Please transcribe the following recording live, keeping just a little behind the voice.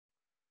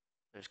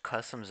There's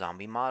custom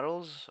zombie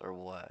models or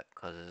what?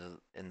 Because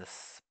in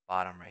this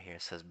bottom right here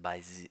it says by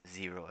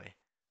Zeroy.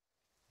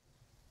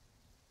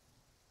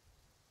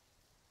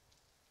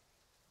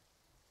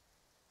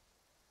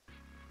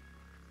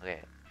 Okay,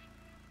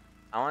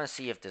 I want to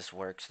see if this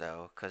works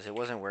though, because it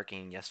wasn't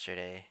working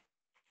yesterday.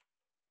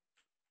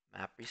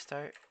 Map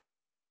restart?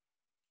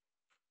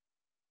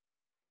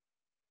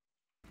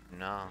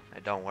 No,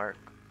 it don't work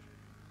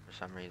for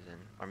some reason.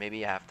 Or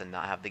maybe I have to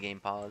not have the game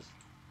paused.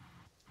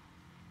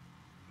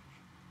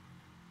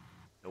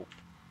 Nope.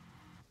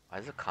 Why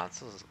is the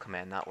console's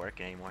command not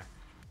working anymore?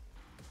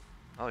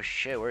 Oh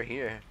shit, we're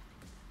here.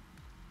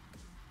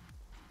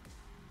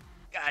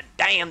 God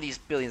damn, these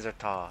buildings are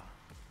tall.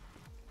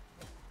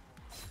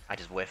 I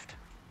just whiffed.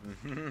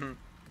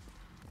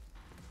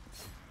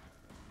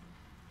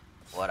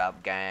 What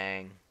up,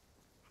 gang?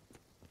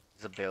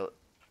 It's a build.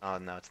 Oh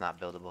no, it's not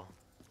buildable.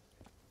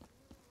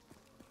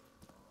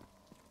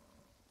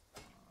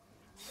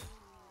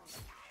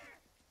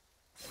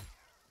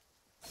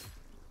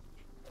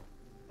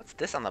 What's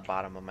this on the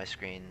bottom of my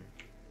screen?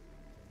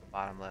 The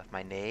bottom left.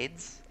 My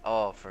nades?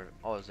 Oh,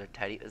 is there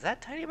teddy? Is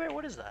that teddy bear?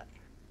 What is that?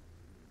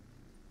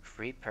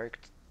 Free perk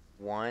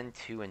 1,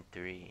 2, and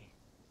 3.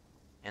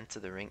 Enter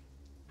the ring.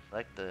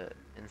 Select the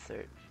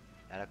insert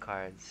data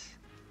cards.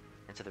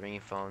 Enter the ringing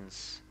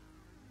phones.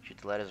 Shoot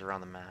the letters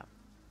around the map.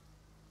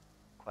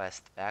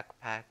 Quest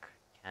backpack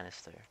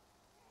canister.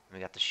 And we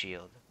got the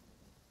shield.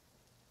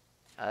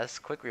 This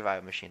quick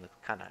revival machine looks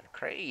kind of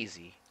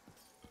crazy.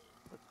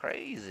 Look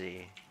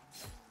crazy.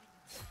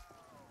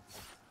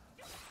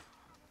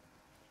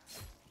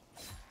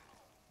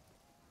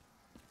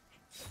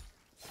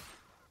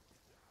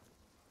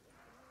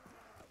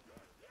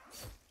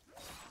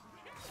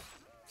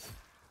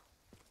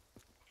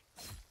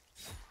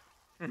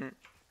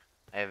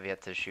 I have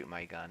yet to shoot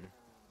my gun.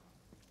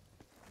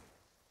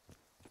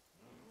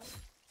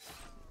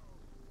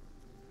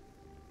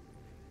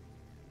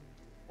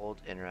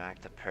 Hold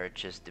interact to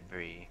purchase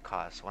debris.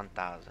 Cost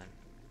 1,000.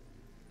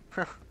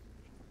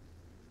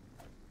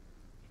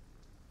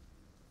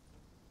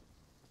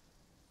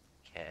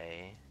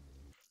 Okay.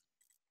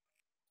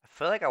 I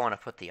feel like I want to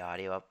put the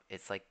audio up.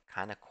 It's like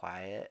kind of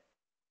quiet.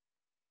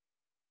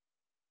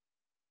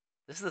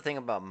 This is the thing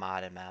about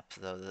modded maps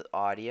though. The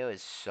audio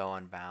is so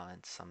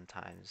unbalanced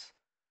sometimes.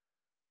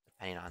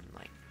 Depending on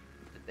like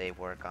did they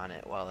work on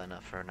it well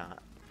enough or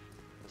not.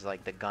 It's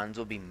like the guns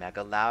will be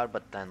mega loud,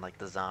 but then like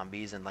the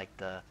zombies and like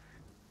the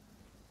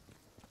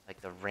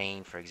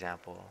rain, for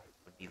example,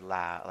 would be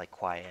loud, like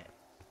quiet.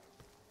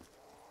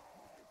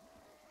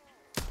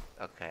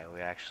 Okay, we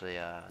actually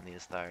need to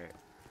start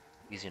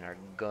using our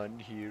gun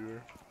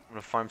here. I'm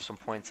gonna farm some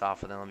points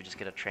off of them. Let me just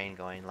get a train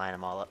going, line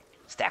them all up,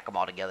 stack them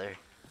all together.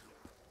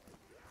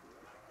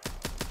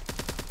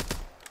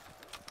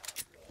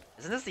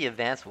 Isn't this the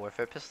advanced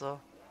warfare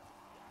pistol?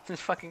 This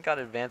fucking got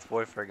advanced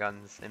warfare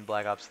guns in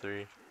Black Ops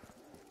 3.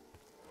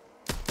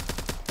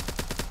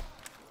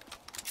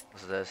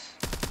 What's this?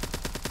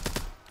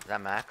 Is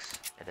that max?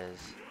 It is.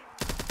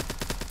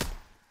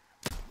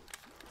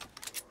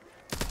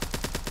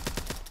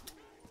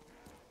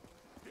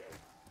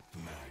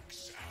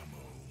 Max ammo.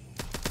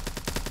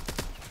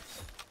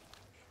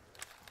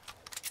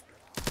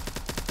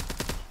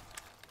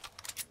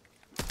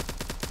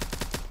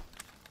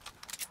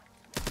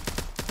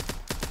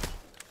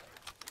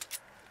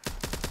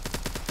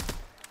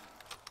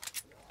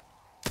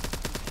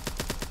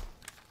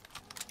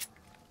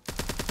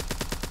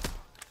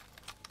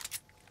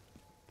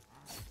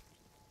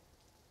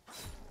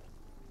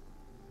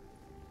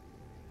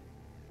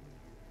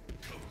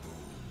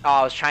 Oh,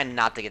 I was trying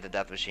not to get the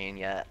death machine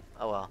yet.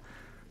 Oh well.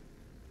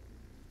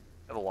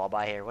 I have a wall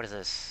by here. What is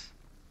this?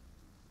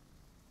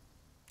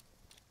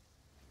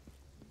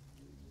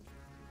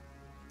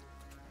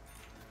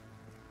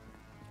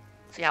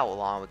 See how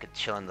long we could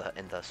chill in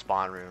the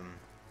spawn room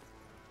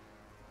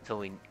until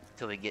we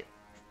get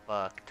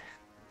fucked.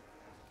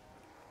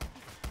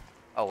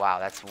 Oh wow,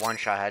 that's one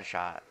shot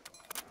headshot.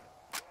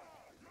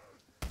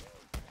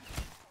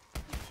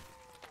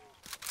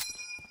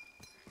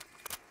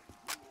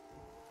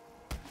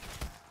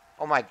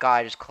 Oh my god,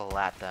 I just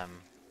collat them.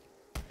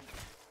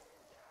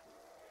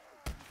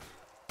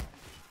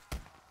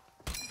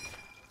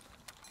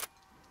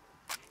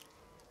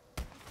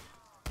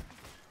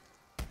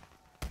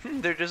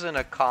 They're just in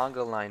a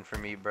conga line for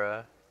me,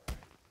 bruh.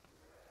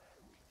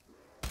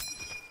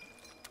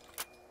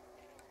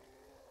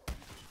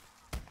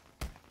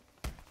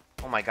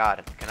 Oh my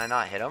god, can I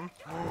not hit him?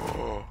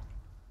 We're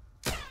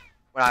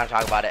not gonna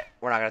talk about it.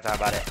 We're not gonna talk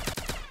about it.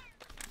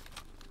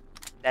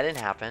 That didn't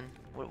happen.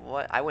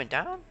 What? I went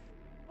down?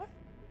 What?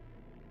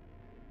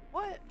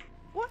 What?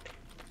 What?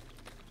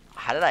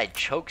 How did I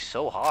choke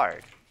so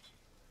hard?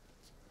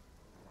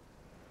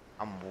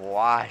 I'm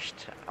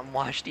washed. I'm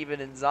washed even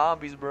in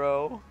zombies,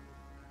 bro.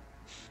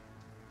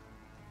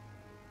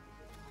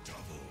 Double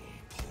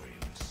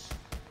points.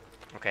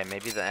 Okay,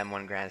 maybe the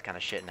M1 Grand is kind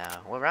of shit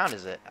now. What round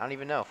is it? I don't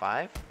even know.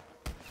 5?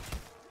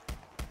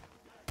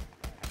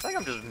 I feel like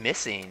I'm just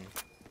missing.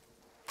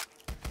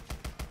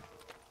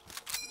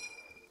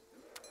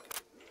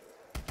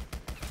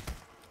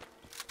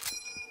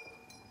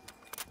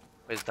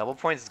 Wait, is double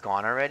points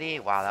gone already?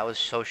 Wow, that was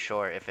so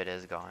short if it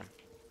is gone.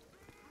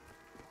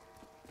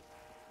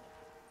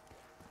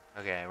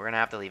 Okay, we're gonna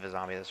have to leave a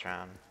zombie this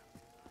round.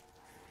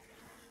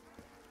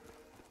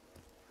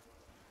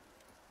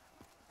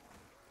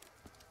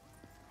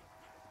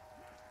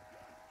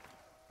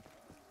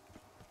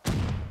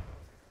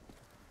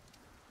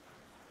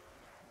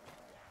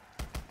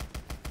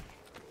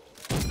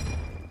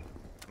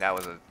 That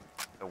was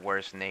the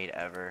worst nade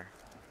ever.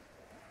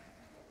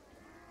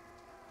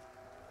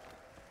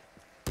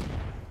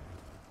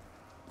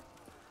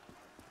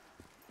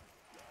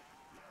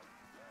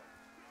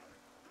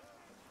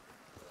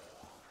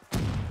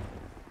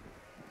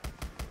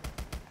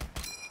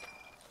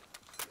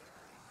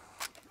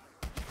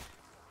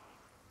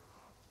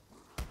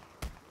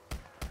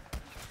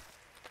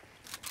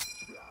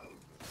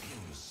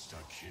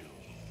 Insta-kill.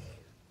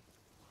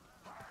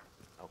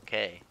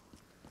 Okay.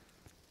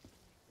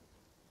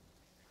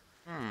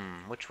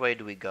 Which way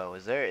do we go?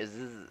 Is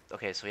this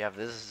okay, so we have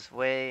this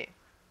way.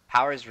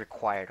 Power is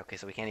required. Okay,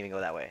 so we can't even go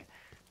that way.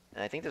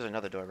 And I think there's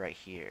another door right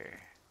here.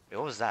 Wait,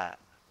 what was that?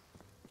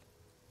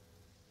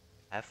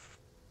 F.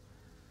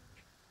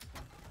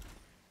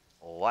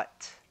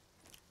 What?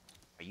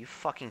 Are you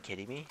fucking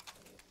kidding me?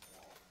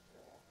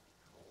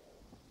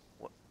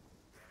 What?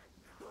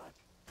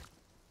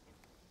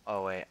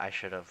 Oh wait, I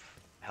should have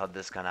held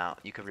this gun out.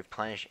 You could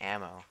replenish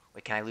ammo.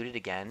 Wait, can I loot it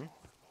again?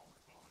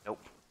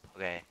 Nope.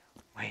 Okay.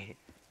 Wait.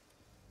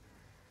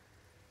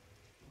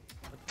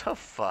 What the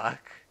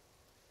fuck?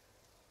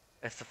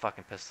 It's the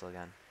fucking pistol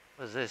again.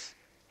 What is this?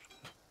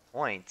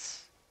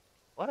 Points.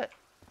 What?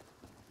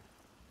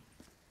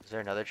 Is there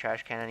another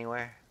trash can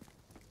anywhere?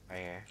 Right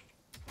here.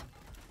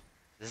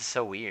 This is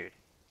so weird.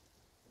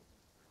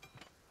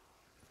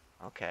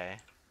 Okay.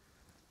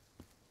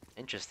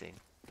 Interesting.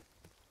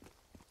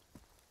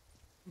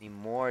 Need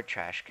more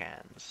trash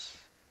cans.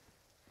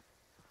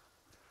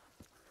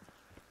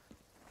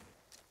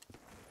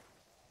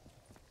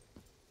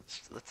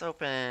 Let's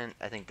open,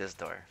 I think, this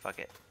door. Fuck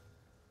it.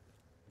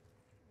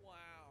 Wow.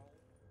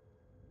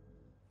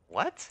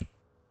 What?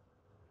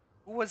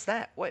 Who was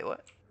that? Wait,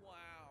 what? Wow.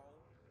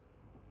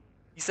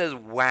 He says,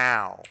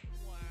 wow.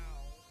 Wow.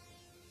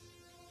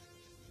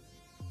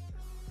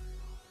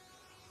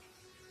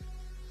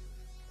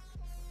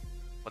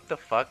 What the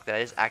fuck? Did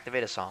I just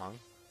activate a song?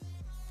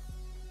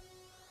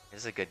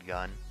 This is a good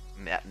gun.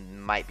 That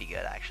might be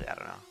good, actually. I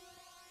don't know.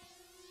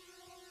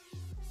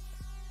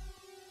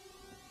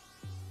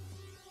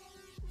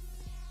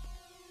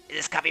 It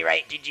is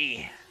copyright,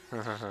 GG.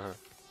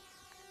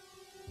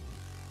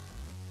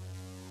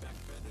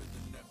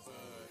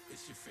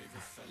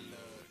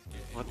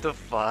 What the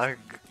fuck?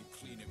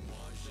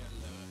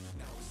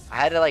 I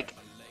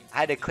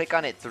had to click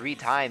on it 3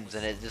 times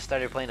and it just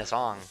started playing a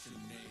song.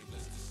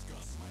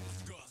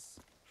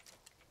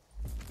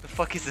 The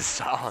fuck is this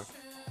song?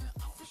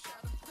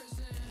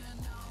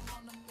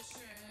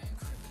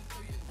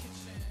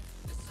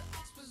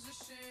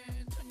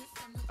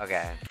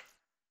 Okay.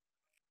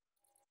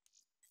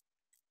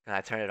 Can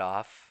I turn it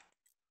off?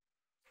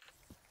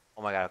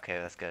 Oh my god, okay,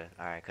 that's good.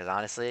 Alright, because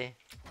honestly,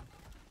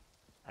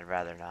 I'd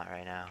rather not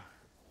right now.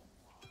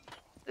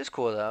 It's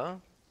cool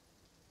though.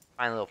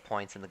 Find little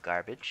points in the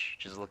garbage.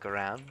 Just look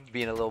around.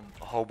 Being a little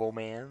hobo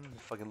man.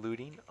 Fucking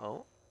looting.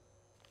 Oh.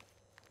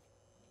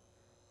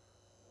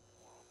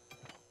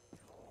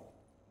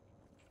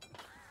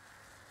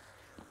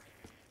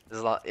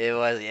 It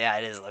was, yeah,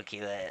 it is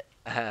low-key lit.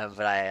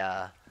 But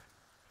I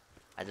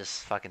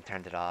just fucking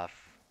turned it off.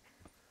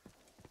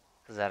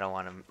 Because I don't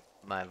want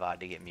my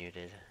VOD to get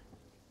muted.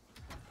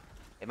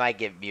 It might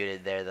get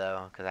muted there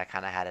though, because I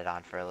kind of had it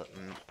on for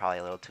probably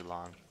a little too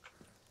long.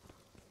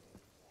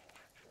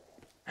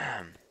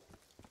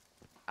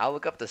 I'll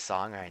look up the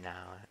song right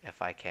now,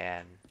 if I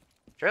can.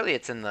 Surely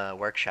it's in the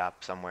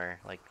workshop somewhere,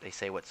 like they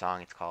say what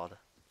song it's called.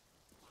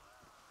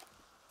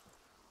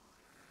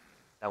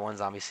 That one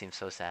zombie seems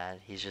so sad.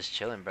 He's just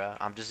chilling, bro.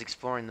 I'm just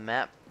exploring the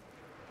map.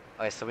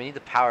 Okay, so we need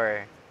the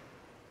power.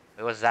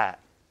 Wait, what's that?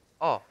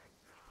 Oh.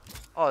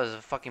 Oh, there's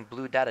a fucking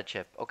blue data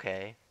chip.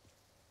 Okay.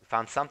 We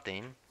found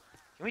something.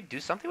 Can we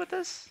do something with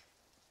this?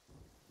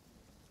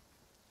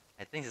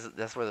 I think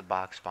that's where the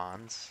box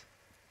spawns.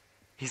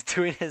 He's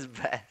doing his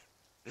best.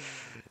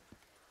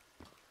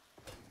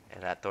 Yeah,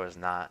 that door is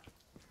not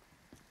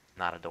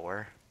a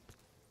door.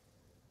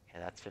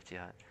 Yeah, that's 50.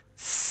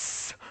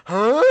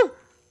 Huh?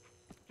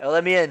 Oh,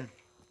 let me in.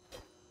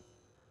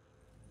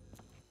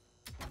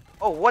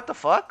 Oh, what the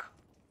fuck?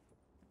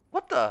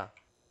 What the?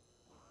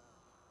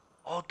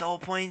 Oh, double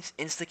points,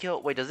 insta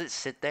kill. Wait, does it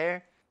sit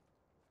there?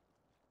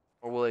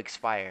 Or will it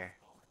expire?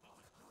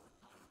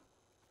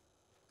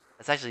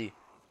 That's actually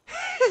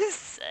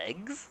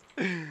segs.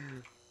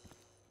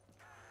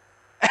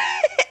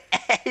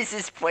 He's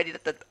just pointing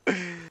at the.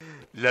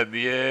 Let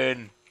me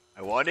in.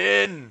 I want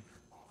in.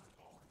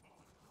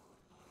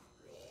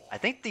 I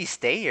think these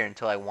stay here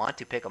until I want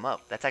to pick them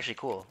up. That's actually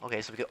cool.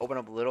 Okay, so we can open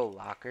up little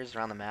lockers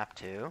around the map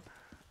too.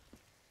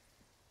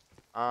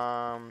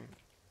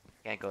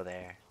 Can't go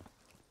there.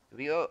 Do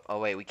we go? Oh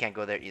wait, we can't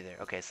go there either.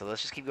 Okay, so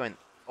let's just keep going.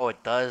 Oh,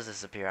 it does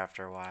disappear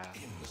after a while.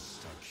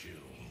 Insta-kill.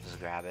 Just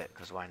grab it,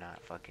 cause why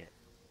not? Fuck it.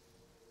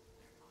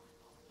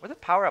 Where the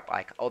power up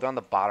icon? Oh, they're on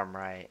the bottom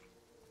right.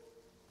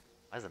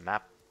 Why is the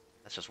map?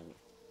 That's just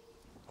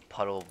a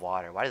puddle of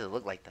water. Why does it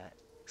look like that?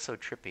 It's so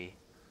trippy.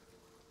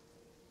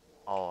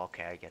 Oh,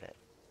 okay, I get it.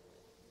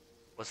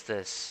 What's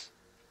this?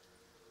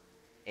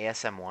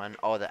 ASM-1?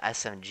 Oh, the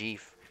SMG.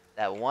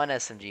 That one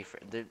SMG.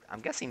 I'm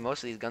guessing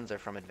most of these guns are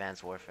from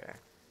Advanced Warfare.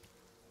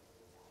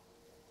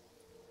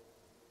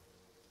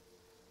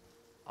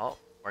 Oh,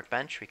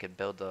 workbench. We could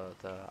build the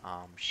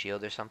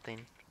shield or something.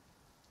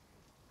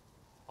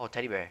 Oh,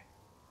 teddy bear.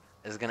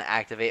 This is gonna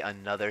activate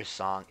another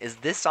song. Is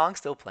this song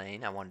still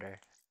playing? I wonder.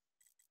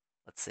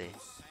 Let's see.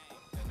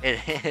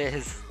 It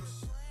is.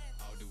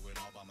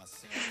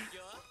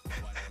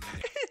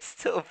 It's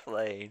still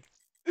playing.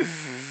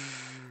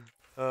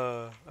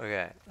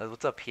 Okay.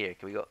 What's up here?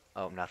 Can we go?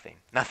 Oh, nothing.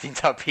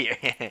 Nothing's up here.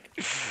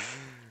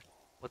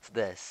 What's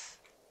this?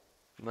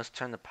 You must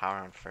turn the power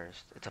on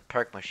first. It's a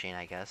perk machine,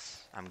 I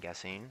guess. I'm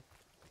guessing.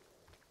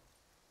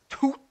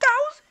 2,000?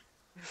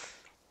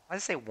 Why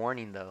does it say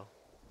warning though?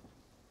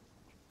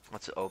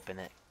 Let's open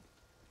it.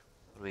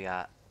 What do we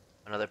got?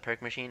 Another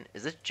perk machine?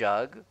 Is this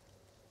Jug?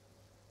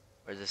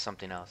 Or is this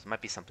something else? It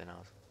might be something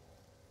else.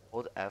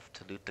 Hold F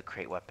to loot the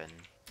crate weapon.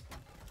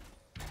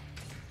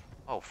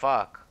 Oh,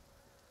 fuck.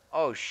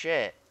 Oh,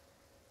 shit.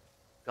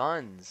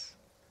 Guns.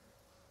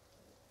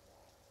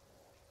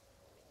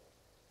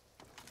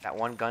 That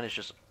one gun is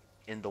just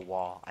in the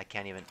wall. I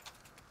can't even...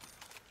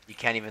 You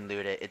can't even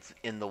loot it. It's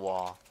in the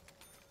wall.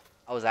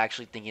 I was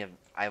actually thinking of...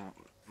 I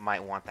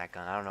might want that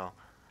gun. I don't know.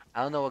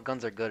 I don't know what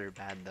guns are good or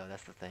bad, though.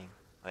 That's the thing.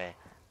 Okay.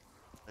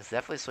 Let's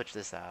definitely switch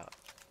this out.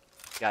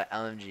 Got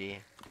an LMG.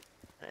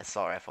 An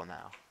assault rifle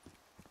now.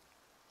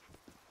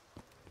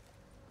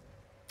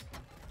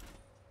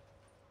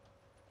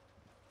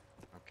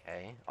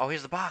 Okay. Oh,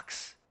 here's the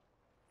box.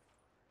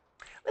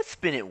 Let's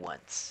spin it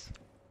once.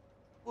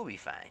 We'll be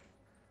fine.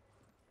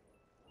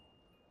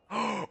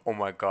 Oh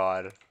my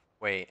god.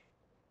 Wait.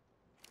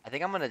 I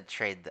think I'm gonna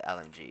trade the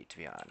LMG to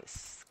be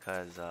honest,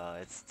 cause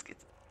it's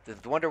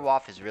the Wonder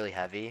Waff is really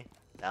heavy.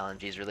 The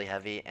LMG is really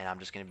heavy, and I'm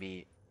just gonna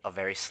be a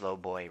very slow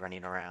boy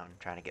running around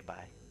trying to get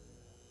by.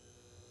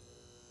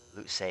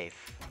 Loot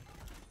safe.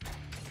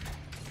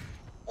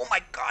 Oh my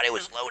god, it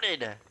was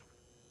loaded.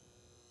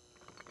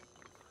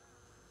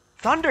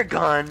 Thunder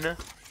gun.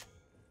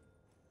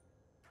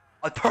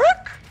 A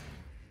perk?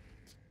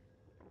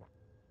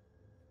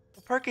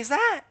 What perk is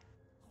that?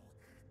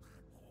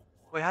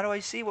 Wait, how do I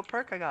see what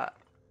perk I got?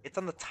 It's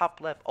on the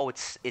top left. Oh,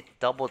 it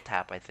double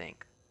tap, I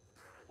think.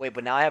 Wait,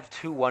 but now I have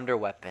two wonder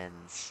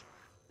weapons.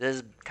 This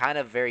is kind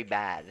of very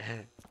bad.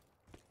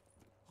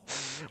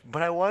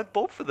 But I want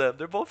both of them.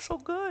 They're both so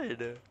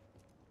good.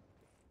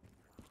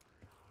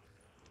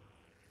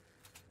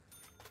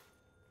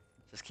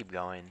 Just keep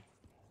going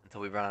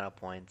until we run out of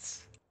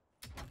points.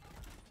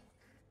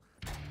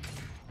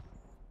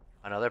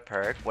 Another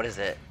perk? What is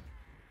it?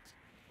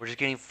 We're just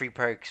getting free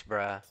perks,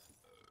 bruh.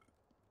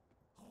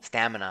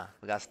 Stamina.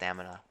 We got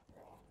stamina.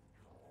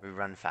 We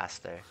run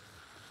faster.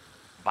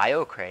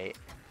 Bio crate.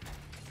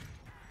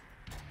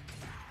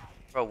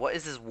 Bro, what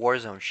is this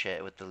Warzone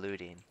shit with the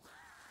looting?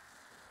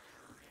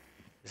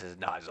 This is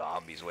not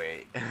zombies,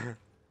 wait.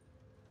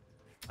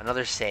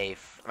 Another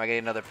safe. Am I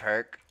getting another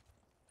perk?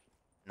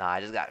 Nah,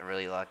 I just got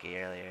really lucky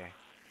earlier.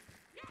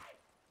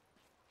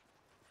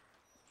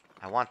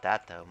 I want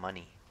that though,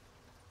 money.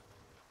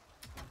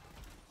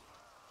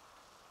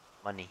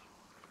 Money.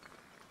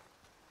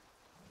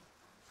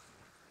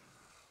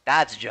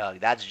 That's Jug,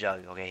 that's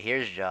Jug. Okay,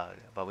 here's Jug.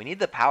 But we need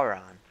the power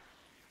on.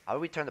 How do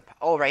we turn the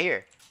oh, right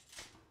here.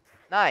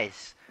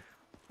 Nice.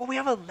 Well, we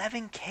have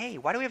 11k.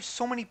 Why do we have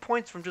so many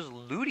points from just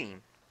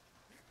looting?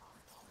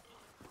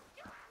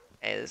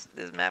 Hey,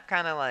 this map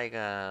kind of like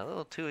a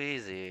little too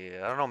easy.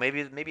 I don't know.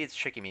 Maybe it's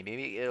tricking me.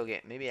 Maybe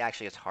it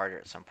actually gets harder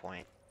at some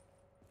point.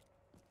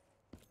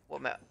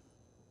 What map?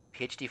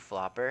 PhD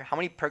flopper. How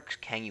many perks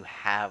can you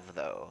have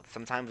though?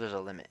 Sometimes there's a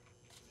limit.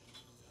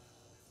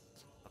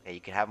 Okay,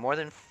 you can have more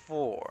than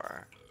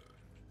 4.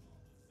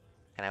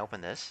 Can I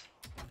open this?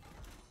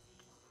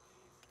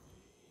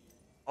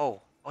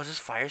 Oh, is this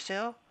fire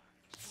sale?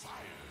 Fire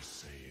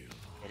sale.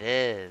 It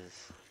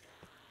is.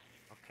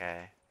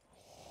 Okay.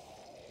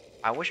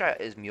 I wish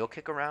is Mule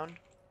Kick around?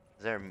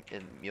 Is there a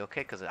Mule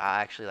Kick? Cause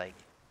I actually like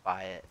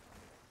buy it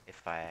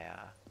if I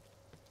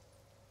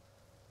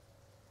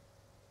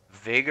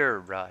Vigor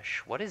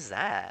Rush. What is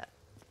that?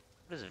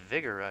 What is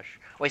Vigor Rush?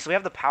 Wait, so we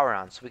have the power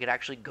on, so we could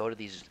actually go to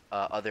these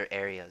other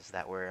areas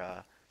that were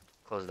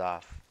closed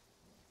off.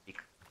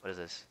 What is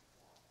this?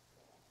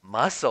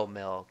 Muscle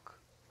Milk.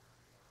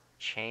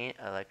 Chain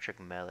electric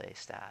melee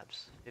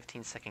stabs.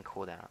 15-second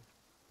cooldown.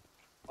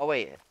 Oh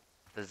wait,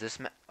 does this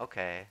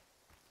okay?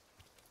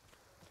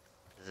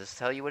 Does this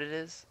tell you what it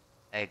is?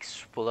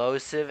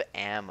 Explosive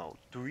ammo,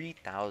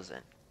 3,000.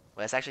 Well,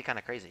 that's actually kind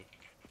of crazy.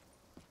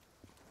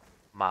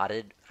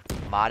 Modded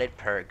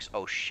perks.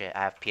 Oh shit,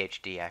 I have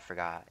PhD. I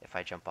forgot. If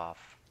I jump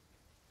off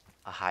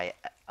a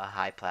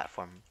high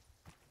platform,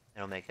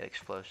 it'll make it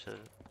explosive.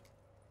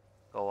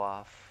 go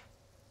off.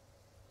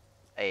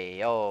 Hey,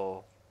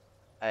 yo.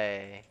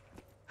 Hey.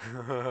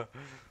 What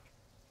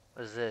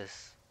is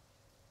this?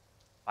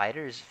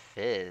 Fighter's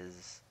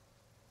Fizz.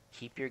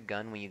 Keep your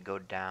gun when you go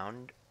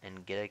down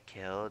and get a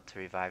kill to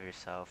revive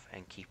yourself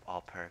and keep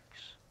all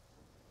perks.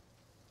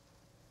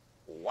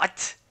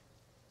 What?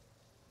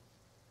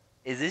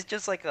 Is this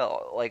just like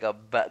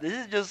this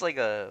is just like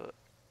a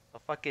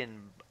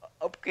fucking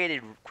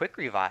upgraded quick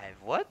revive.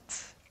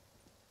 What?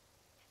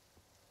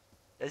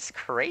 That's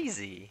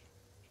crazy.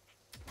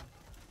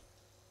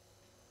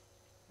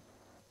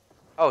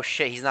 Oh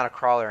shit, he's not a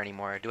crawler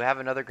anymore. Do I have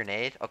another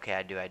grenade? Okay,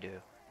 I do.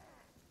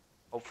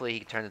 Hopefully he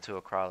turns into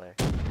a crawler.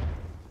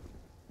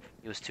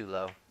 He was too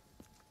low.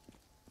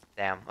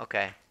 Damn,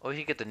 okay. Well,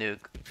 he get the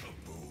nuke.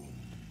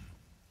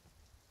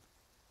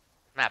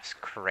 Map's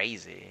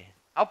crazy.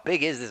 How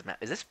big is this map?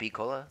 Is this speed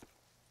cola?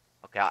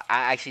 Okay, I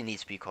actually need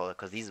speed cola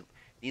because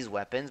these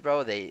weapons,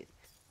 bro, I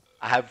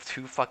have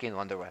two fucking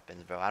wonder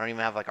weapons, bro. I don't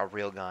even have like a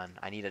real gun.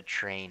 I need a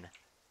train.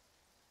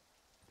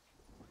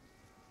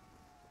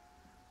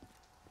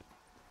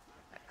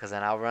 Because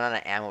then I'll run out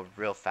of ammo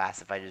real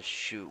fast if I just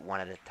shoot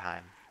one at a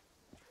time.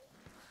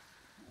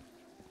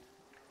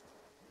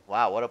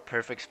 Wow, what a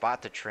perfect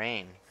spot to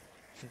train.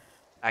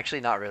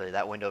 Actually, not really.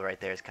 That window right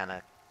there is kind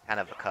of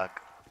a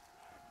cuck.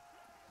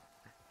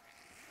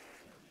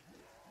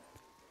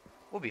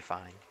 We'll be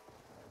fine.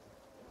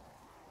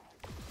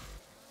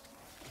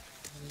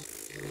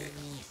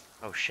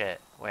 Oh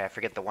shit. Wait, I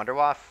forget the Wonder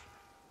Waff.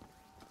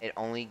 It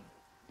only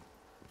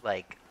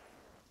like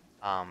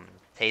tases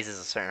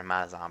a certain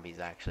amount of zombies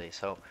actually.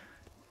 So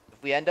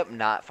if we end up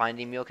not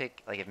finding Mule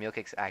Kick, like if Mule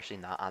Kick's actually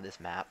not on this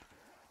map,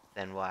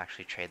 then we'll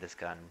actually trade this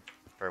gun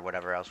for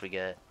whatever else we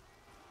get.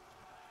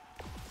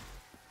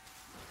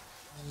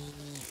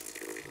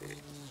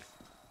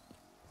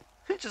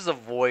 It's just a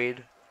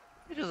void.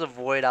 It's just a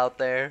void out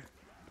there.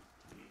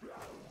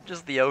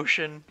 Just the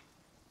ocean.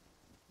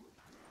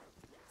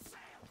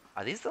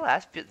 Are these the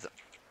last bits?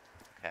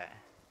 Okay.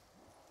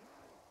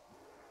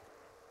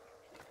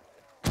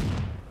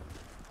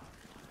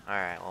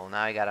 Alright, well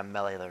now I gotta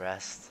melee the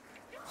rest.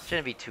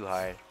 Shouldn't be too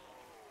hard.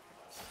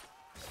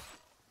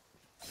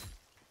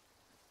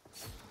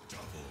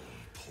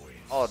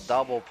 Oh,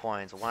 double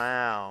points.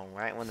 Wow.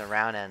 Right when the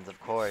round ends, of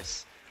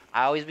course.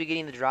 I always be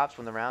getting the drops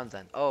when the rounds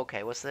end. Oh,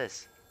 okay. What's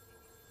this?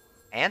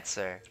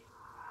 Answer.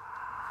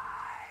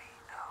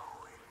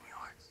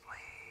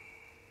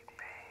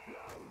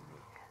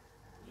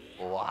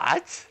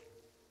 What?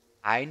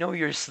 I know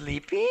you're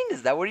sleeping?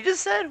 Is that what he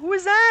just said? Who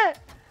is that?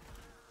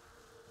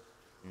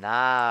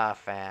 Nah,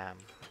 fam.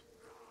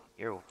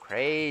 You're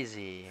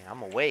crazy.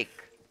 I'm awake.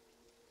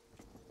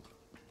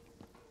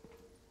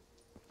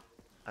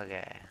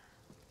 Okay.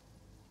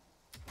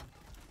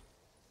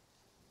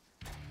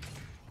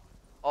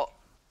 Oh.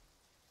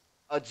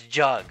 Oh, it's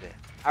Jug.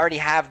 I already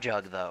have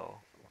Jug, though.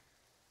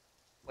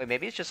 Wait,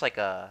 maybe it's just like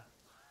a...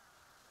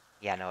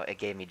 Yeah, no, it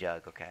gave me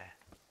Jug. Okay.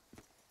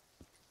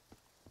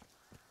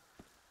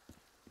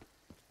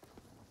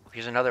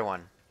 Here's another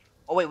one.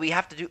 Oh, wait, we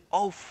have to do...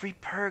 Oh, free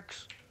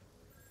perks.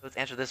 Let's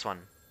answer this one.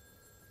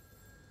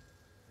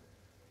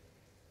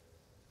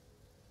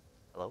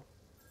 Hello?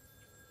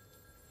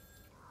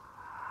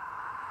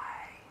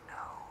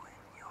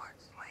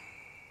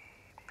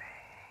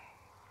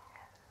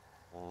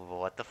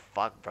 What the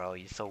fuck, bro?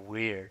 You're so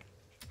weird.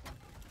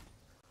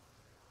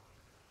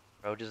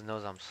 Bro just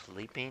knows I'm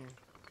sleeping?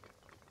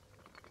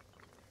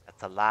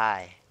 That's a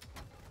lie.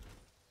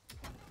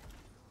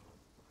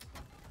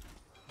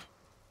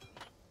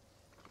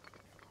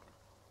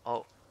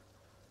 Oh.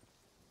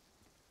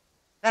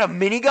 Is that a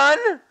minigun?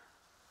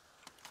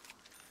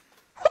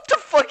 What the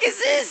fuck is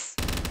this?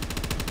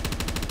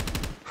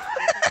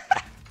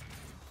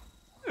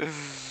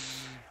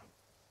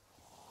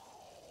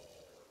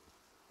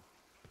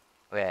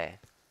 Okay.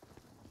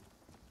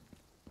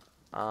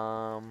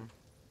 Oh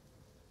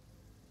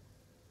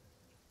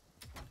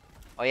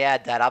yeah,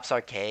 Dead Ops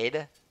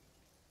Arcade.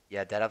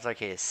 Yeah, Dead Ops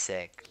Arcade is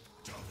sick.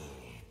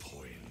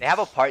 They have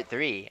a part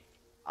 3.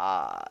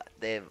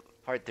 They have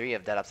part 3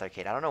 of Dead Ops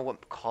Arcade. I don't know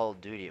what Call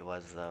of Duty it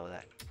was though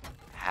that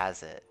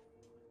has it.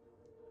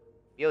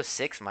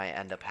 BO6 might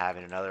end up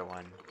having another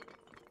one.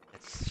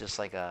 It's just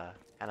like a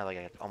kind of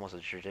like almost a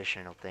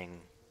traditional thing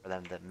for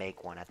them to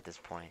make one at this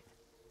point.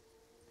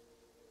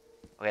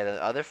 Okay,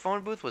 the other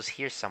phone booth was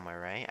here somewhere,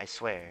 right? I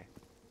swear.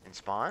 In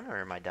spawn,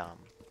 or am I dumb?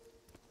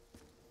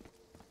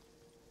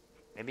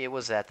 Maybe it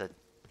was at the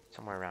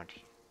somewhere around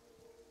here.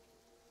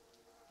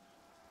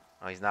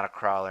 Oh, he's not a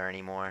crawler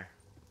anymore.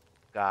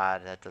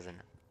 God, that doesn't.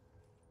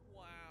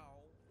 Wow.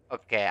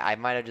 Okay, I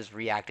might have just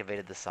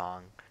reactivated the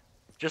song.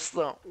 Just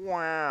the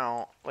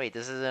wow. Wait,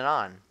 this isn't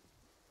on.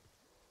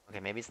 Okay,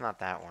 maybe it's not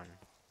that one.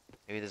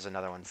 Maybe there's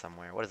another one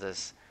somewhere. What is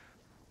this?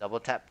 Double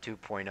tap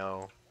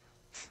 2.0.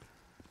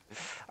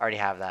 I already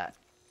have that.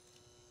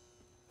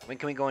 When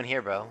can we go in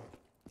here, bro?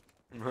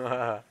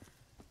 I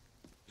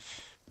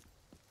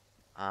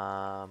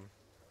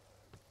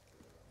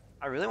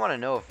really want to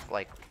know if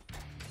like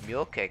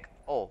Mule Kick.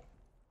 Oh,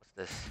 what's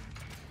this?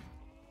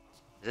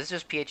 Is this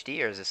just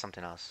PhD or is this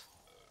something else?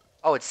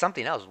 Oh, it's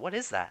something else. What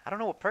is that? I don't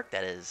know what perk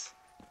that is.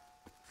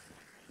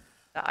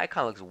 That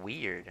icon looks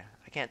weird.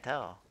 I can't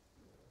tell.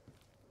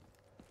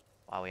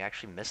 Wow, we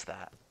actually missed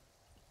that.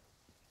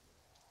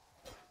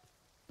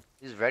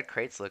 These red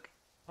crates look...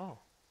 Oh.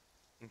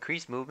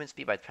 Increase movement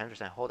speed by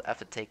 10%. Hold F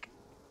to take...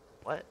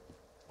 What?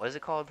 What is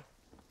it called?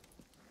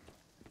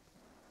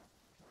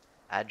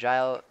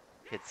 Agile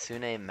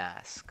Kitsune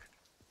Mask.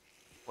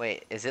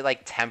 Wait, is it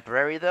like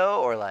temporary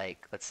though? Or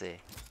like... Let's see.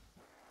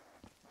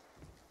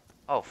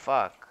 Oh,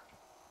 fuck.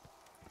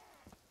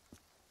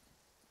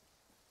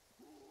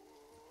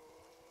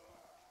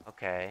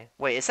 Okay.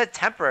 Wait, it said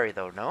temporary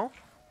though, no?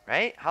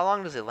 Right? How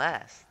long does it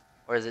last?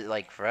 Or is it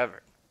like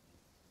forever?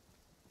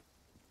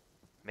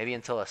 Maybe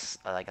until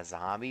like a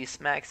zombie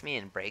smacks me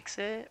and breaks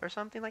it or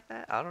something like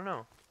that? I don't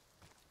know.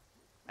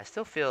 I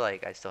still feel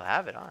like I still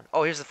have it on.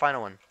 Oh, here's the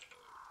final one.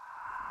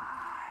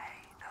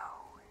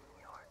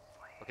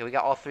 Okay, we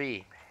got all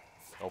three.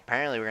 So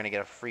apparently we're gonna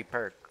get a free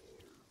perk.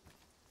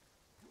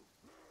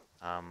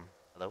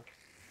 Hello?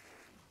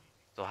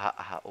 So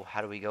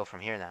how do we go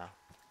from here now?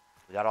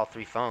 We got all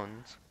three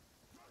phones.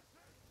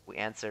 We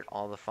answered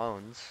all the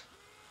phones.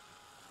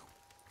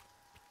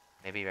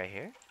 Maybe right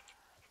here?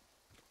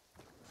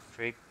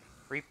 Free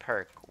free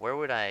perk. Where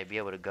would I be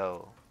able to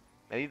go?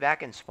 Maybe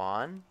back in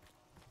spawn?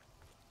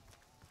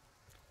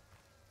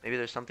 Maybe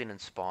there's something in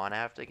spawn I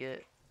have to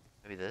get?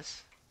 Maybe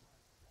this?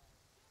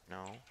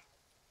 No.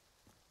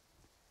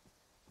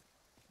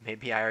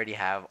 Maybe I already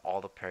have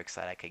all the perks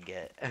that I could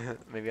get.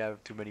 Maybe I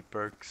have too many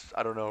perks.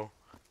 I don't know.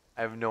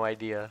 I have no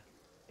idea.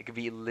 It could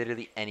be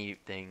literally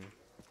anything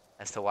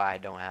as to why I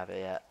don't have it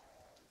yet.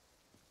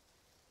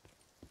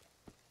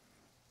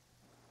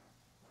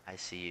 I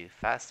see you.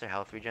 Faster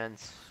health regen,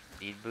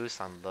 speed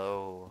boost on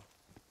low.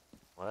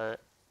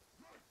 What?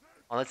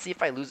 Well, let's see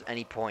if I lose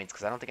any points,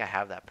 because I don't think I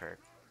have that perk.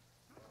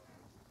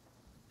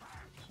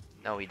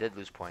 No, we did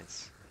lose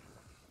points.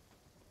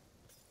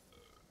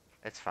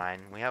 It's fine.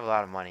 We have a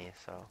lot of money,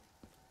 so.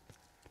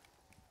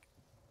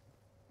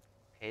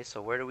 Okay,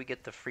 so where do we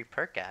get the free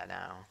perk at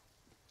now?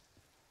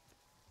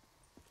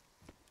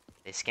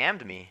 They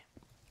scammed me.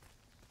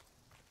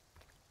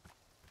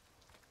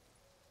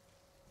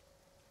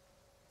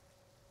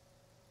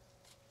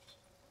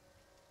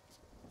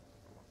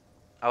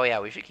 Oh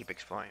yeah, we should keep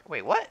exploring.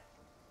 Wait, what?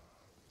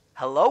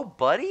 Hello,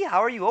 buddy?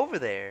 How are you over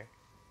there?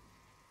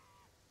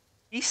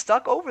 He's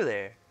stuck over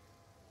there.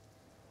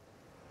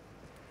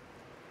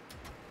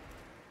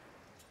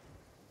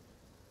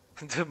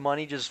 The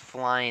money just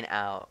flying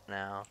out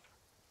now.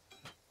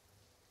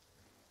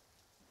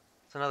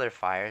 It's another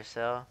fire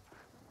sale.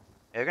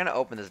 They're gonna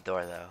open this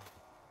door though.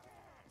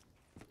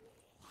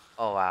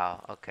 Oh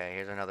wow, okay,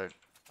 here's another.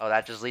 Oh,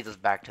 that just leads us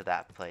back to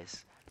that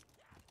place.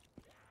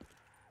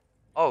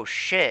 Oh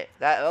shit,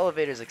 that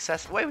elevator's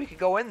accessible. Wait, we could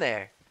go in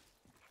there.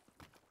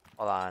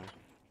 Hold on.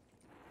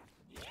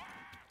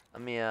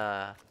 Let me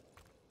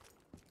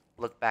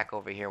look back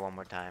over here one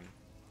more time.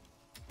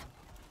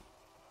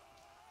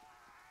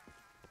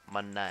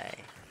 Money.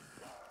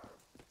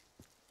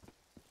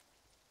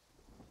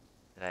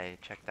 Did I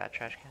check that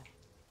trash can?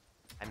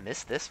 I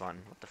missed this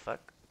one. What the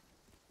fuck?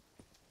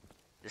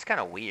 It's kind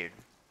of weird.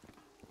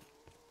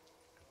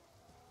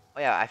 Oh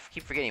yeah, I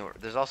keep forgetting.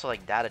 There's also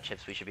like data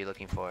chips we should be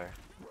looking for.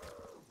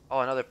 Oh,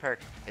 another perk.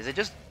 Is it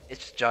just... It's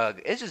just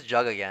Jug. It's just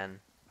Jug again.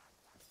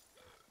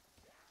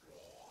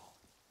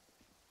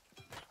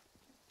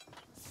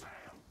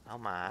 Oh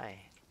my.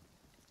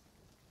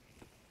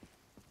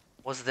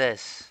 What's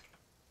this?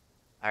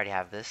 I already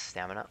have this.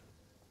 Stamina.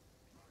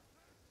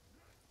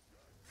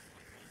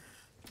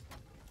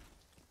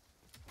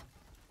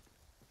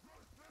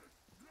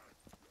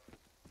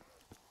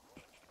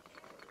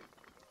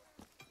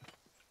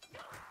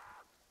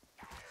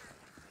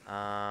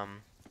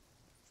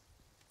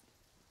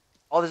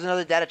 Oh, there's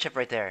another data chip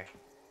right there.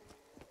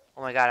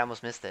 Oh my god, I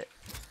almost missed it.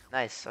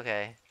 Nice,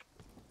 okay.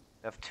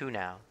 We have two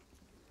now.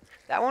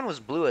 That one was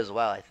blue as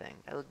well, I think.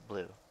 That looked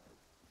blue.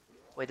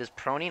 Wait, does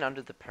proning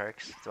under the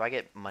perks? Do I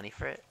get money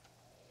for it?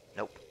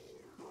 Nope.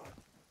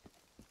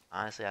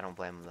 Honestly, I don't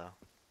blame him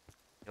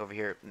though. Over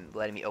here,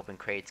 letting me open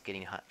crates,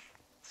 getting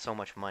so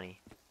much money.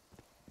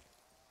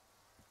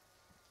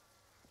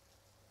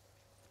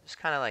 Just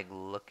kind of like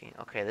looking.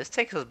 Okay, this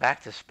takes us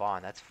back to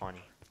spawn. That's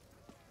funny.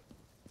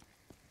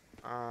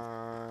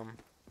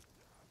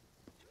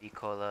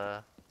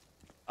 Cola.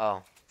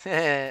 Oh.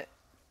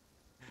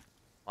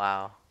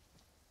 Wow.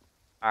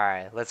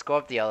 Alright, let's go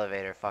up the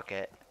elevator. Fuck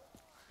it.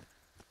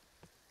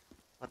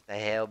 What the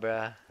hell,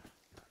 bruh?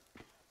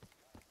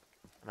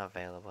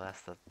 Unavailable.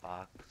 That's the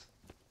box.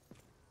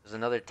 There's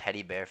another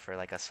teddy bear for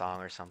like a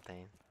song or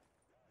something.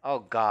 Oh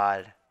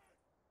god.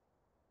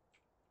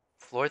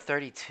 Floor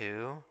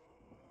 32?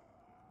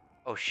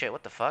 Oh shit,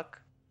 what the fuck?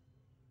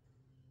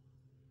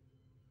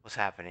 What's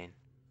happening?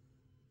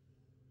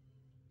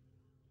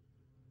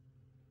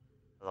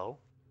 Hello?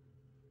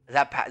 Is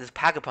that this is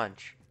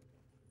Pack-a-Punch?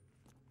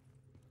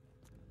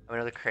 Oh,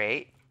 another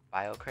crate?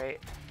 Bio crate?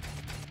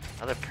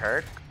 Another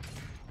perk?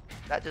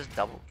 That just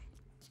double.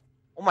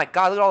 Oh my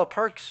god, look at all the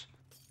perks!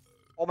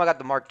 Oh my god,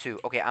 the Mark II.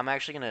 Okay, I'm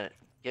actually gonna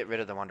Get rid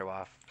of the Wonder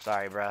Waff.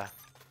 Sorry, bruh.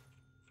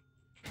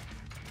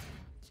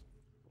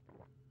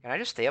 Can I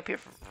just stay up here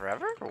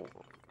forever?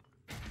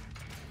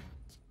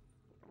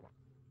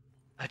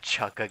 A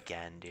chuck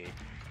again, dude.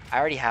 I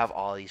already have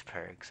all these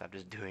perks. I'm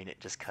just doing it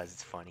just cause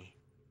it's funny.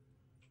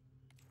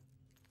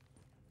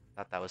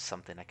 Thought that was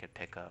something I could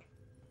pick up.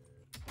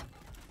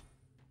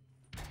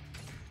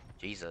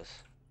 Jesus.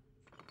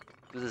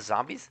 Do the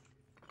zombies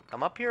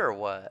come up here or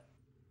what?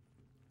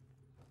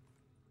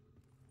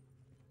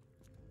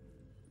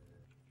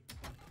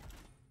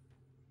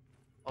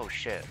 Oh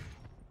shit.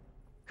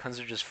 Guns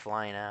are just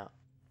flying out.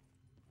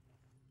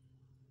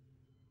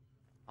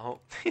 Oh,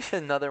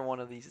 another one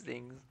of these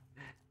things.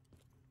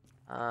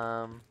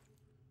 I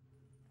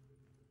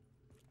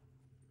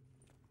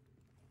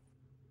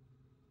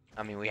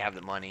mean, we have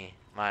the money.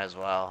 Might as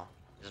well.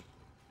 Just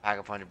pack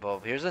a punch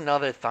both. Here's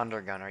another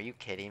thunder gun. Are you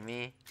kidding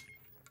me?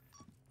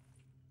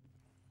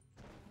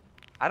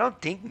 I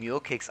don't think Mule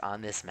Kick's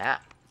on this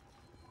map.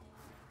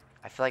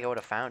 I feel like I would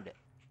have found it.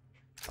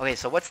 Okay,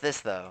 so what's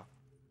this though?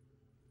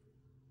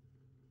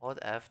 Hold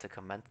F to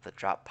commence the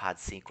drop pod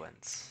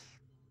sequence.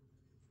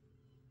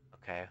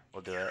 Okay,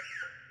 we'll do it.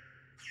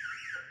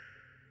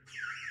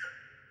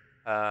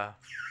 Hello?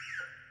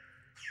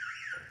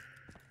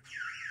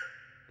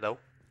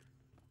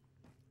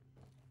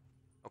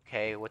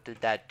 Okay, what did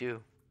that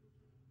do?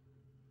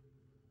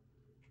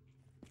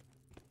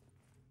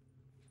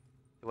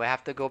 Do I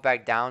have to go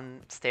back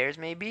downstairs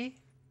maybe?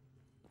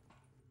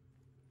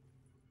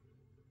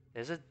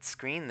 There's a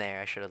screen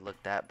there I should have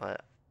looked at,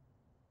 but...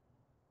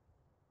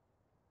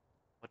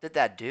 What did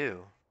that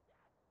do?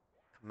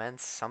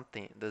 Commence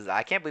something.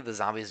 I can't believe the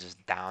zombie's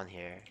just down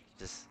here.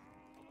 Just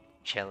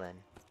chilling.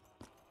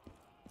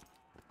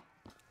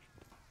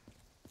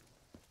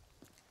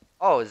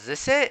 Oh, is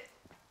this it?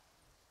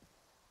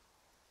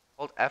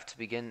 Hold F to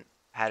begin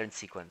pattern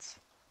sequence.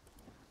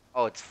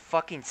 Oh, it's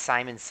fucking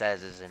Simon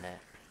Says, isn't it?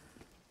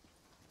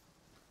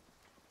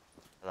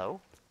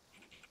 Hello?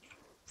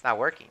 It's not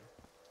working.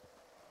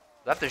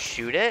 Do I have to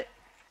shoot it?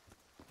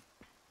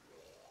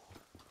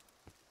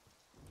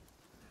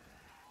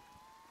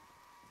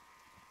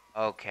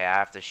 Okay, I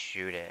have to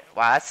shoot it.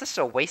 Wow, that's just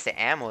a waste of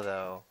ammo,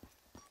 though.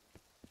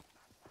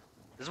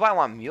 This is why I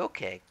want Mule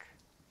Kick.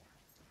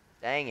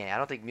 Dang it, I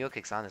don't think Mule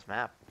Kick's on this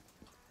map.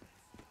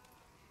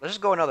 Let's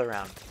just go another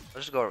round.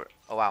 Let's just go...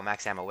 Oh, wow,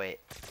 max ammo, wait.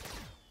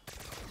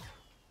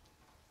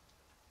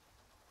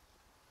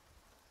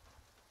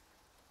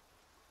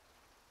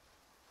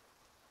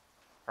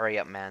 Hurry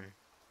up, man.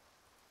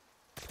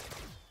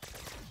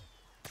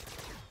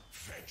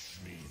 Fetch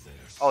me their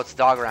Oh, it's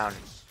dog round.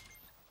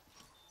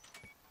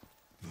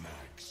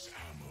 max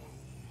ammo.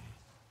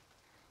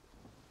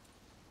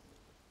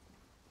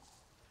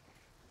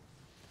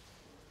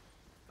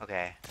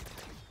 Okay.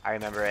 I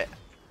remember it.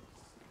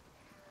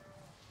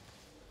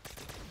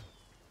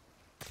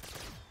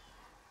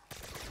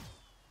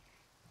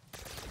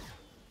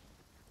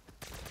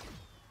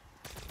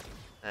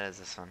 That is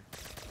this one.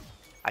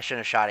 I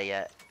shouldn't have shot it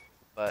yet,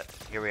 but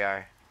here we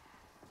are.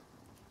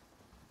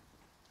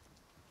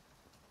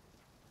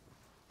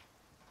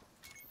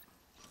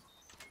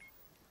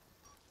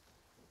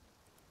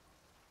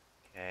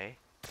 Okay.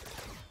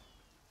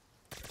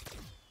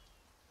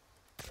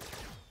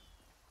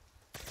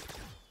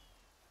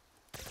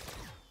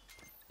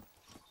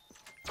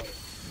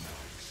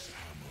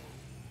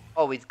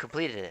 Oh, we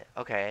completed it.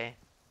 Okay.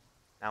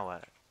 Now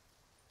what?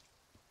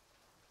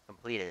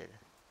 Completed.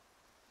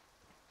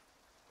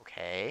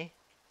 Okay.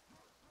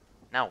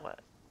 Now what?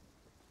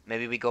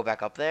 Maybe we go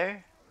back up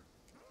there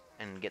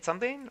and get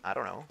something? I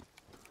don't know.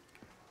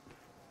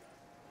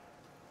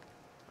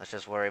 Let's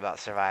just worry about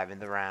surviving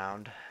the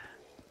round.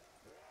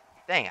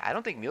 Dang, I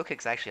don't think Mule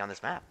Kick's actually on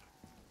this map.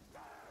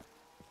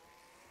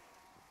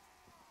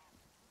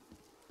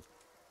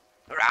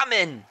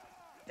 Ramen!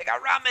 They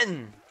got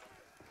ramen!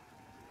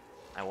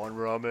 I want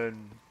ramen.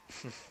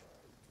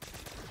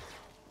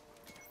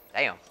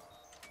 Damn.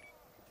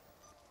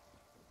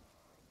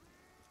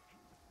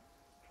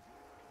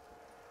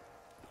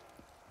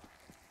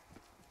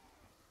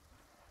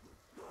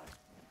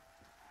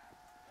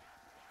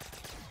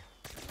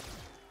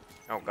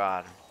 Oh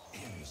god.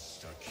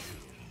 Insta-kill.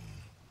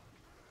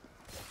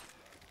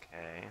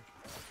 Okay.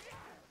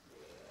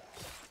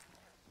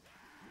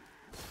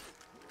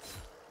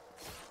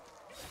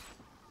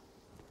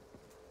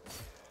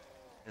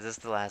 Is this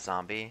the last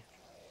zombie?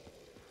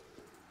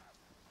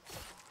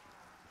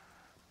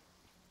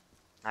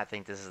 I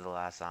think this is the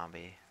last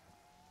zombie.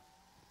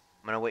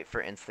 I'm gonna wait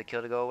for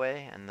insta-kill to go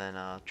away, and then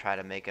I'll try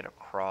to make it a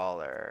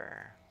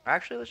crawler.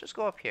 Actually, let's just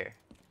go up here.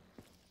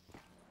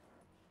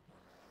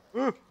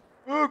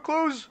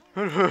 Close!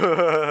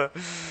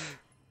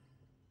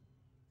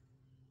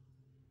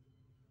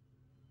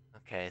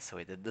 Okay, so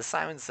we did the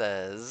Simon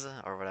Says,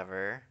 or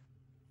whatever.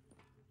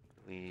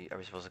 Are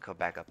we supposed to go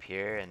back up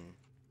here and...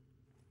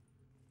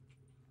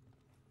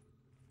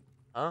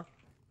 Huh?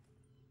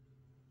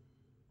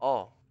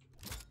 Oh.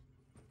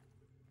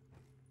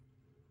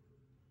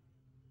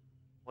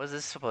 What is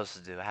this supposed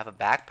to do? I have a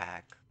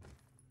backpack.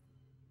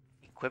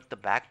 Equip the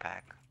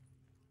backpack.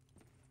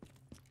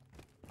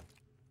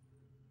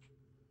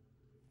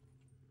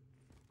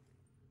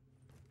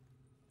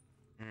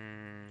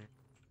 Hmm.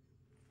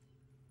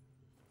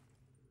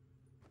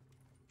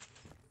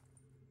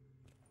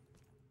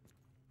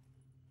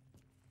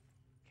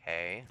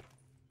 Okay.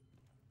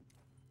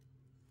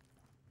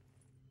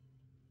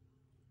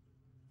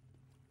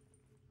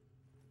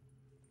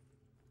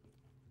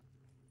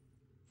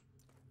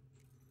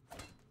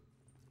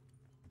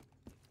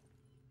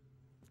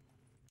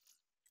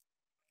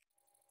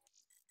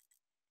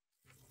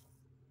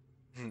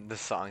 The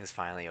song is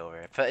finally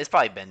over. It's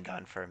probably been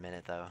done for a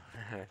minute though.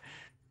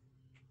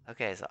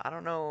 Okay, so I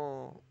don't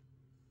know.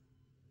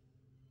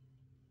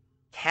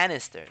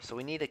 Canister. So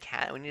we need a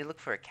We need to look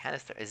for a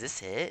canister. Is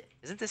this it?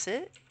 Isn't this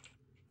it?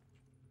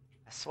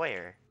 I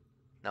swear.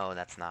 No,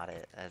 that's not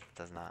it. That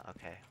does not.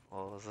 Okay.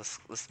 Well,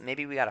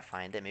 maybe we gotta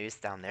find it. Maybe it's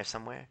down there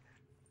somewhere.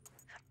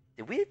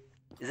 Did we?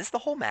 Is this the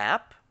whole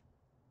map?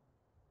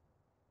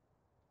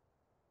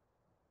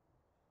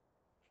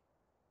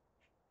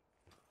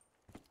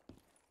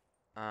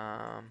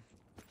 Um.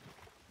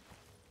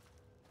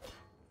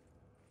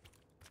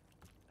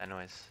 That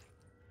noise.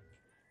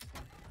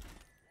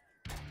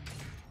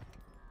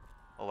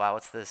 Oh wow,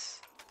 what's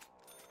this?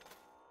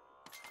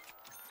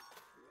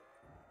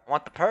 I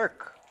want the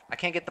perk. I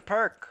can't get the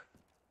perk.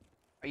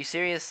 Are you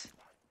serious?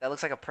 That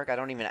looks like a perk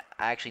I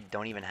actually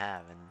don't even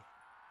have. And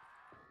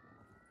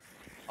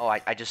oh,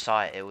 I just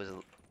saw it. It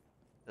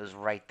was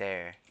right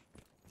there.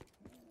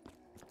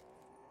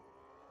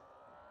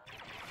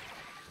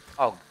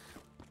 Oh,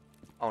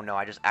 oh no,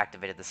 I just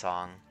activated the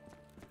song.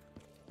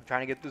 I'm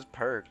trying to get this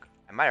perk.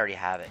 I might already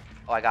have it.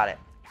 Oh, I got it.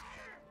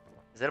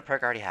 Is it a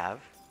perk I already have?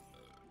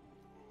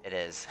 It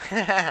is.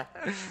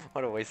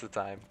 What a waste of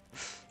time.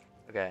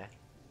 Okay.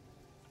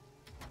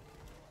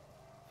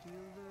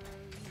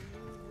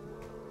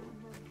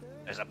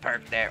 There's a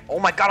perk there. Oh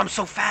my god, I'm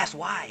so fast.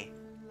 Why?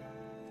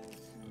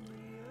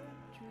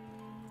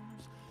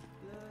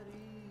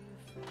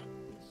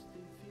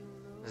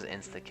 This is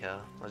insta kill.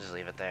 We'll just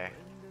leave it there.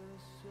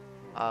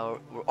 Oh,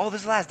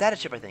 this is the last data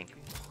chip, I think.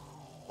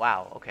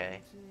 Wow,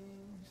 okay.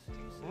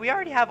 We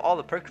already have all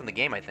the perks in the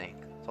game, I think.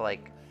 So,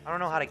 like, I don't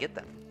know how to get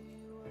them.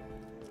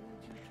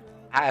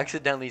 I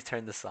accidentally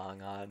turned the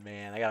song on,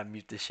 man. I gotta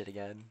mute this shit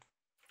again.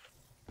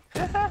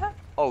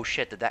 Oh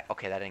shit,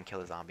 okay, that didn't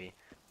kill a zombie.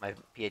 My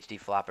PhD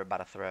flopper about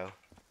to throw.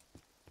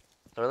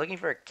 So we're looking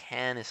for a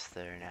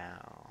canister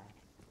now.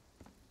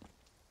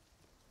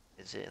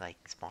 Is it like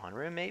spawn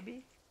room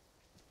maybe?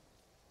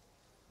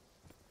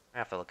 I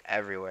have to look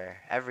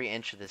everywhere. Every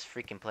inch of this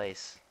freaking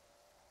place.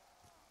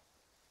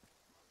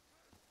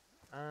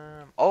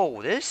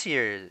 Oh, this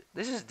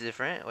is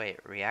different. Wait,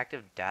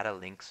 reactive data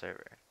link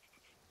server.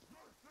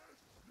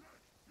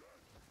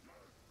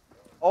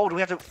 Oh, do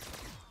we have to?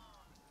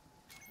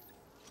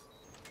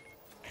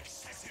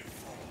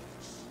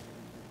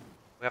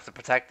 We have to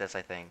protect this,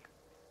 I think.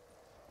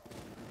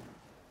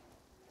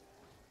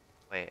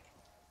 Wait.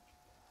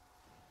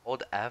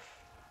 Hold F.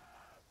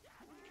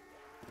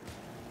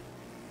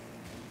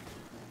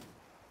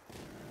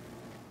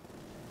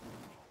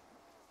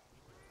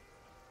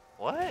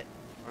 What?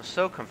 I'm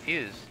so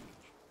confused.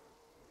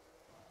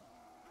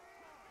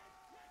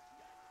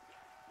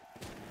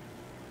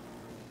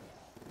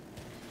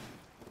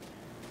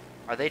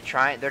 Are they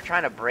trying? They're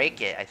trying to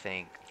break it, I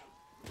think.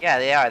 Yeah,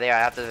 they are. They are.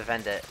 I have to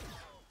defend it.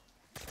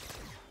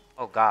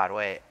 Oh God,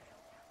 wait.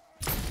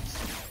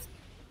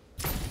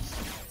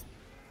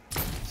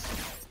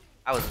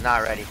 I was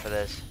not ready for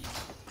this.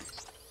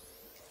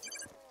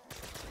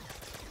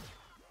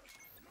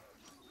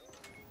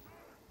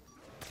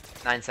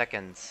 Nine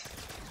seconds.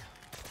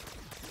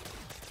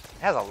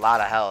 It has a lot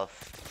of health.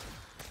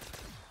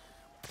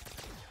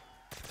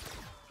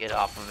 Get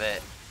off of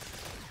it.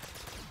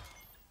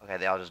 Okay,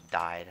 they all just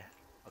died.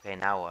 Okay,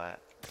 now what?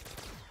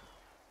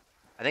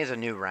 I think it's a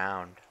new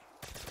round.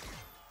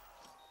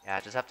 Yeah,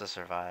 I just have to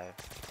survive.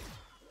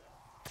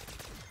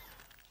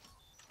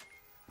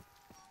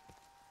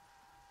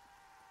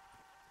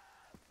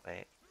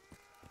 Wait.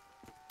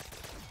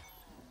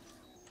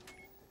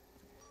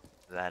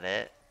 Is that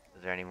it?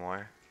 Is there any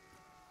more?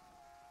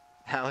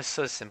 That was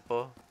so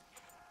simple.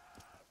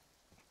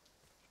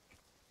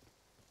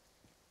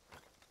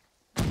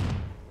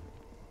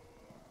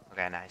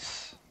 Okay,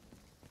 nice.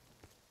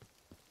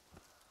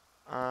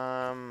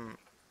 Um,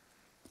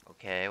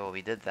 okay, well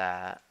we did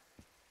that.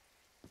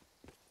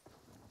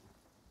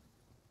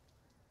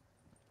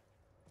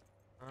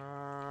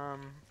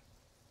 Um,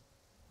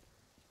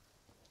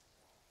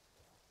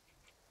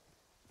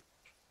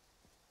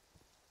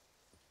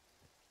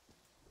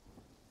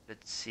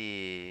 let's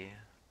see.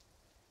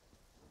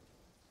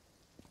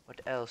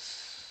 What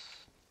else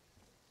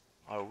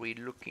are we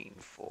looking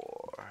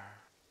for?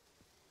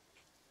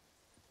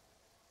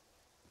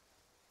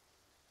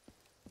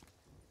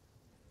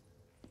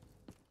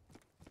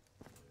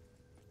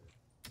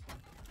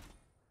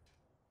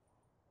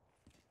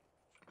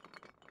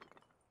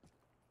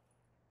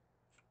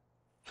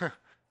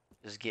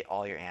 Just get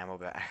all your ammo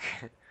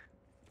back.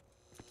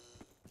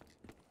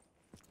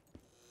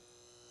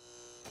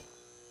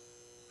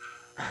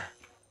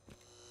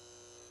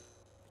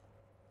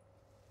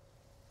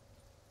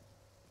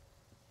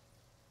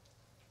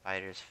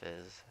 Fighter's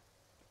Fizz.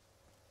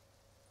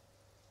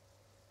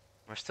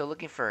 We're still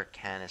looking for a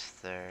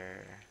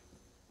canister.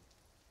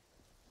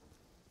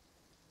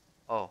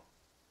 Oh,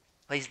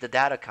 place the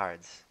data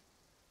cards.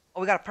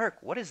 Oh, we got a perk.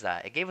 What is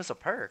that? It gave us a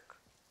perk.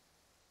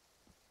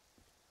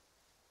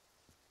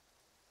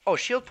 Oh,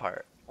 shield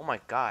part. Oh my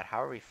god,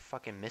 how are we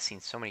fucking missing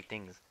so many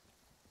things?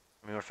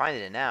 I mean, we're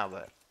finding it now,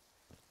 but...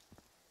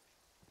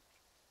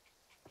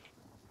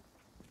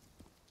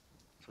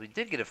 So we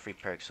did get a free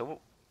perk. So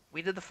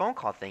we did the phone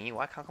call thingy.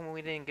 Why? How come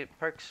we didn't get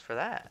perks for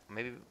that?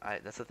 Maybe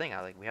that's the thing.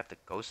 We have to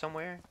go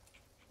somewhere.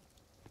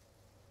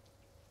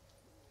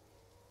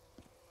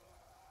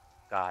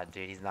 God,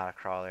 dude, he's not a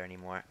crawler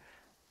anymore.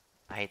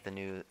 I hate the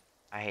new.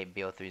 I hate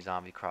BO3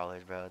 zombie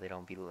crawlers, bro. They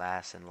don't be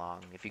lasting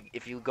long.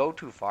 If you go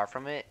too far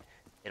from it,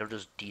 it'll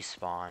just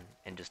despawn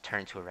and just turn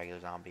into a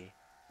regular zombie.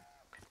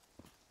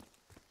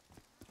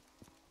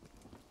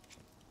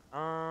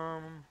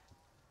 Um.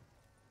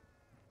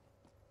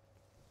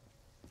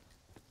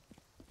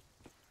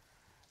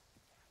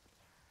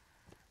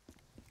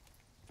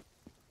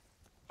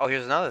 Oh,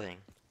 here's another thing.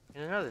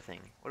 Here's another thing.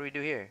 What do we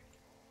do here?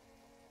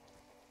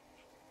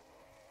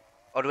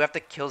 Oh, do we have to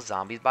kill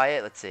zombies by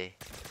it? Let's see.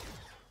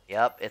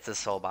 Yep, it's a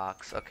soul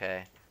box.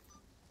 Okay.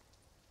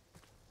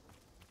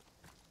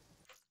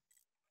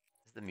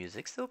 Is the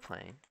music still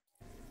playing?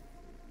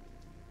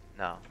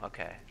 No.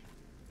 Okay.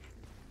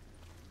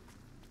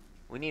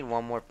 We need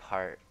one more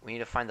part. We need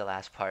to find the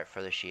last part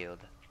for the shield.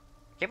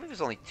 I can't believe there's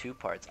only 2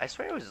 parts. I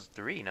swear it was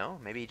 3, no?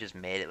 Maybe he just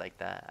made it like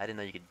that. I didn't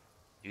know you could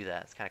do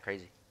that. It's kind of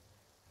crazy.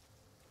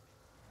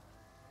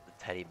 The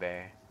teddy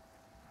bear.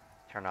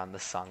 Turn on the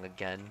song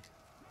again.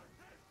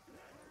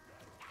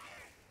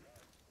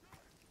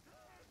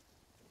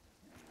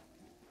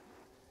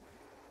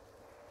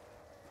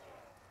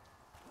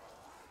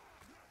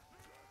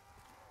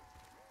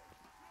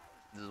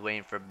 Just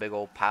waiting for a big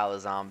old pile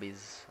of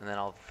zombies, and then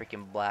I'll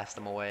freaking blast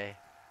them away.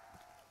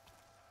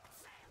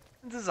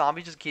 The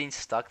zombie just getting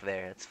stuck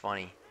there. It's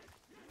funny.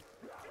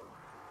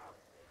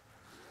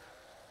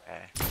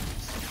 Okay.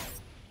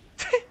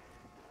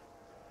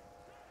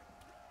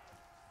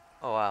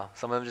 Oh wow,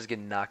 some of them just get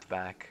knocked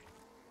back.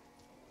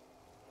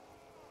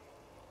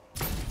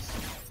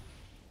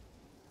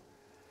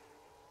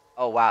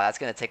 Oh wow, that's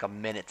gonna take a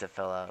minute to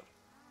fill up.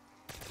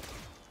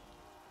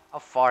 How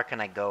far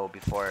can I go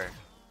before...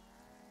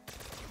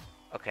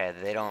 Okay,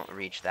 they don't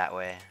reach that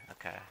way.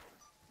 Okay.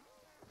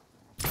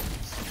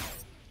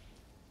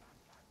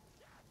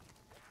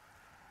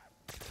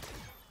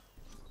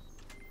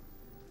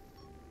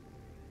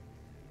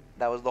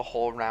 That was the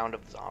whole round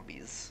of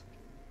zombies.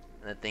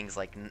 And the thing's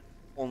like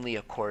only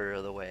a quarter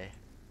of the way.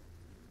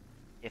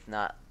 If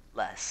not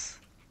less.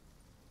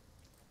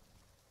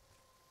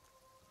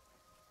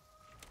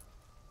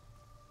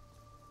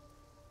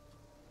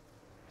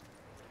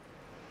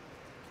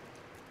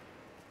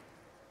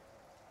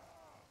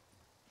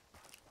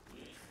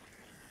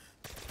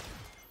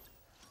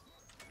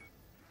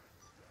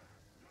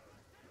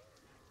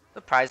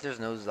 Surprised there's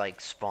no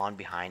like spawn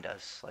behind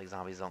us. Like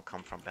zombies don't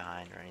come from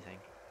behind or anything.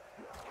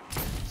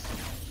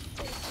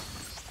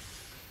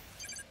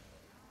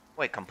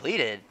 Wait,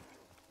 completed?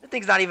 The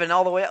thing's not even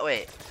all the way up.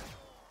 Wait.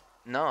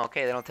 No,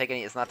 okay, they don't take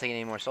any. It's not taking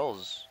any more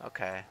souls.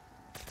 Okay.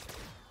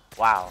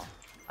 Wow.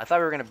 I thought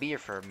we were gonna be here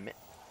for a minute.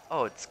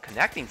 Oh, it's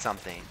connecting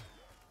something.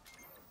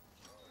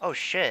 Oh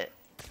shit.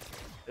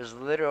 There's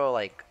literal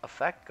like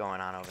effect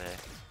going on over there.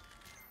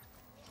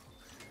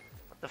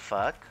 What the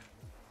fuck?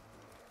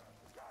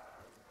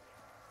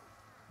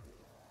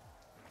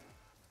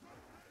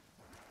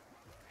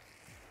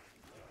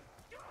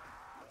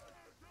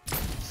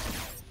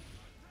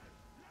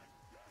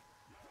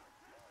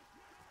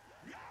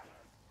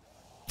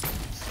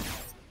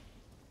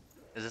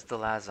 Is this the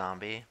last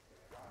zombie?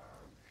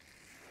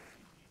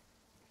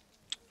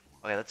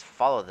 Okay, let's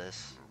follow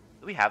this.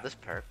 Do we have this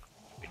perk?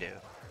 We do.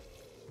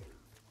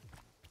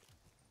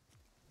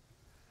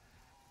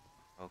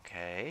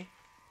 Okay.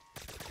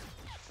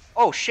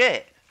 Oh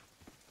shit!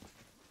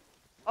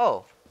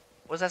 Oh,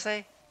 what does that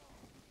say?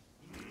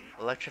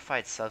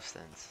 Electrified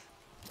substance.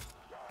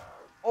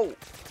 Oh!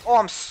 Oh,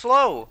 I'm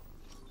slow!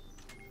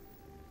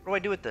 What do I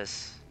do with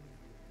this?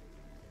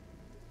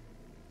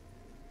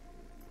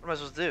 What am I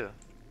supposed to do?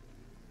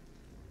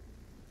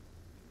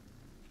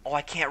 Oh,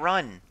 I can't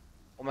run!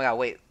 Oh my god,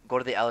 wait. Go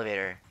to the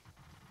elevator.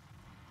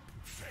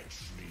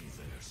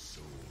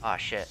 Ah,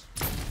 shit.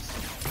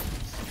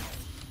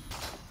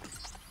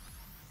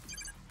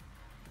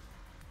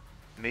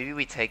 Maybe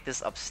we take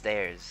this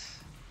upstairs.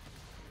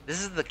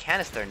 This is the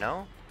canister,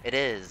 no? It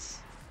is.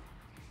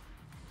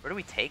 Where do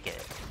we take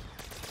it?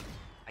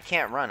 I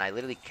can't run. I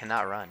literally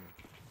cannot run.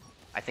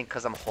 I think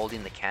because I'm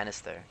holding the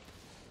canister.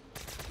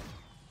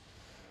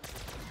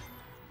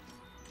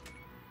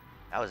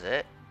 That was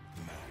it?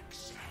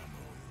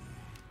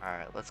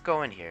 Alright, let's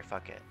go in here.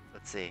 Fuck it.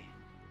 Let's see.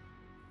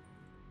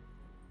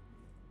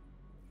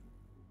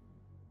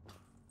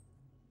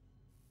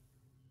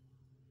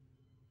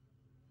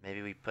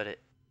 Maybe we put it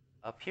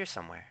up here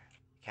somewhere.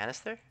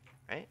 Canister?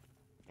 Right?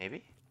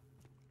 Maybe?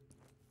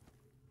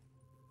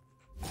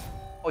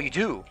 Oh, you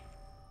do?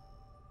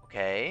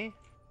 Okay.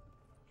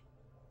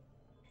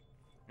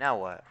 Now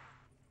what?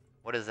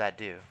 What does that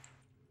do?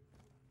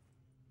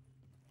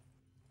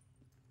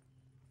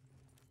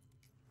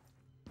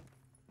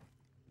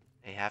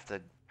 You have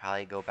to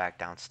probably go back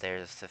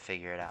downstairs to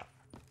figure it out.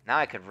 Now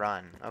I could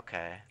run.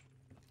 Okay.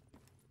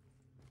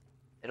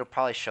 It'll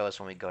probably show us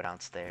when we go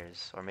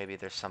downstairs. Or maybe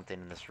there's something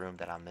in this room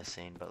that I'm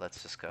missing, but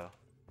let's just go.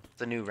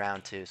 It's a new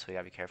round too, so we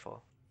gotta be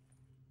careful.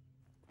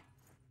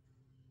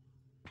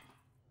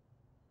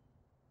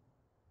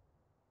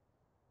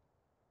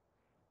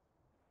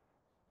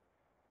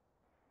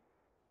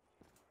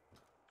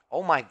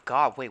 Oh my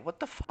god, wait,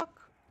 what the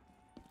fuck?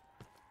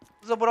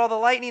 What's up with all the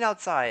lightning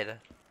outside?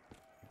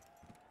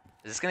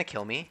 Is this gonna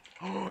kill me?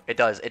 It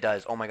does, it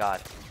does. Oh my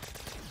god.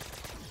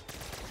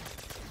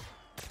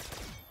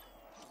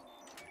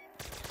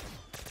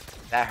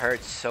 That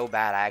hurts so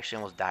bad, I actually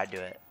almost died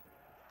to it.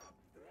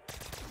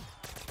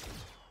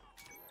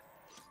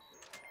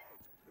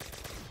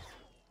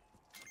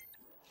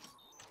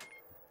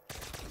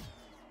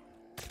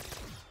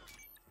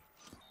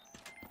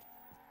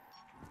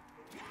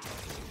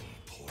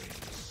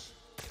 Points.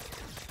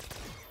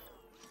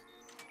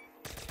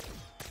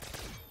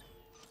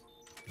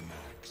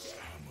 Max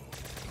ammo.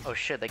 Oh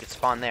shit, they could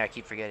spawn there, I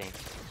keep forgetting.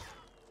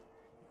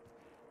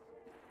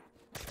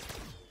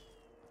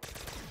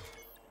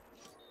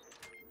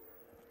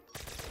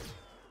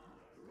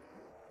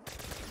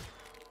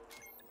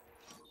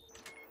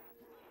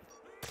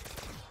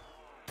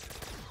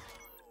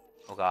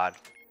 Oh god.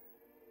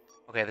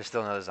 Okay, there's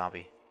still another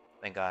zombie.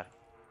 Thank god.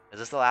 Is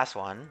this the last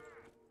one?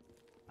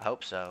 I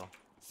hope so.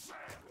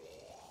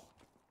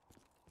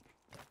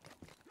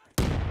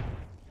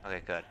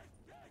 Okay, good.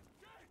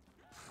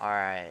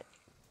 Alright.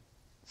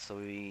 So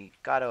we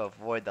gotta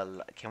avoid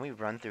the... Can we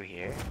run through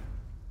here?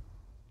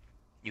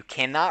 You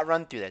cannot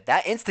run through there.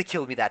 That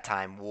insta-killed me that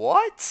time.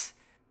 What?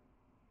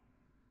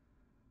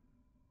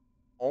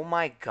 Oh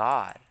my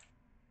god.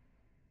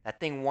 That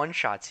thing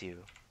one-shots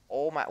you.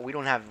 Oh my... We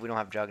don't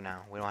have Jug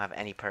now. We don't have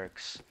any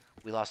perks.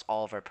 We lost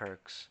all of our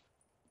perks.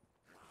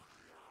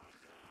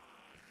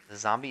 Is the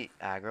zombie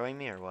aggroing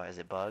me or what? Is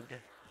it bugged?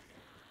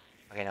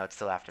 Okay, no, it's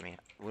still after me.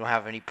 We don't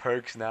have any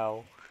perks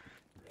now.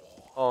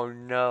 Oh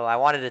no, I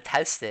wanted to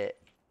test it.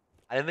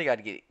 I didn't think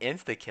I'd get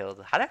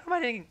insta-killed. How the come I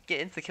didn't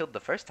get insta-killed the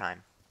first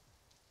time?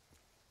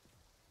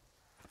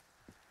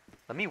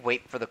 Let me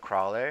wait for the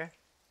crawler.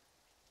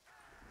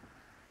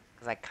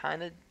 Because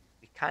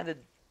we kinda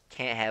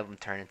can't have him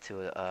turn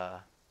into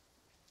a,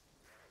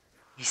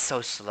 He's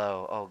so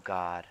slow, oh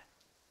god.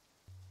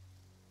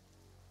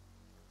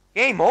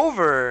 Game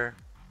over!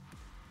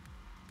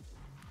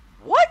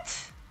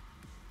 What?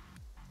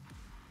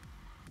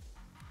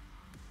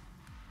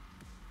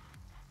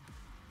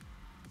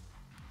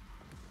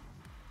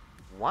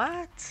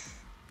 What?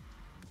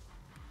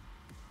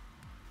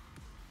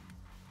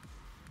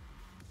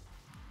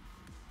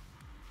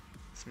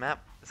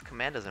 This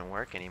command doesn't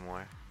work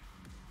anymore.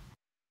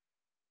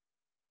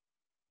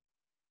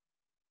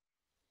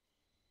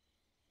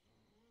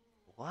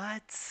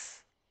 What?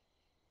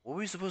 What were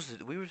we supposed to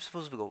do? We were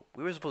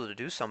supposed to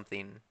do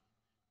something.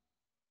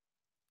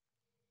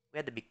 We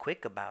had to be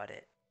quick about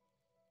it.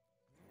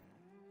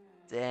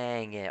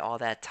 Dang it, all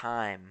that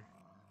time.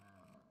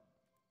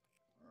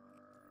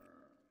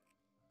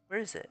 Where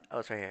is it? Oh,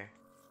 it's right here.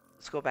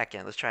 Let's go back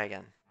in. Let's try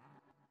again.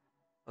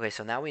 Okay,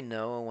 so now we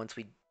know once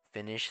we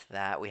finish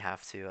that, we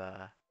have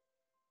to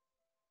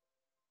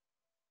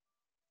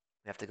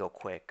go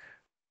quick.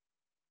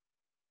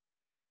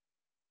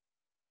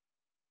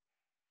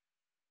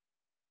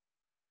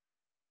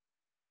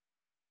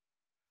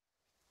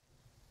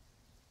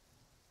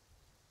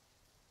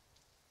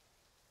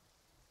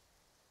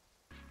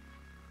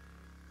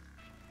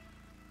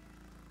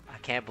 I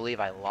can't believe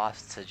I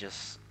lost to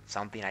just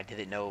something I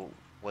didn't know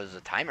was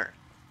a timer.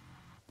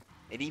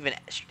 It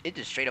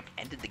just straight up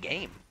ended the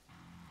game.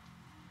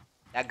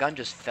 That gun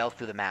just fell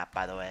through the map,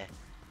 by the way.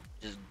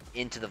 Just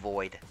into the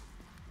void.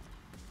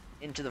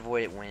 Into the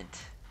void it went.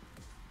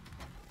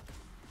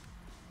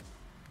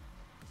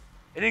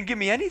 It didn't give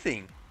me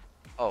anything.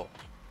 Oh,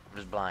 I'm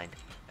just blind.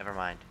 Never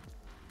mind.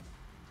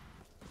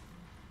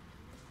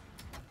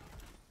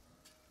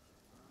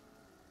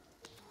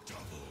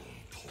 Double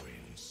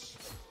points.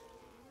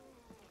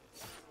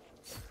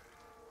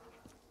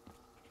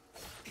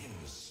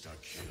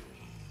 Insta-kill.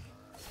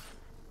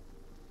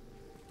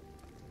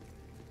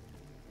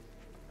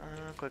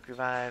 Quick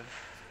revive.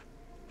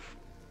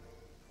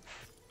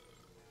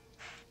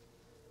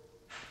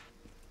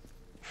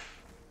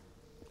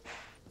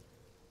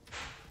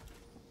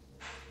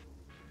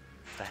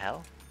 The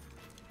hell?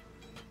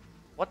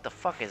 What the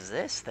fuck is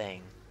this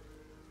thing?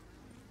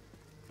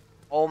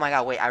 Oh my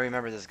god, wait, I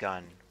remember this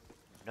gun.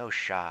 No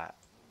shot.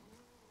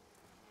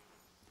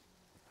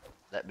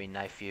 Let me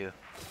knife you.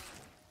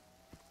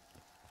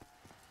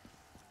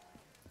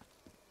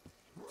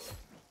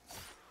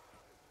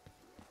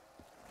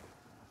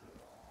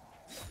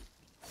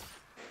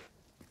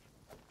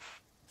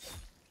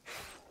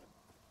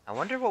 I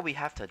wonder what we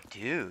have to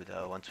do,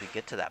 though, once we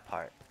get to that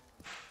part.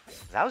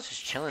 I was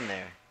just chilling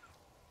there.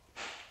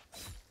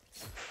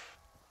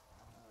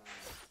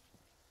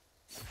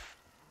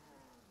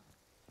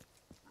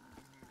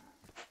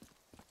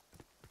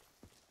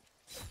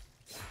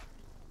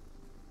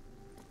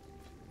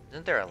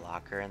 Isn't there a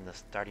locker in the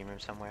starting room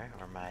somewhere?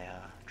 Or am I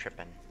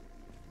tripping?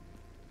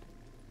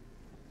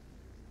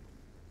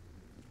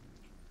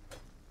 I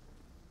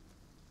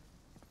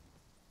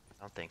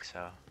don't think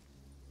so.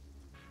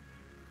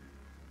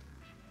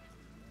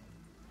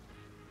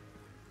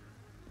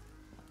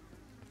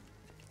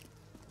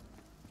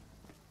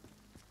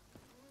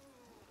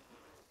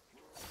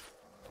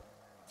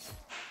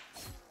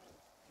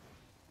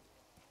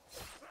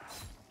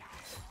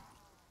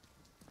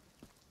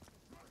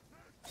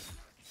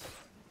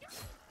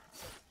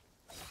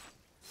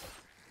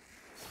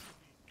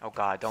 Oh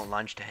god, don't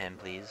lunge to him,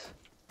 please.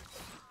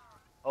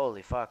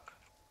 Holy fuck.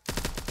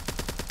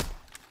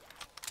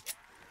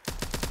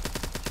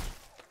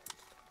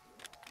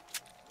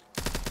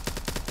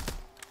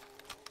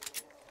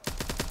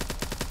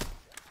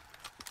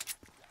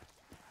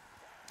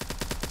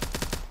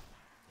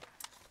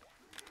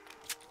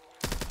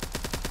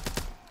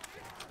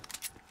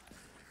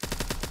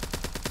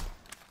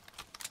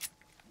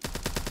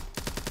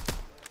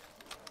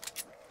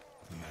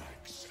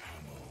 Max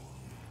ammo.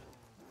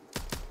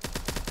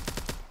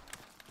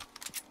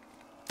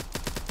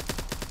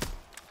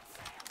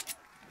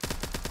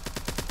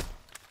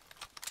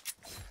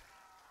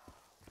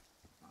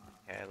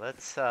 Okay,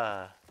 let's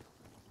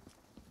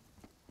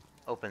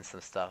open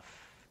some stuff.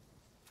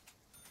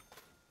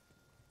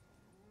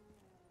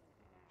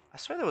 I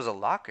swear there was a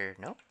locker.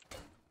 Nope.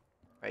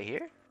 Right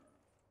here?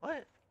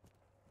 What?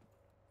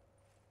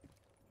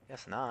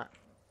 Guess not.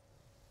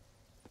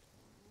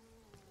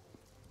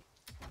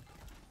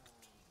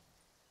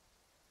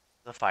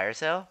 The fire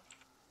sale?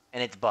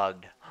 And it's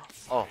bugged.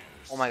 Oh,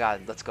 oh my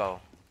god, let's go.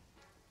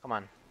 Come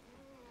on.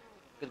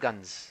 Good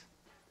guns.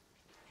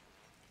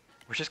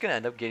 We're just gonna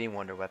end up getting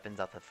wonder weapons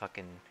out the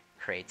fucking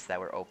crates that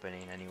we're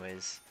opening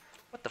anyways.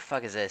 What the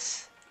fuck is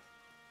this?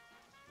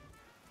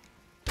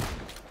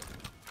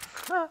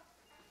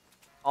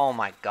 Oh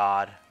my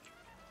god.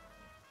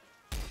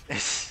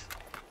 It's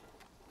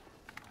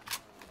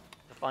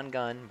a fun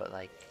gun, but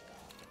like...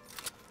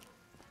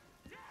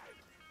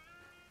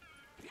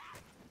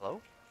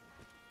 Hello?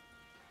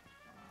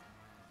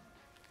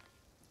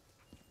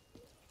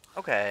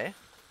 Okay.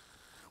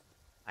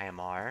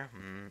 IMR,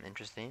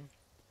 interesting.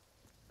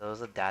 There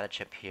was a data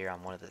chip here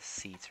on one of the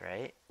seats,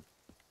 right?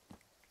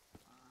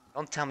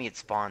 Don't tell me it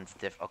spawns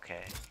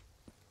okay.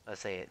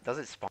 Let's say does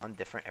it spawn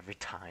different every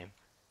time?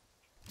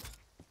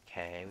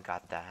 Okay, we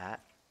got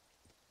that.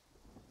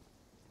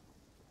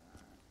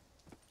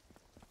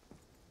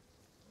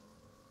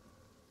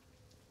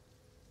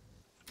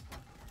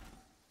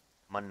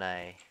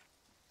 Money.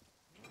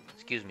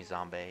 Excuse me,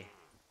 zombie.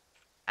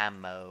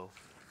 Ammo.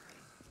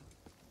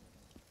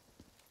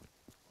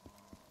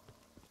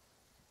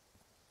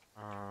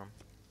 Um.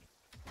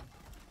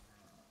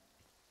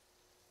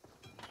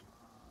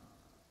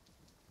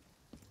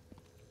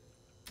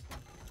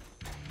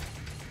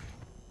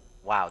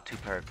 Wow, 2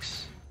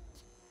 perks.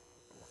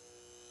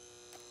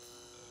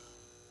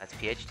 That's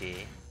PhD.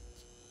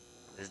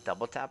 Is it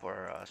double tap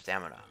or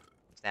stamina?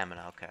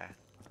 Stamina, okay.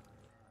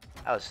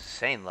 That was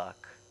insane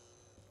luck.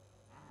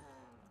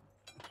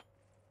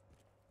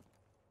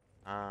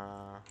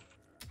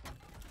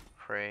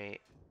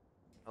 Crate.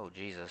 Oh,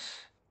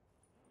 Jesus.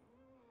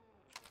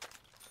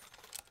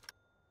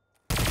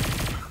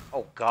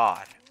 Oh,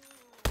 God.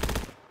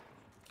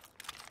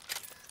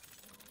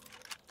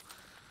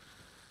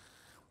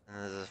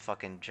 And there's a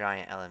fucking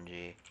giant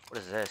LMG. What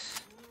is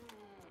this?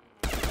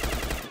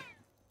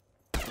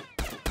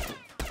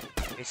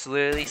 It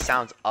literally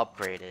sounds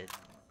upgraded.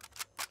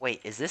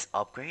 Wait, is this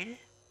upgraded?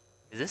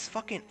 Is this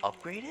fucking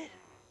upgraded?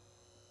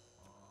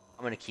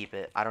 I'm gonna keep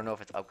it. I don't know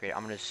if it's upgraded.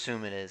 I'm gonna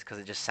assume it is because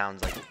it just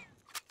sounds like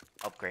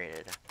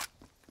upgraded.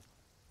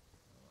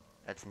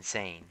 That's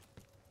insane.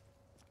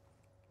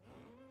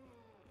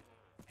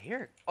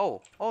 Here.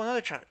 Oh,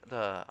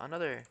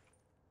 another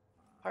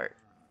part.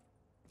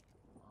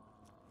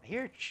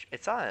 Here,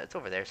 it's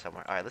over there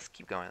somewhere. All right, let's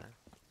keep going.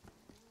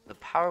 The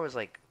power was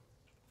like,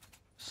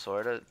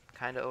 sorta,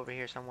 kinda over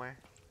here somewhere.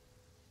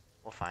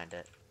 We'll find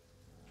it.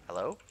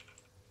 Hello?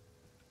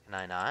 Can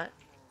I not?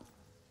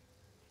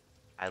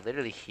 I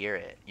literally hear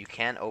it. You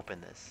can't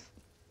open this.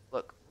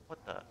 Look,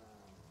 what the?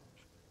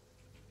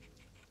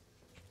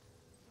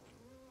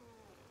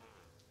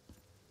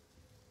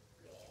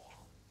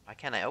 Why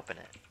can't I open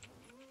it?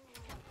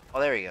 Oh,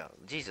 there we go.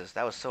 Jesus,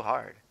 that was so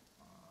hard.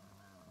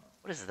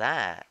 What is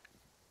that?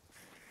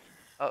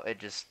 Oh,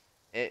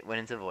 it went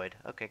into the void.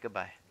 Okay,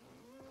 goodbye.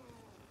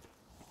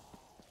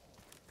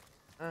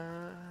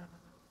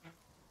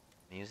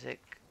 Music.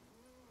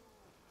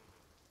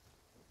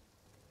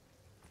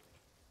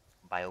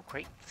 Bio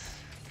crates.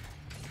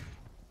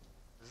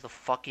 This is the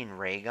fucking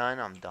ray gun?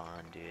 I'm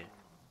done, dude. You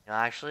know,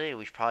 actually,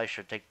 we probably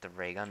should take the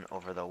ray gun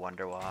over the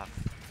Wonder Waff.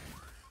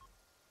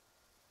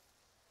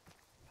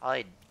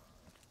 Probably,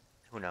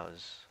 who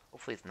knows?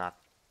 Hopefully it's not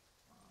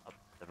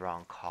the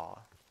wrong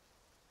call.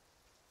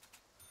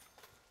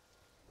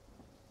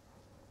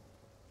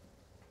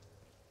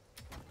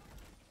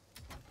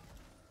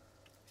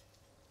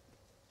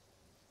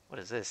 What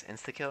is this?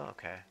 Insta-kill?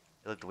 Okay.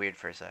 It looked weird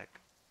for a sec.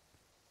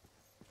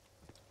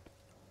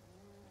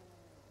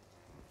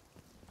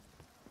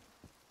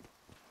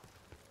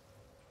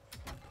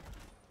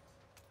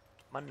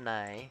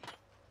 Money.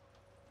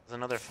 There's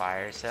another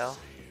fire sale.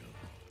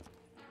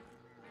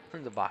 I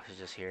think the box is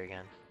just here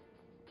again.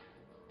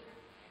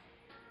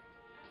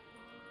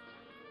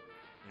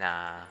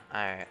 Nah.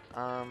 Alright.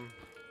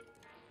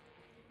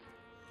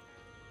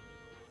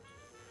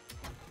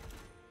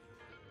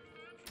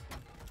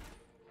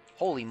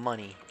 Holy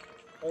money.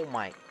 Oh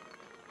my.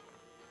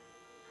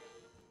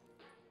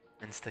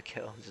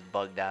 Insta-kill. Just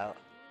bugged out.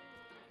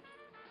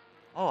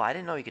 Oh, I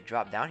didn't know you could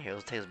drop down here.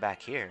 Let's take us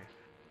back here.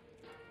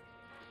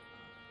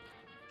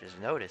 Just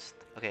noticed.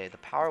 Okay, the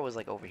power was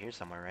like over here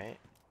somewhere, right?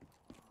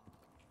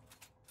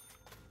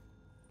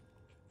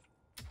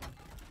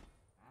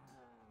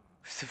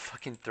 Just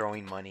fucking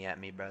throwing money at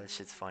me, bro. This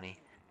shit's funny.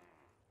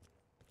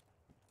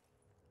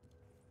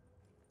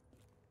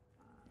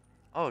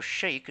 Oh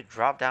shit, you could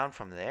drop down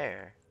from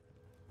there.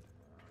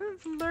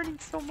 I'm learning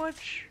so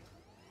much.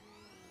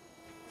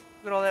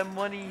 Look at all that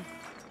money.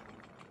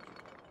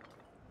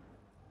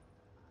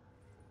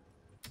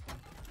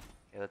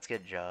 Okay, let's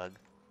get Jug.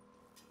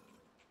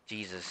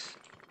 Jesus.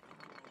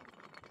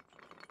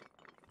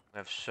 We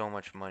have so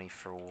much money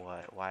for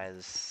what? Why is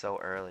this so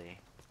early?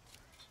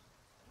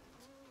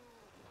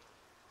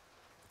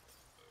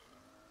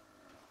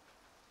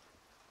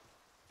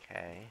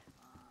 Okay.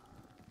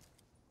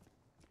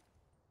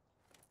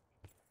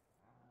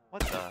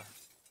 What the?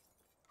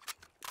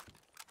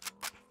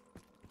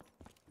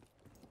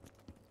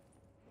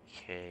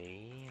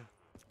 Okay.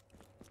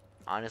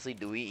 Honestly,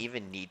 do we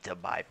even need to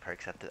buy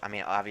perks at the... I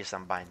mean, obviously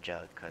I'm buying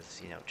Jug,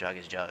 because, you know, Jug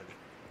is Jug.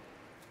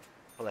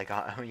 But,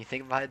 like, when you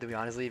think about it, do we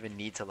honestly even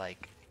need to,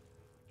 like,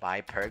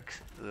 buy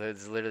perks?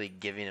 It's literally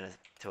giving it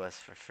to us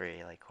for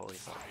free. Like, holy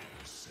fuck.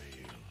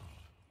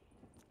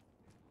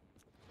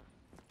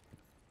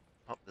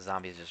 Oh, the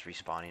zombie is just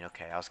respawning.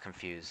 Okay, I was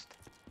confused.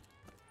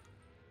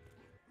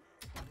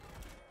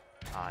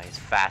 Ah, he's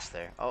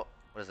faster. Oh,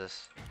 what is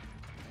this?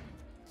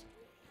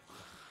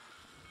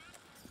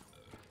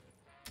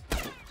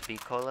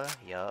 Speed cola?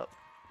 Yup.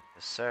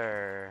 Yes,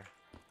 sir.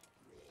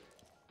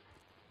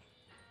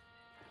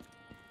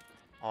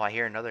 Oh, I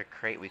hear another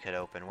crate we could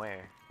open.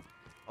 Where?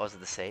 Oh, is it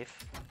the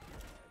safe?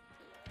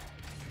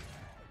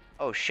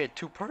 Oh shit,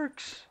 2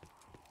 perks!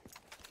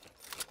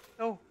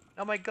 No,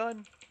 not my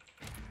gun!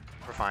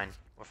 We're fine.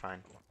 We're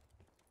fine.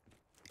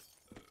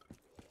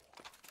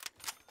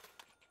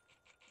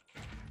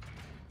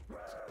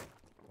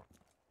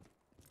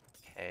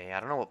 Okay, I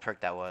don't know what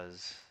perk that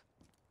was.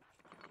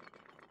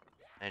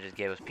 And it just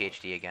gave us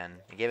PhD again.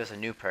 It gave us a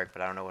new perk,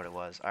 but I don't know what it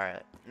was.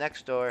 Alright,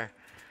 next door.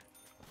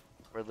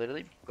 We're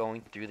literally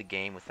going through the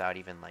game without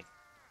even, like,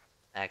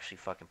 actually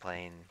fucking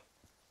playing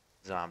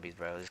zombies,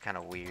 bro. This is kind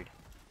of weird.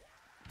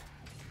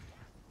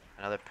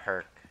 Another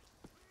perk.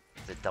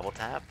 Is it double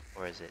tap?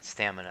 Or is it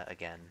stamina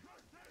again?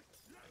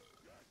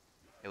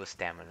 It was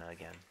stamina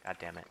again. God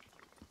damn it.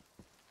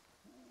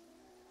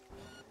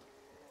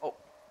 Oh!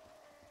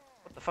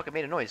 What the fuck? It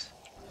made a noise.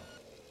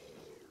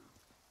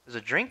 There's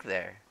a drink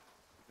there.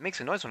 It makes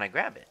a noise when I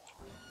grab it.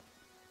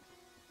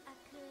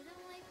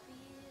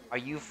 Are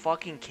you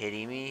fucking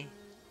kidding me?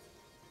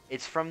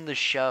 It's from the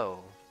show.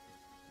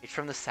 It's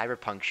from the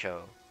Cyberpunk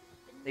show.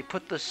 They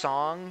put the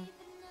song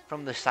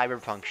from the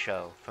Cyberpunk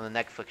show, from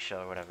the Netflix show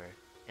or whatever,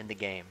 in the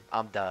game.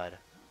 I'm done.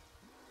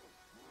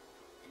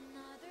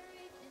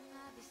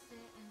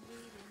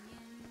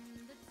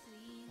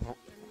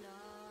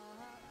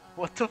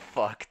 What the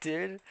fuck,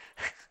 dude?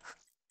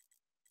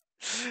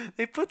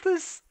 They put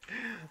this.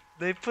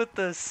 They put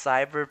the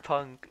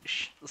Cyberpunk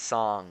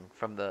song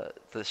from the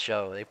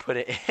show. They put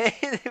it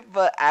in,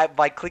 but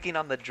by clicking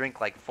on the drink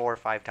like 4 or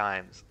 5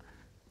 times.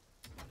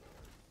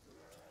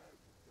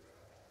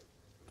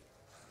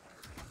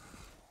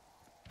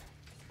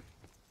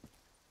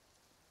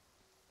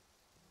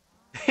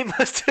 They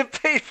must have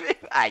paid me.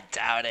 I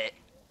doubt it.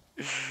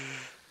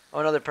 Oh,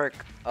 another perk.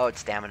 Oh,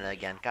 it's stamina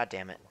again. God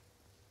damn it.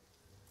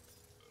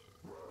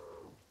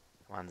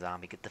 Come on,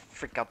 zombie. Get the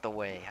frick out the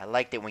way. I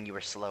liked it when you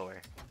were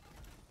slower.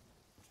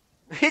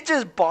 It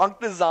just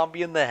bonked the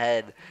zombie in the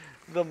head.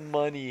 The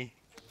money.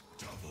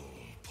 Double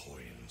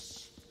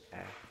points.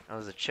 Okay. Oh,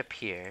 there's a chip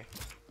here.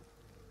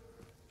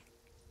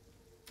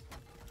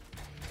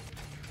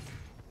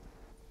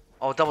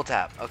 Oh, double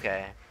tap.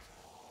 Okay.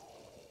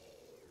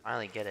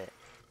 Finally get it.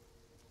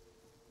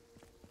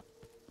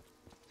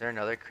 Is there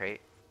another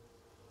crate?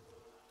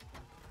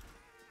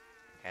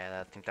 Okay,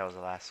 I think that was the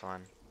last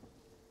one.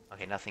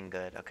 Okay, nothing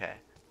good. Okay.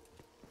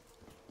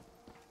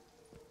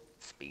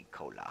 Speed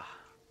cola.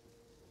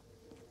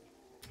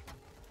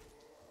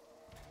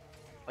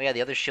 Oh yeah,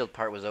 the other shield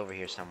part was over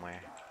here somewhere.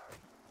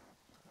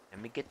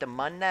 Let me get the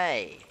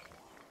money.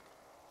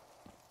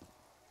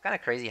 Kind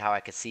of crazy how I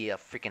could see a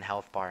freaking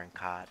health bar in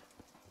COD.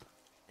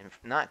 And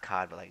not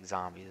COD, but like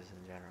zombies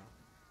in general.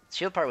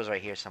 Shield part was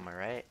right here somewhere,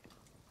 right?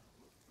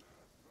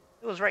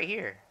 It was right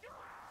here.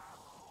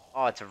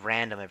 Oh, it's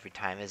random every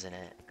time, isn't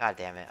it? God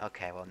damn it.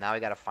 Okay, well now we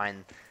gotta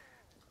find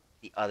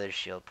the other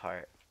shield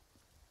part.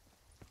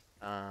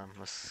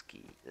 Let's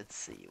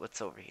see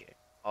what's over here.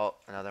 Oh,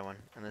 another one.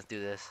 And let's do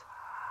this.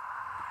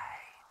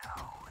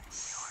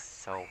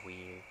 So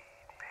weird.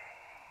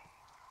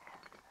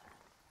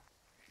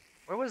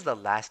 Where was the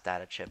last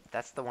data chip?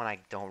 That's the one I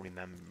don't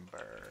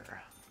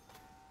remember.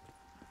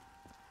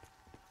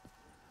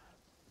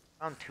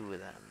 Found two of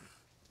them.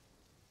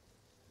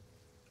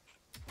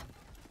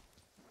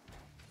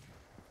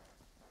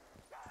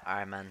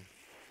 Alright, man.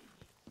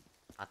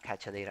 I'll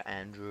catch you later,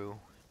 Andrew.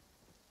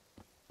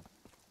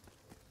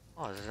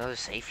 Oh, there's another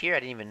safe here? I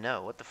didn't even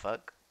know. What the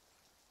fuck?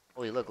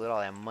 Holy, look at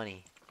all that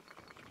money.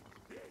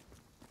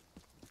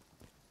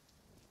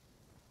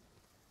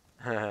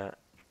 I'm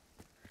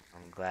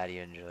glad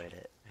you enjoyed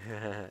it.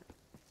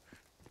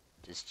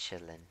 Just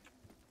chilling.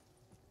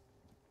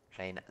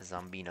 Playing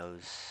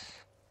Zombinos.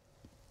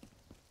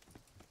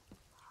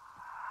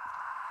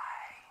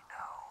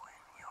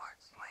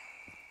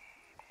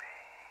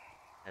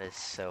 That is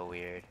so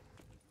weird.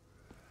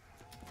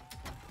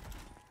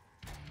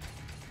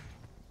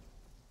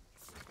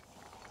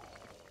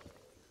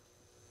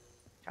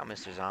 Ciao,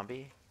 Mr.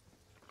 Zombie.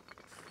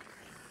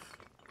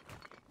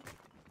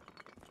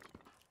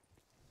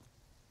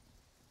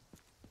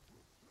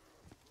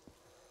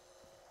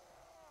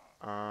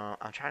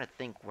 I'm trying to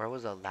think, where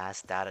was the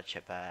last data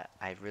chip at?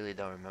 I really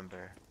don't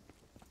remember.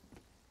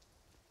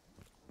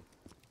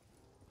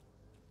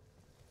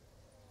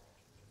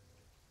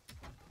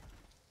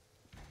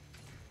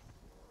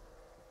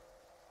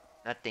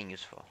 Nothing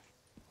useful.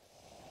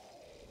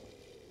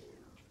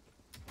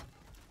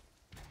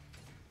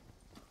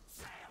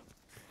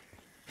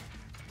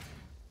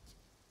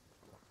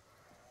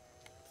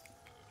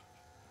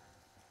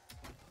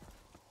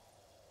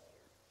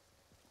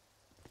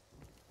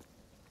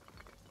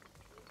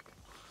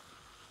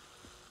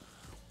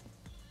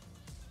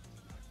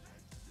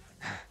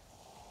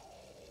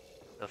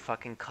 The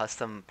fucking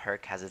custom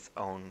perk has its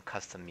own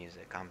custom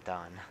music. I'm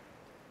done.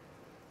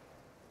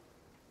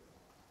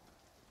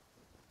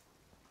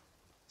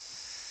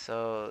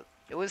 So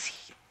it was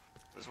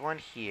one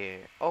here.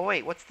 Oh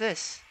wait, what's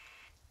this?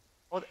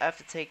 Hold F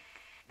to take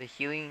the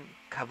healing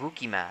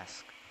Kabuki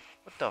mask.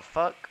 What the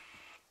fuck?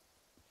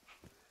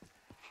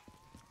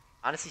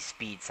 Honestly,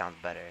 speed sounds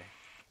better.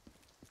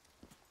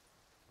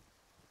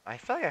 I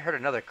feel like I heard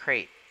another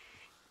crate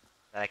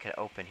that I could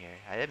open here.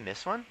 I didn't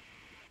miss one?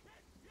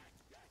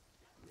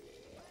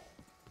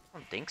 I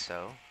don't think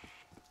so.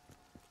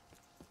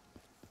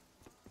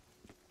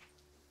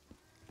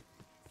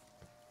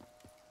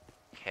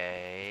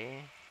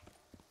 Okay.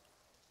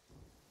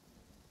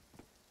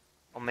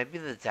 Well, maybe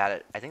the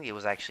data. I think it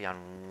was actually on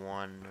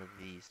one of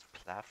these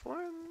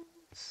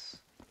platforms.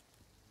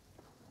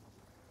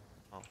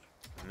 Oh,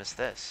 I missed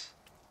this.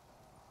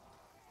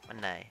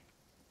 One day.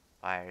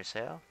 Fire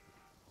sale.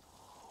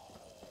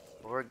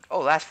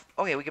 Last.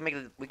 Okay, we can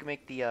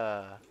make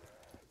the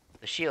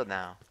shield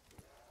now.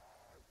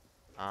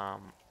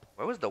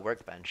 Where was the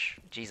workbench?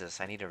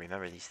 Jesus, I need to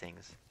remember these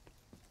things.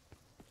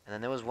 And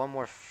then there was one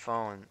more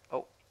phone.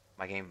 Oh,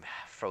 my game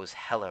froze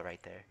hella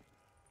right there.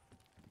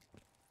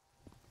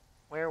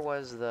 Where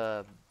was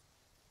the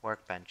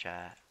workbench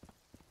at?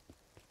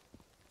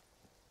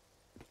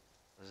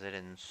 Was it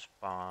in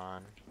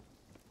spawn?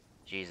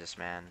 Jesus,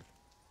 man.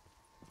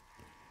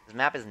 This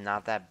map is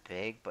not that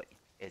big, but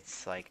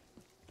it's like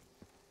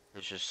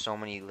there's just so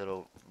many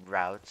little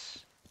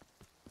routes.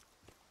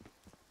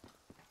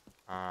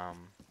 I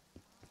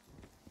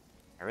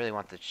really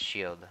want the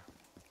shield.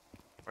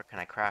 Where can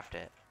I craft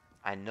it?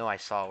 I know I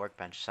saw a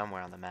workbench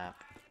somewhere on the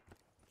map.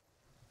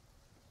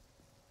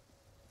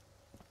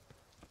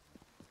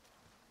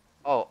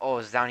 Oh,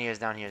 it's down here, it's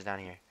down here, it's down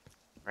here.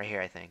 Right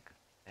here, I think.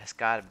 It's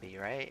gotta be,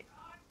 right?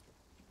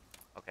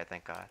 Okay,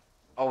 thank God.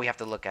 Oh, we have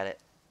to look at it.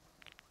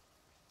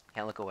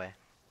 Can't look away.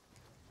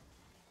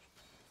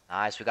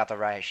 Nice, we got the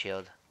riot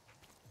shield.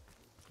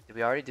 Did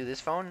we already do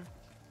this phone?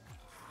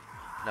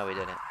 No, we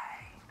didn't.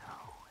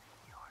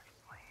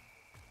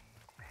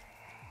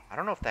 I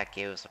don't know if that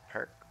gave us a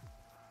perk.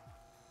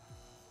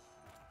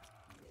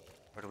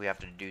 Or do we have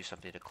to do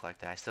something to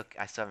collect that? I still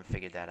haven't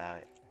figured that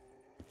out.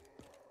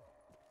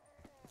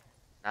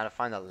 Now to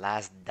find the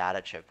last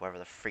data chip, whatever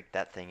the freak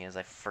that thing is,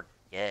 I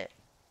forget.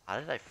 How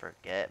did I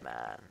forget,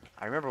 man?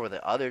 I remember where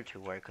the other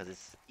two were because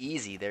it's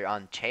easy. They're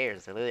on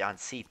chairs. They're literally on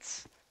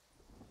seats.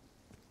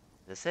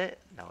 Is this it?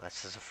 No,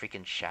 that's just a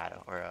freaking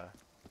shadow or a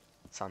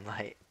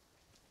sunlight.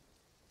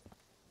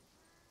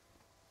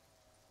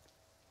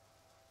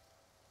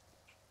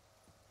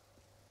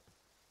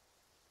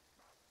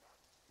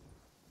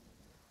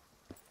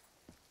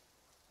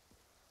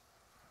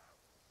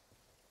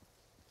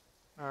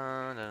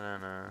 No, no,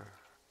 no.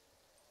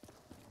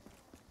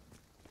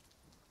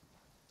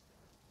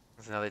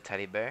 There's another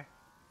teddy bear.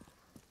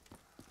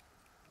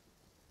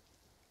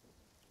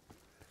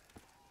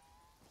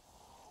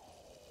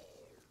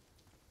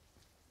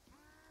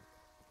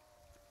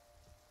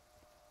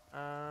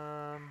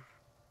 Um,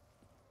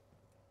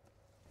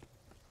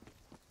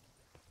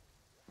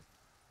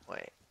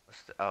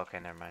 Oh, okay,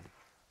 never mind.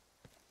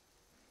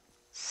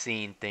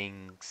 Seeing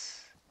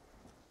things.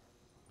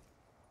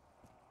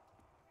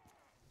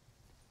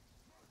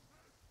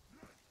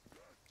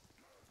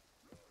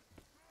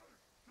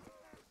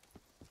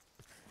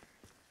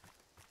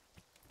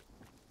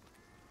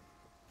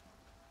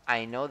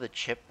 I know the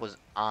chip was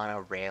on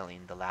a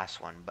railing, the last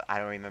one, but I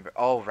don't remember.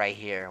 Oh, right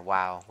here.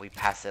 Wow, we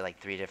passed it like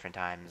 3 different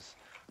times.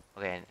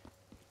 Okay,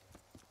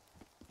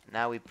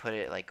 now we put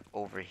it like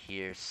over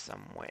here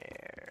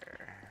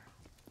somewhere.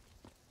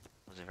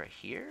 Was it right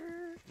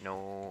here?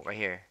 No, right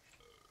here.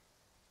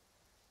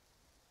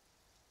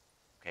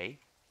 Okay.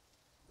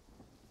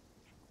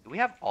 Do we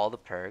have all the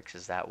perks?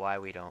 Is that why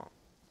we're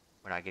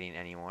not getting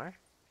any more?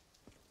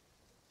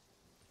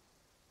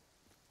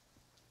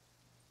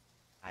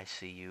 I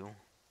see you.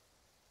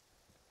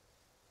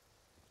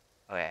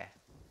 Okay.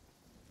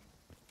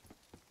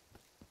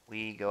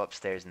 We go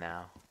upstairs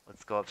now.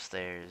 Let's go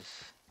upstairs.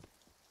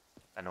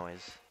 A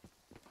noise.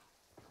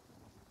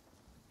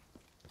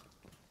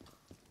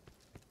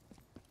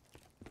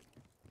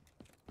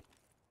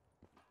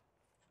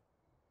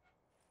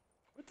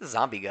 Where'd the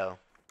zombie go?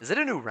 Is it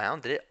a new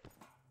round? Did it?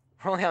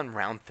 We're only on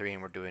round 3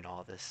 and we're doing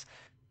all this.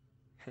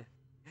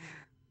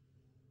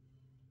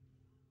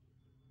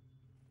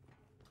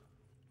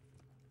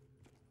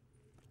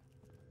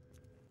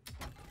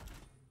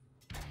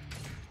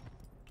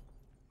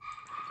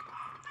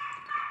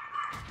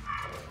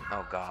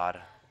 Oh god.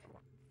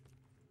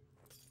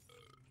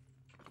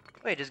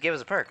 Wait, it just gave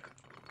us a perk.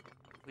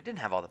 We didn't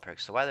have all the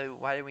perks, so why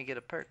didn't we get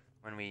a perk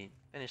when we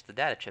finished the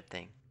data chip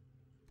thing?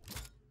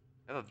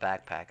 I have a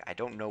backpack. I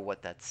don't know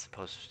what that's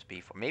supposed to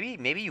be for.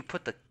 Maybe you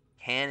put the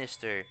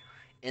canister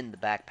in the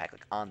backpack,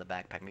 like on the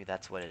backpack. Maybe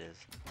that's what it is.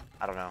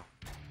 I don't know.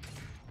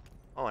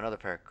 Oh, another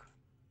perk.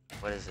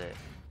 What is it?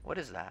 What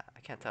is that?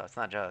 I can't tell. It's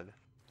not Jug.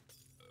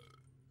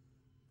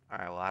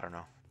 Alright, well, I don't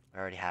know. I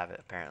already have it,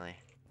 apparently.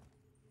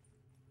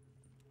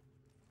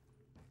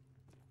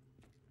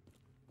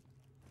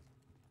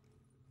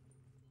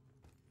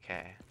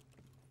 Okay.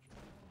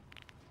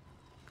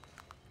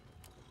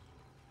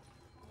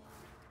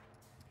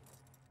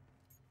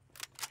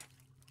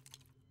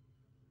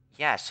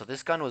 Yeah, so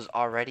this gun was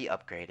already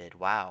upgraded.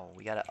 Wow,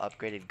 we got an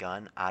upgraded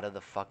gun out of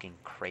the fucking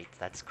crate.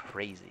 That's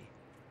crazy.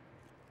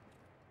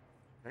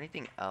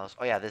 Anything else?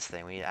 Oh yeah, this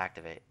thing we need to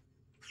activate.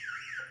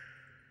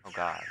 Oh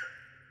god.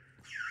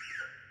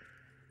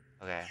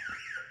 Okay.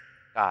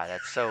 God,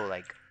 that's so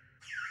like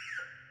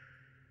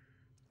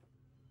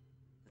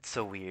it's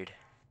so weird.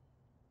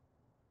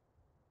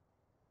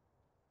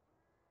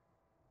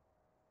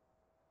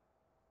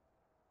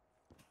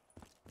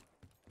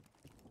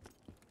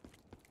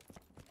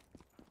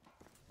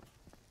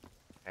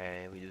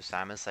 Okay, we do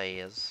Simon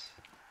Says.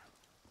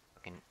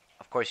 Fucking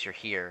of course you're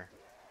here.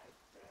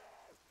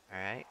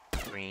 Alright.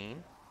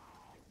 Green.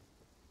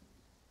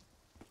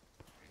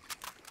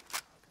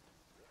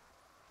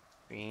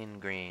 Green,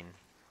 green.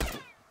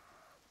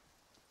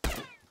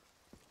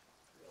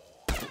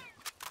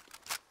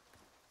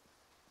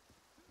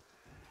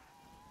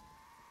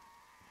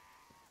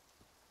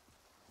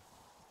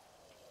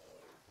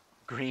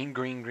 Green,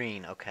 green,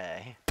 green.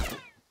 Okay.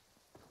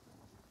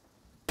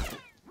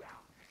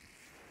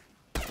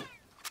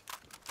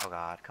 Oh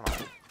god, come on.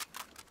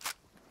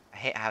 I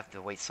hate I have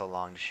to wait so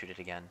long to shoot it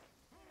again.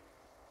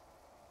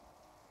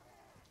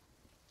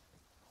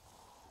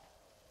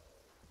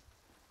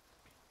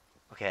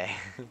 Okay.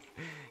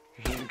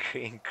 Green,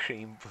 green,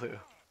 green, blue.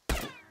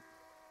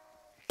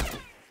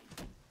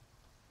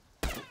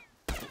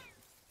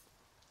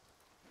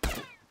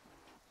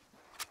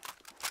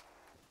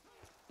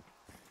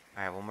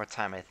 Alright, one more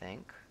time I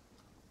think.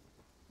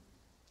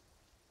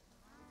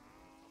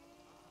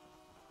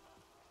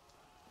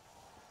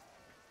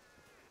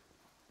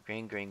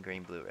 Green, green,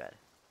 green, blue, red.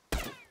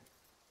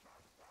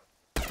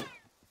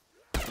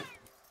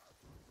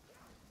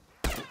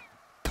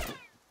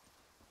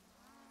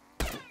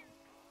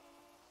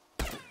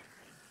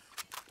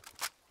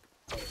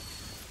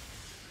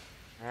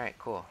 Alright,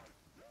 cool.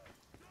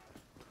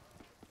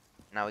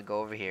 Now we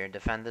go over here and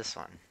defend this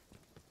one.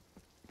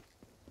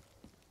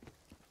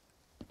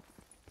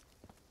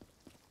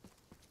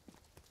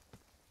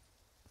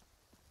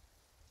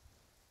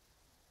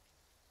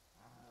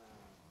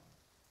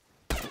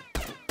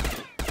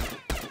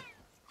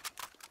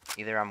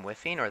 Either I'm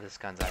whiffing or this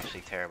gun's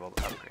actually terrible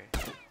to upgrade.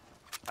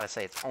 I gotta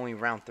say, it's only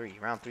round 3.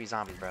 Round 3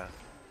 zombies, bro.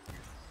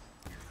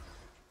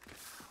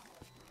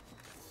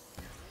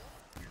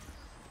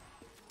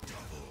 Double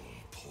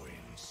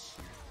points.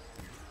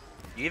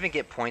 You even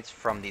get points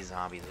from these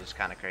zombies, which is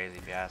kind of crazy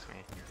if you ask me.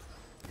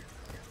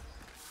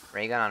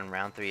 Ray gun on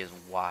round 3 is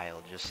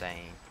wild, just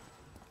saying.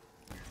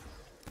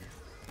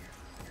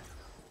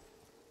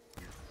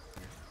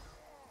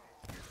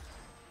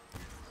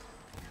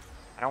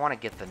 I don't want to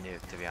get the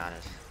nuke, to be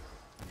honest.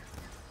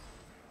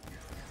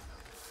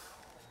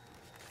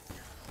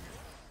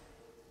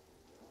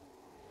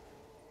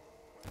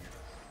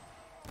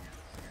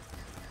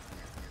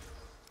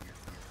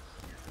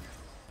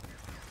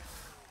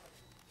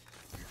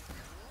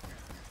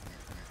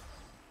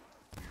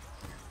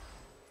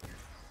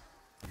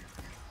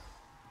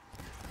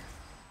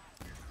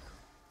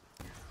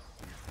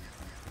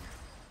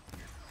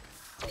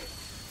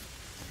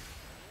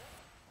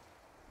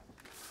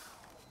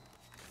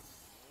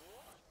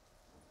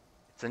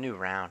 It's a new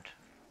round.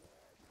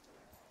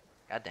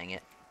 God dang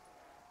it.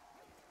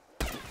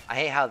 I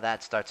hate how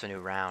that starts a new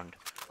round.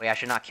 Wait, I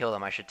should not kill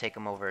them. I should take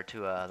them over to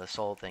the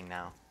soul thing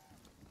now.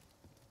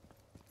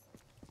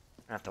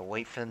 I have to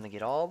wait for them to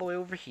get all the way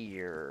over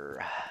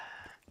here.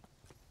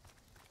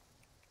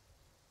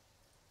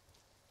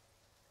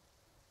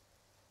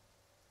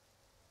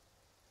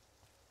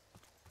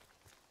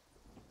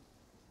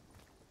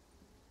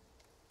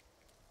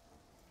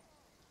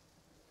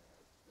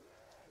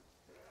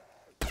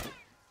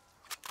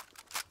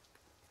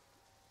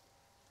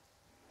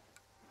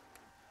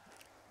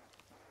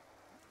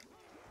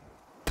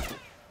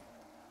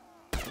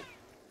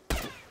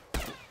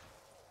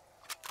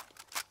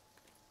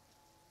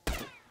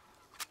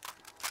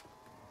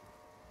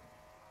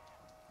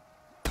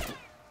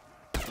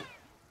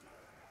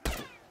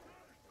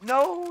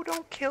 No,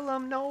 don't kill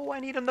him. No, I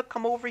need him to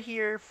come over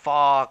here.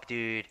 Fuck,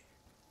 dude.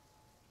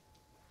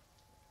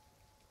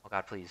 Oh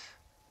god, please.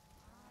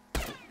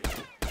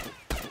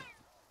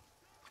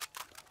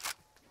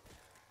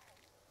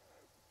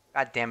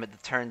 God damn it, the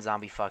turn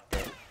zombie fucked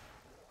it.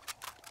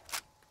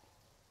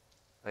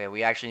 Okay,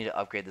 we actually need to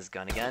upgrade this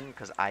gun again,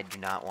 because I do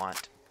not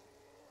want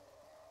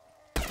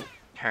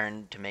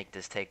turn to make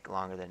this take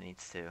longer than it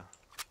needs to.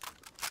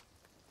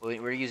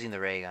 We're using the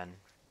ray gun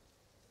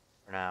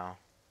for now.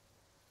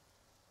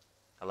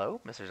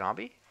 Hello, Mr.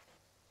 Zombie?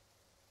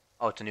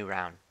 Oh, it's a new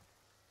round.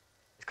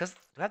 It's because, do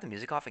I have the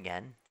music off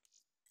again?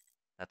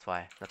 That's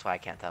why. That's why I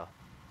can't tell.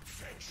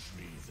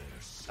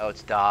 Oh,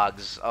 it's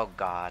dogs. Oh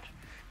god.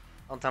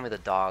 Don't tell me the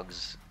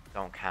dogs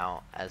don't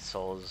count as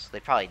souls. They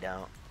probably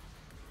don't.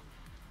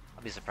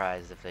 I'll be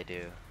surprised if they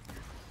do.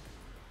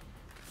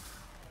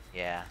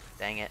 Yeah,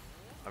 dang it.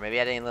 Or maybe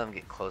I didn't let them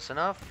get close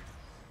enough?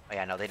 Oh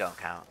yeah, no, they don't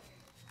count.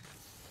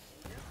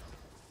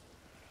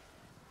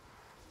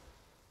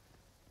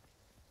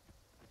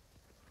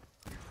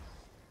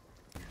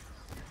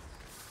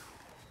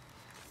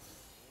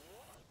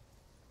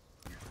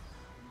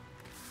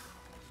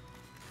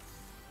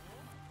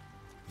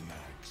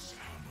 Max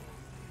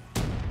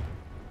ammo.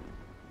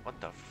 What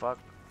the fuck?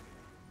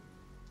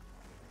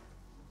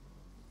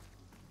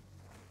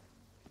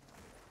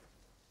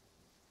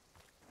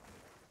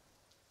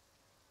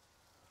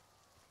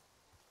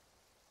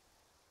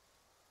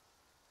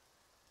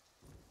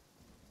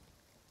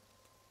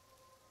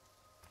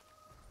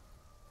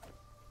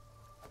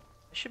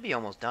 It should be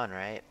almost done,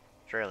 right?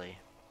 Surely.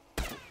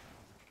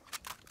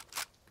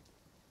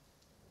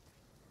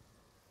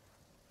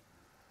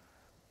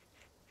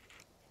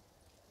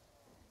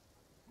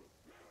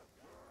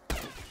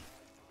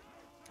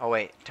 Oh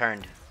wait,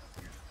 turned.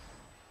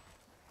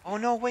 Oh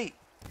no, wait.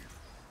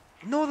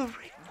 No,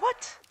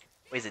 what?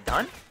 Wait, is it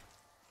done?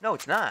 No,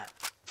 it's not.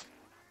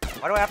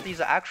 Why do I have to use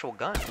the actual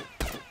gun?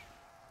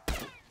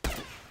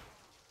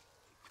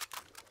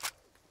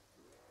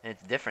 And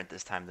it's different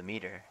this time, the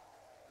meter.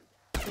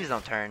 Please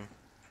don't turn.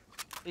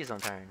 Please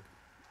don't turn.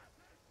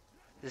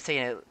 This is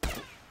taking it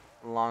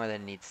longer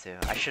than it needs to.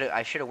 I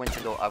should have went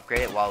to go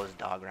upgrade it while it was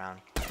dog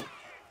round.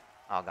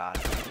 Oh god.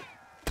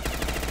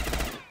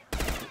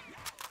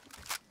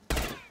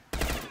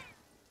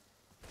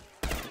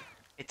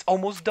 It's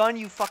almost done,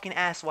 you fucking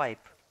asswipe.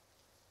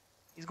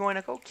 He's going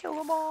to go kill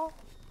them all.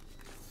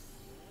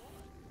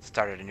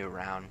 Started a new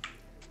round.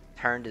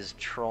 Turned is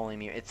trolling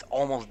me. It's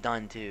almost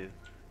done too.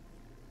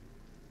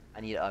 I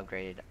need to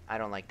upgrade. I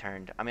don't like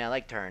turned. I mean, I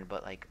like turned,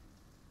 but like,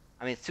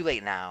 I mean, it's too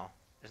late now.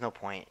 There's no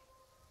point.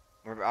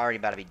 We're already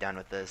about to be done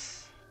with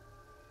this.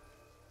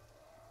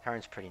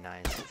 Turn's pretty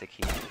nice to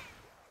keep.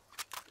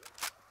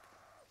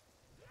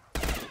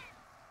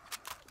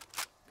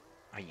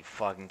 Are you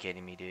fucking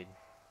kidding me, dude?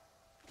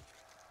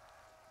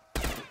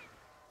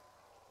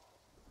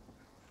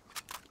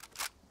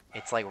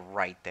 It's like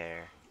right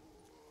there.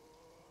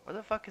 Where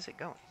the fuck is it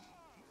going?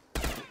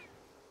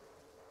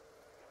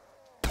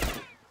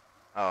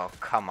 Oh,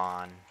 come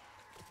on.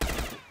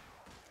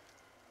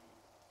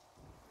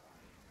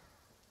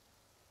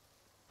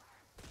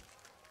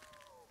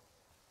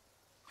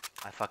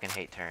 I fucking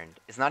hate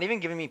turned. It's not even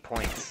giving me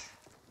points.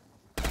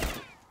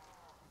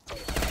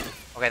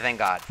 Okay, thank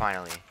God,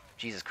 finally.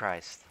 Jesus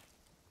Christ.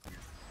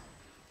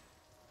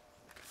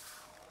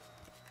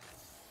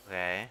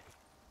 Okay.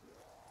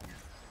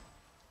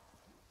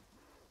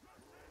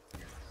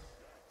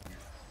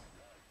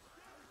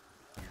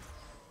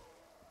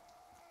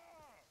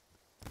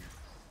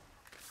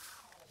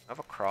 I have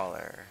a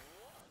crawler.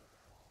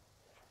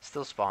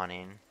 Still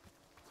spawning.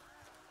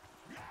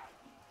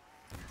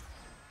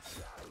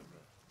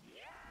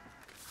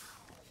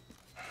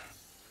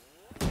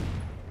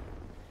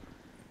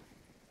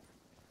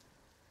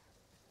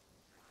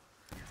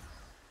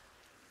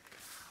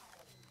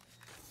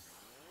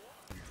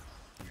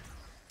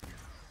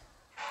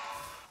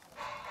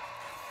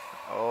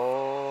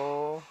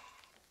 Oh.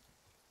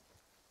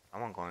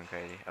 I'm going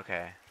crazy.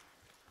 Okay.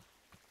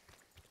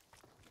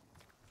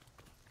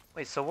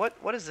 Wait, so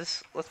what is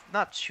this? Let's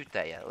not shoot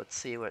that yet. Let's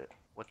see what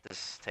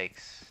this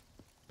takes.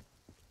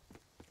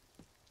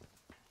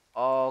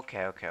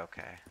 Okay, okay,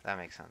 okay. That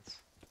makes sense.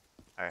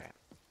 Alright.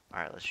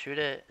 Alright, let's shoot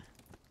it.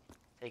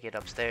 Take it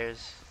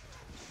upstairs.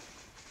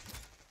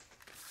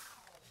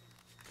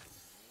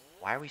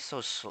 Why are we so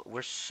slow?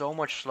 We're so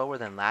much slower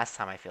than last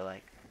time, I feel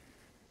like.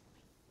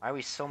 Why are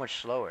we so much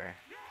slower?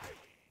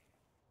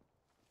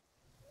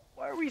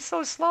 Why are we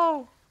so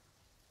slow?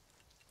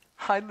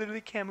 I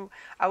literally can't move.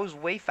 I was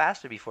way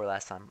faster before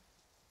last time.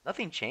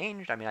 Nothing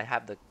changed. I mean, I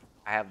have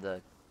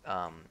the,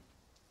 um,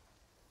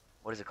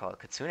 what is it called?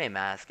 Kitsune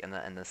mask and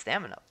the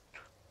stamina.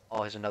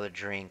 Oh, here's another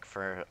drink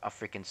for a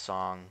freaking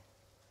song.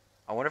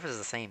 I wonder if it's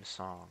the same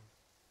song.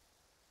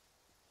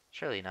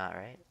 Surely not,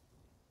 right?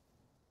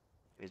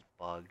 It was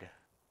bugged.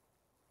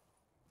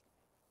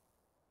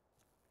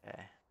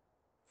 Okay.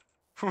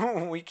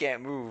 We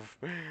can't move.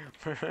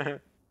 We're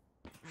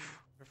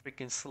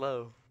freaking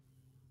slow.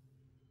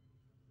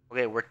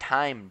 Okay, we're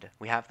timed.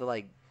 We have to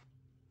like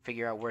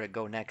figure out where to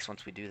go next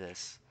once we do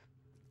this.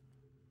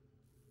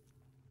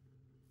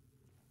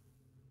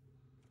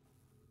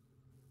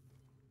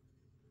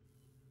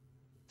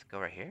 Let's go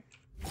right here.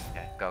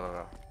 Okay, go, go,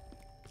 go.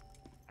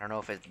 I don't know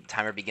if the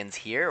timer begins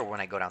here or when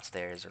I go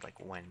downstairs or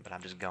like when, but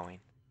I'm just going.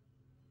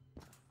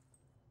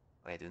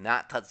 Okay, do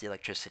not touch the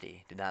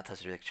electricity. Do not touch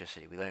the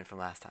electricity. We learned from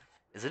last time.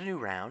 Is it a new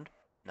round?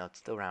 No, it's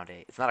still round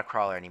 8. It's not a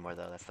crawler anymore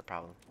though, that's the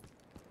problem.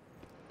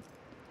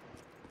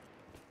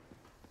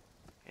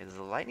 Okay, there's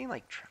a lightning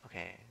like...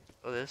 Okay,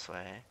 go this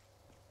way.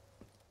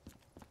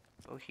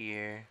 Go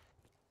here.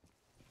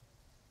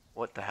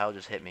 What the hell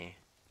just hit me?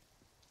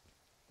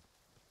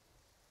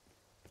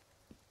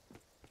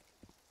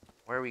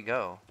 Where do we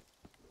go?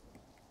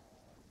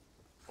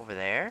 Over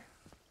there?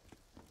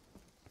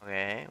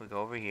 Okay, we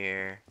go over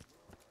here.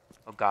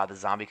 Oh god, the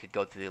zombie could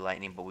go through the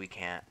lightning, but we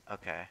can't.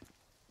 Okay.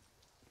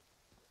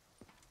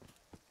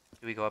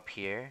 Do we go up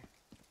here?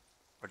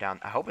 Or down?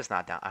 I hope it's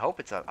not down. I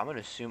hope it's up. I'm gonna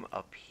assume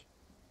up here.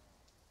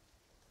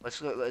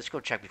 Let's go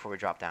check before we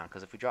drop down,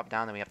 because if we drop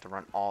down, then we have to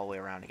run all the way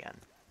around again.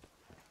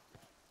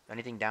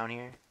 Anything down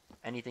here?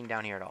 Anything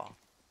down here at all?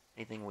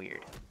 Anything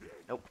weird?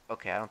 Nope.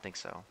 Okay, I don't think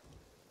so.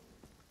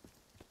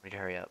 We need to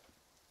hurry up.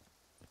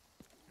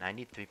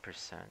 93%.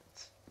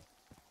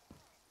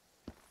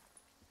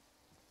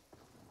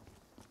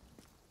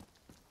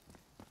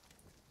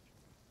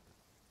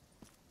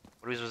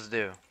 What are we supposed to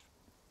do?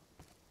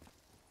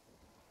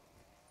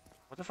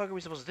 What the fuck are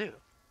we supposed to do?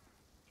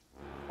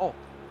 Oh.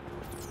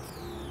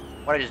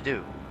 What did I just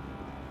do?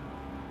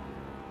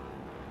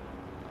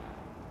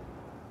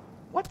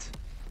 What?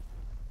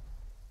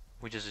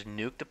 We just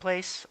nuked the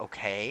place?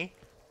 Okay.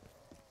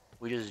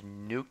 We just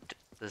nuked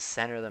the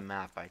center of the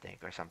map, I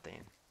think, or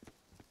something.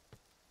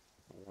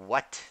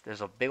 What?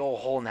 There's a big old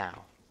hole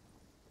now.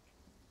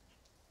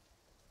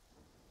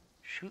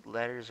 Shoot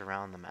letters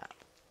around the map.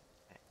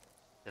 Okay.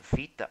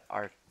 Defeat the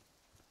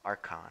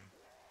Archon.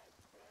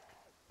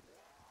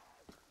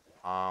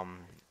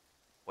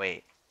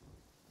 Wait.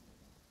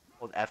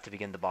 Hold F to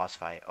begin the boss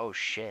fight. Oh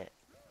shit.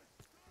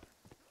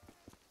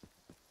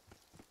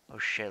 Oh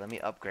shit, let me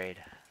upgrade.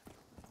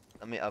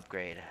 Let me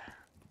upgrade.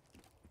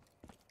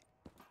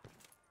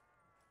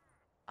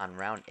 On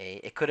round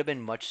 8, it could have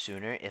been much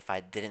sooner if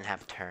I didn't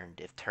have turned.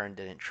 If turn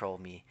didn't troll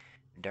me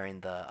during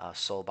the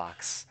soul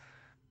box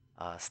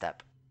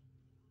step.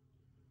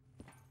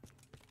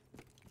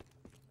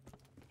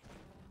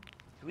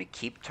 Do we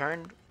keep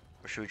turned,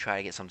 or should we try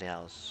to get something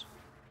else?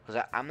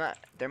 Because I'm not.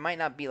 There might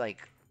not be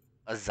like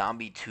a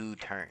zombie 2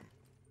 turn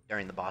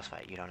during the boss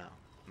fight. You don't know.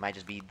 It might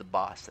just be the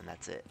boss, and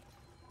that's it.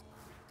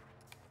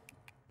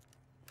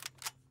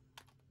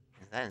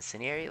 Is that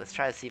incendiary? Let's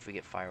try to see if we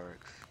get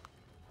fireworks.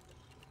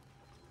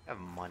 I have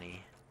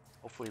money.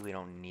 Hopefully we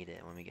don't need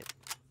it when we get...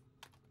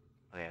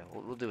 Okay,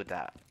 we'll do with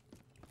that.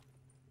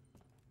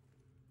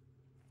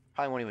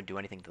 Probably won't even do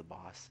anything to the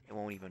boss. It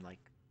won't even, like,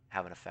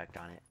 have an effect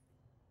on it.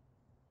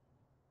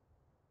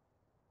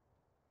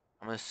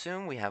 I'm gonna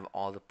assume we have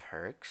all the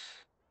perks.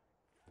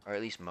 Or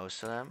at least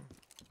most of them.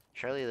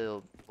 Surely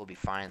we'll be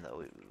fine,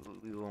 though.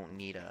 We won't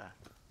need a...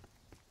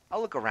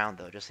 I'll look around,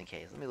 though, just in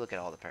case. Let me look at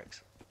all the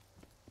perks.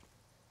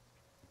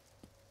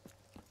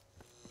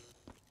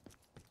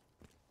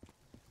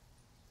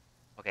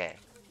 Okay,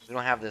 we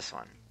don't have this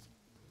one.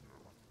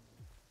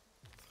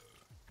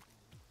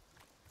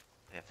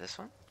 We have this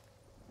one?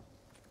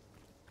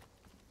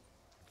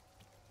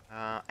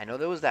 I know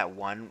there was that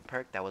one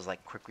perk that was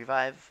like quick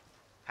revive.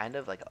 Kind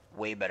of, like a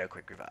way better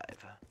quick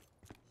revive.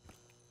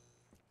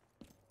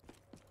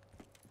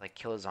 Like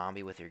kill a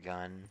zombie with your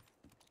gun,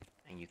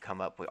 and you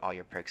come up with all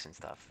your perks and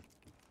stuff.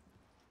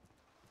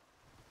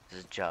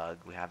 This is Jug,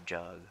 we have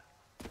Jug.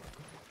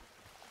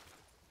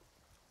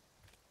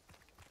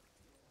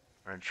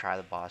 We're gonna try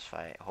the boss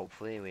fight.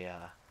 Hopefully we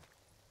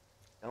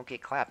don't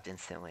get clapped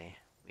instantly.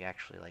 We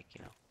actually, like,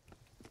 you know,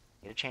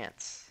 get a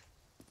chance.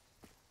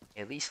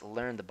 At least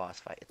learn the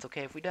boss fight. It's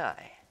okay if we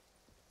die.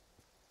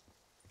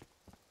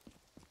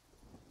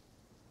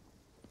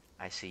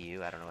 I see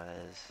you. I don't know what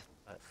that is,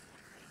 but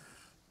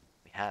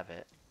we have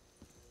it.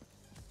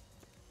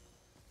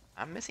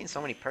 I'm missing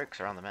so many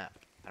perks around the map.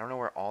 I don't know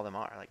where all of them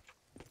are. Like,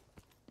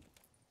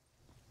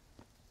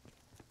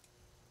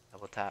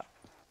 double tap.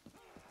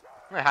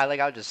 My highlight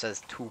out just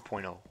says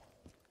 2.0.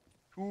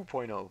 2.0.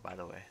 2.0, by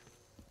the way.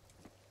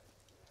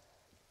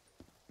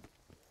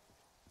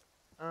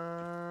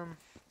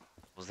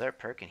 Was there a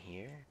perk in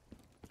here?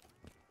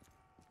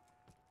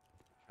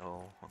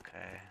 Oh,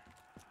 okay.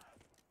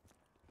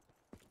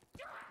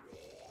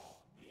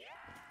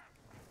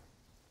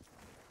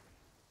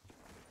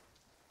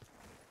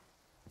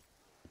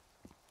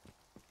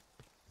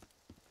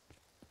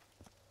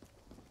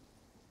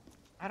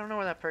 I don't know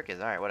where that perk is.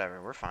 Alright,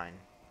 whatever. We're fine.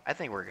 I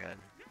think we're good.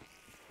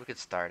 We could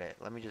start it.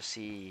 Let me just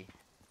see.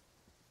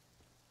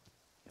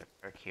 Is there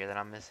a perk here that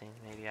I'm missing?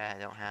 Maybe I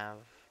don't have.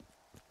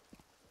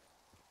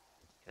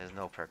 There's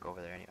no perk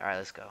over there. Alright,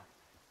 let's go.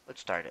 Let's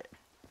start it.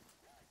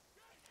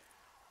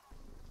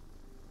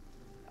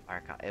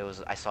 Archon. It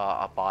was. I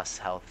saw a boss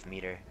health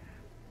meter.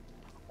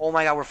 Oh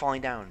my god, we're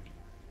falling down.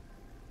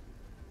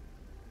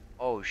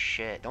 Oh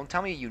shit. Don't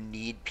tell me you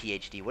need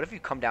PhD. What if you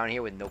come down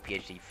here with no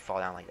PhD, you fall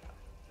down like that?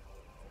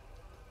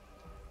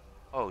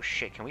 Oh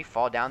shit, can we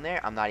fall down there?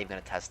 I'm not even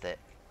gonna test it.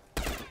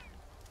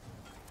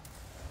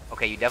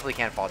 Okay, you definitely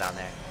can't fall down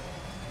there.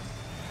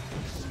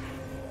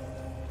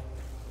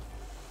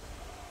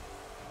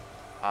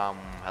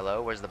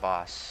 Hello? Where's the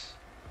boss?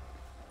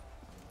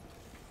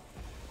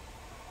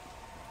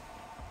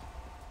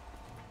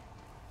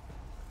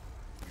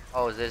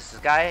 Oh, is this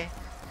guy?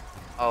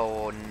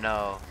 Oh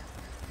no.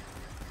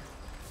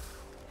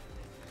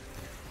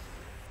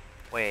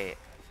 Wait.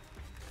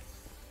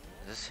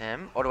 Is this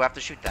him? Oh, do I have to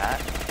shoot that?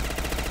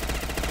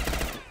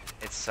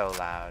 It's so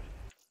loud.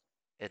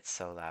 It's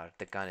so loud.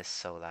 The gun is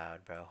so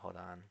loud, bro. Hold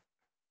on.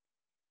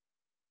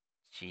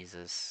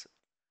 Jesus.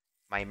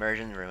 My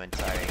immersion ruined,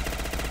 sorry.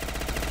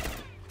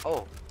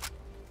 Oh.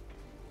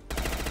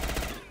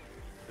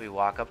 Do we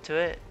walk up to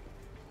it?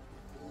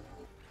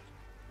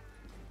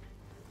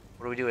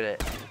 What do we do with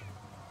it?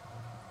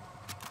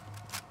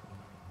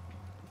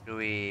 Do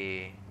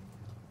we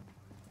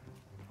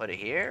put it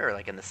here or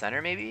like in the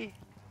center maybe?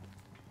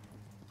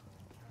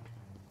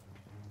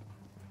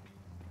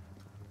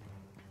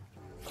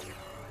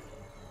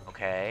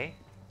 Okay.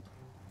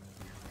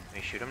 Can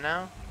we shoot him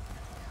now?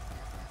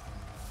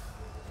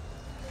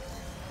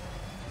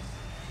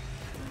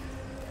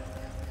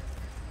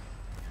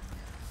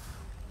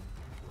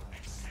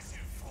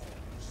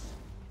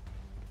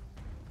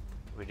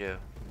 What do we do?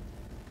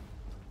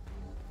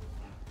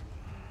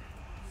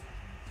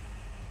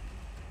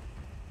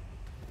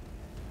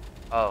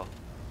 Oh.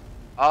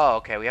 Oh,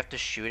 okay. We have to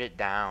shoot it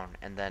down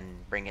and then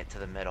bring it to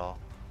the middle.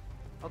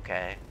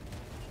 Okay.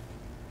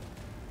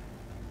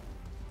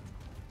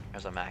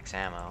 There's a max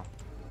ammo.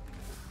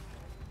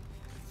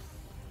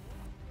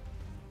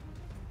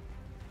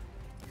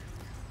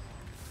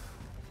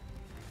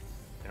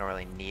 We don't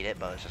really need it,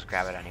 but let's just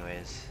grab it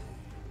anyways.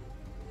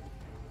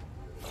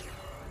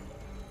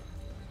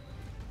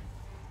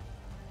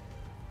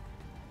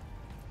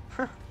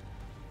 Huh.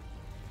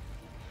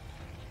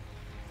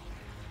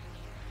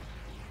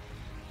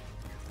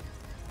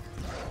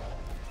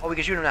 Oh, we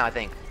can shoot him now, I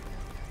think.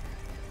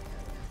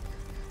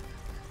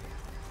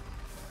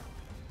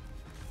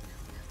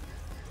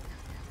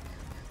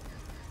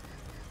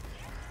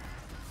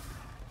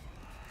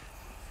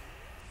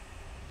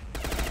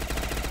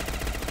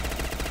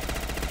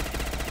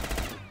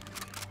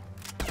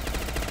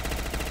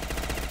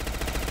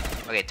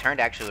 Okay, turned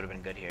actually would have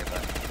been good here,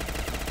 but...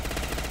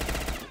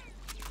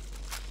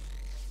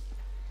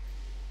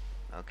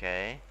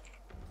 Okay.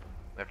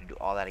 We have to do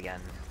all that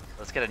again.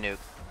 Let's get a nuke.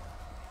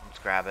 Let's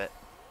grab it.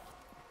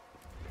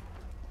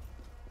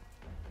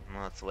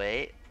 Let's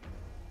wait.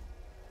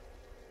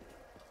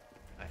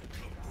 Okay.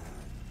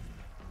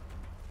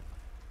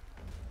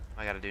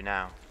 What I gotta do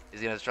now?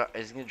 Is he gonna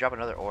drop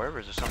another orb, or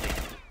is there something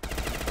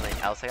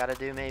else I gotta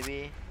do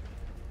maybe?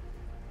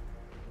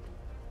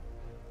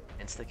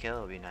 Insta kill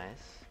would be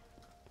nice.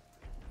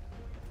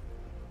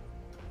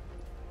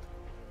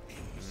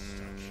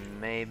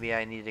 Maybe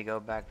I need to go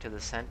back to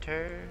the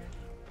center.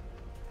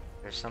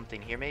 There's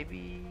something here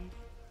maybe?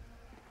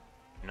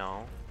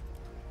 No.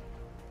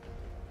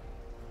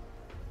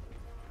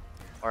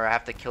 Or I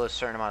have to kill a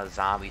certain amount of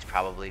zombies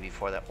probably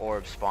before the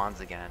orb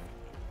spawns again.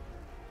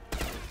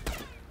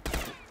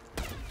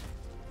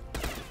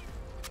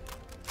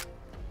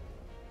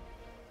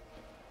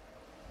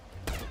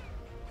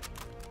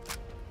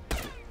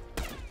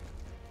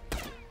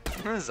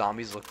 The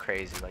zombies look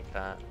crazy like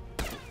that.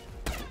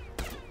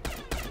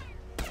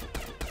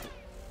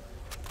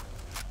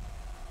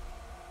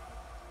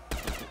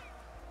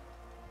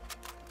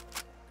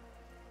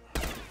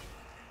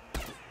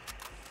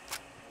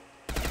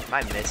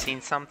 Am I missing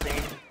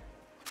something?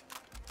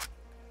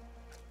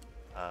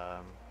 Oh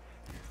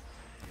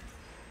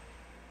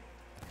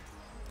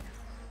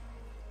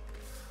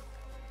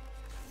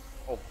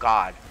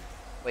god.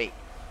 Wait,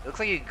 it looks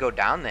like you could go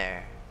down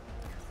there.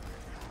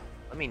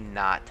 Let me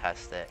not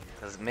test it,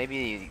 because maybe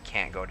you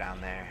can't go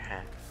down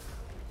there.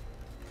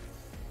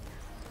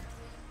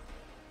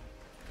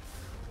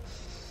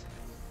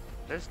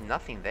 There's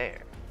nothing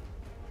there.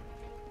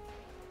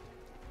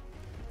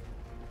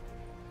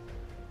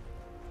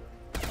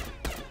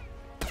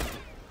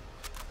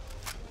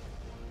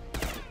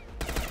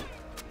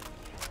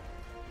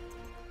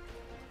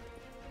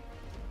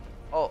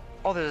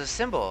 Oh, there's a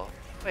symbol.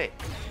 Wait.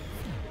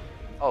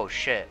 Oh,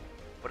 shit.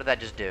 What did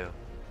that just do?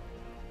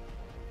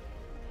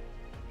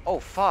 Oh,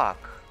 fuck.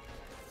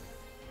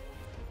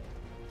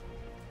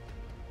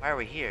 Why are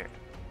we here?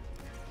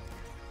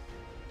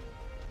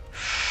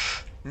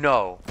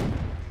 No.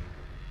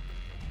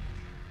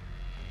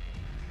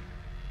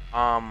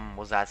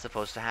 Was that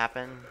supposed to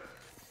happen?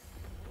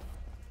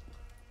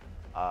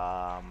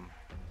 I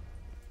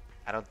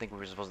don't think we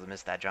were supposed to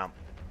miss that jump.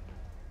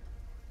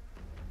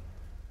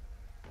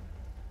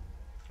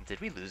 Did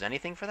we lose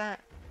anything for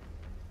that?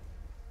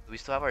 Do we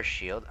still have our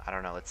shield? I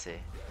don't know, let's see.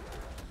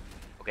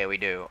 Okay, we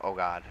do. Oh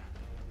god.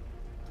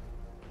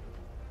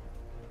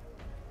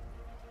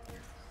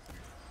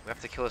 We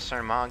have to kill a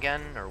certain amount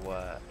again, or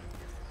what?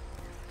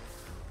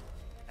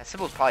 That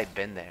symbol's probably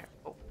been there.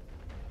 Oh.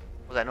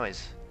 What was that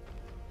noise?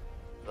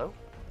 Hello?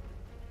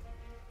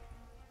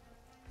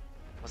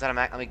 Was that a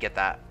Mac? Let me get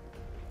that.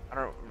 I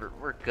don't know.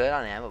 We're good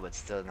on ammo, but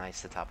still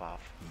nice to top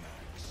off.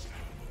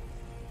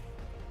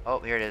 Oh,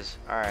 here it is.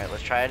 Alright,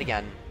 let's try it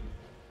again.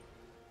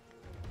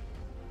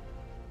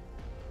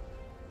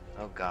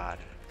 Oh god.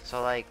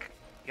 So, like,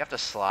 you have to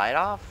slide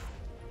off?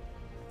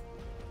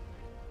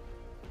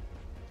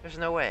 There's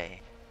no way.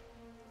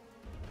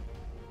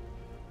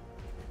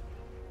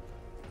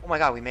 Oh my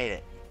god, we made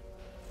it.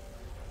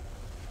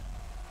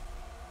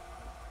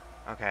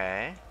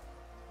 Okay.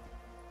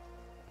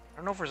 I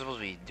don't know if we're supposed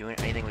to be doing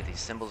anything with these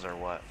symbols or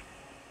what.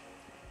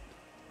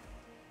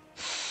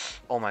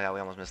 Oh my god, we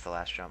almost missed the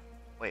last jump.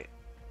 Wait.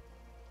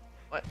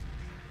 What?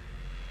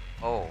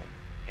 Oh.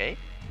 Okay.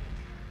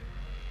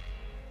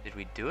 Did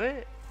we do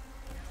it?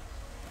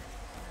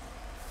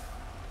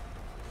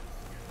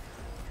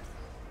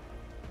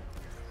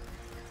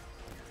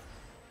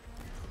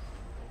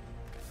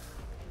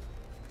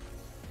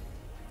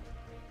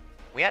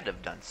 We had to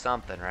have done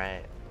something,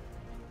 right?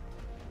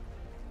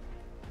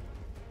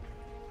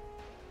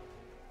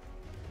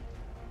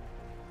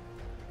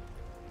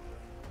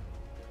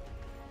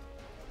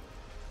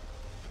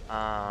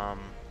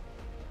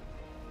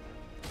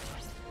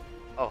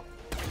 Oh.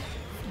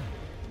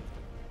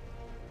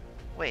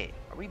 Wait,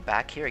 are we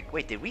back here?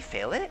 Wait, did we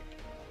fail it?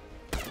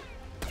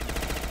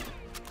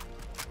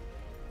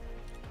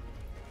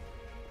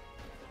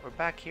 We're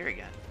back here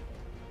again.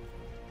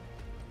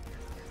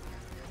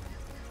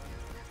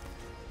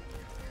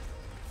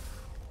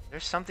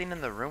 There's something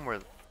in the room we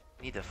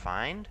need to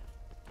find?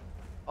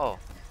 Oh.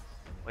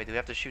 Wait, do we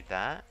have to shoot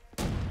that?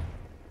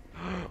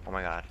 Oh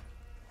my god.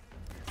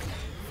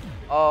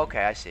 Oh,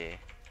 okay, I see.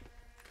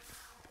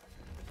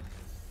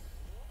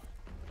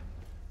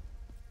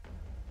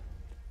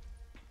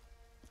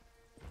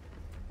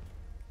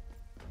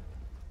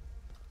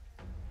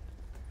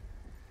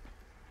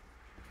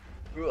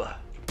 Ugh.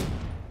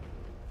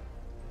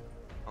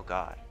 Oh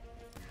god.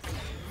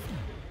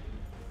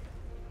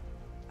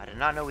 I did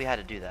not know we had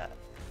to do that.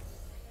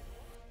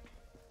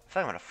 I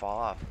feel like I'm gonna fall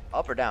off.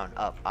 Up or down?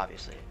 Up,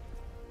 obviously.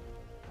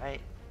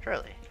 Right?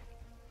 Surely.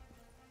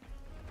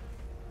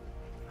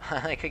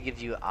 I could give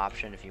you an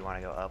option if you want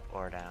to go up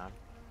or down.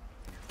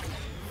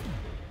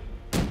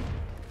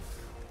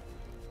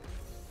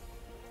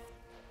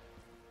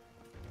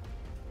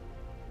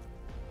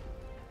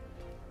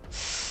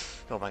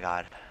 Oh my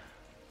god.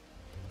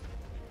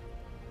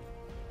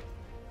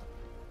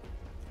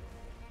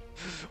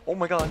 Oh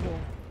my god, no.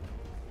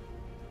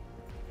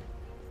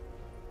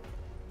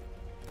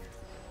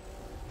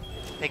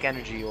 Take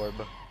energy orb.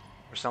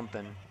 Or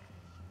something.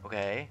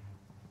 Okay.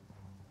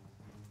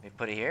 We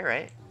put it here,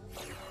 right?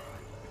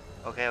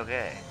 Okay,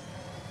 okay.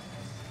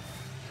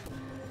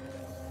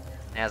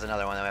 It has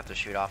another one that we have to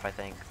shoot off, I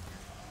think.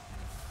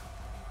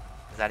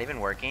 Is that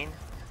even working?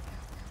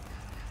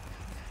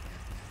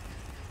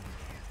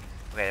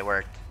 Okay, it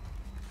worked.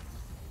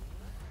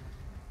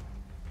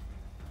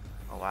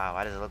 Oh wow,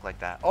 why does it look like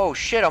that? Oh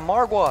shit, a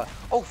Margwa!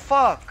 Oh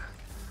fuck!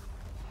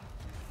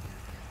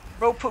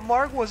 Bro, put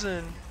Margwas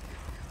in!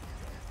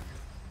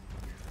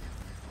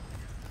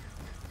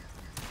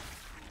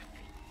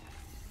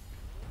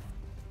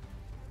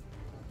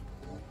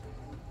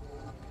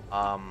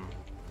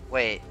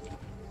 Wait.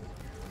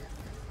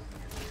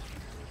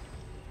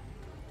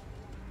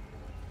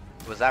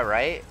 Was that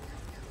right?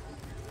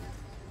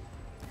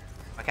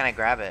 Why can't I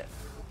grab it?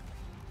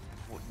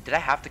 Did I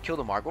have to kill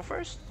the Margwa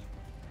first?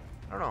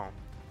 I don't know.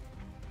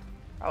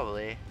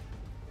 Probably.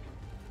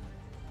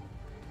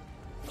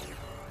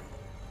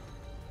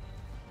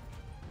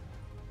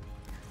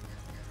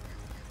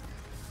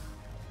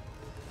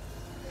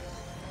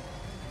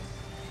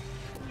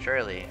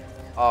 Surely.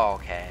 Oh,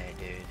 okay,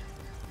 dude.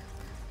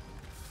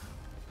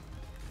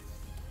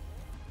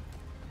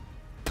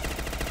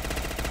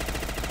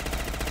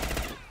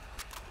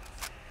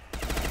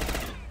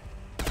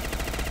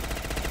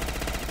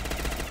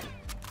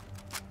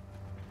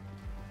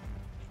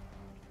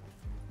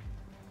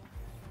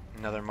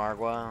 Another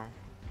Margwa.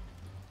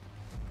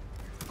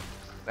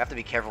 We have to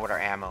be careful with our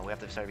ammo. We have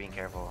to start being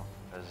careful,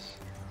 because...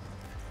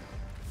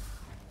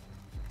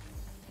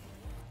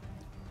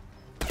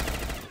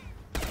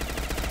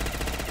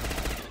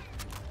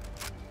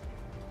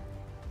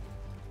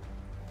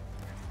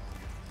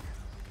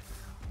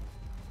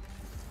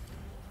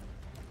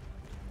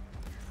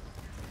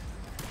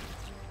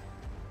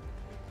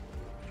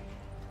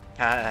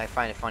 I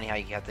find it funny how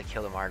you have to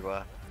kill the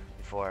Margwa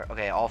before.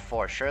 Okay, all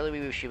 4. Surely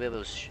we should be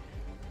able to.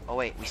 Oh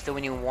wait, we still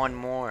need 1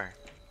 more.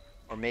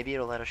 Or maybe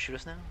it'll let us shoot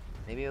us now.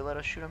 Maybe it'll let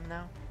us shoot him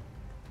now.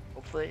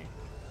 Hopefully.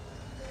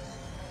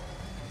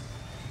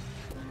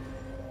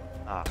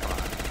 Oh, come on.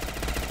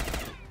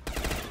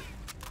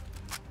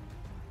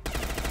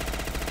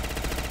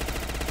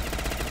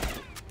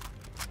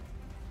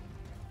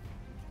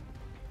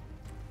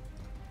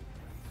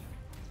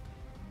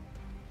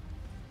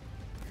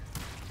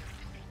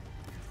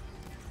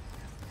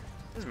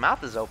 His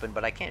mouth is open,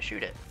 but I can't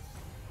shoot it.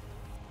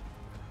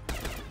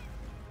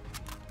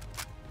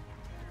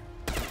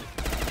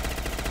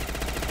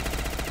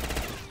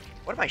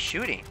 What am I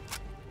shooting?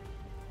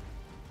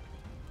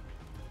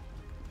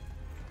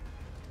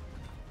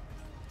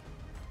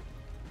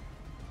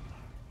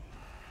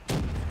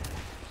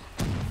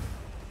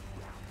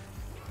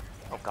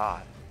 Oh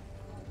god.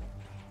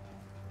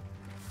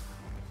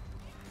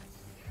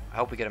 I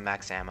hope we get a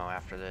max ammo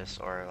after this,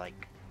 or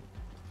like,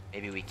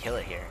 maybe we kill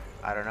it here.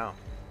 I don't know.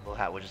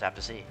 We'll just have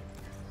to see.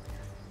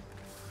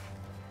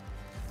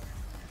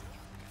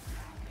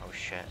 Oh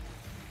shit.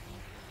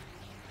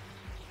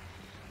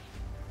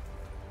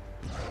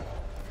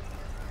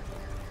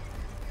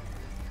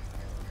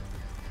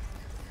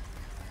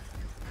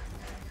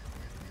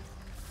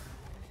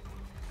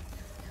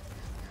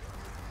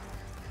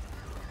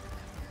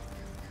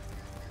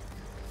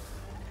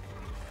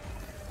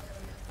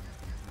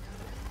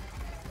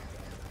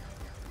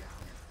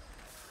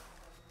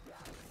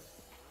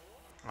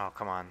 Oh,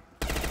 come on.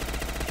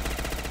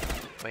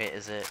 Wait,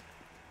 is it?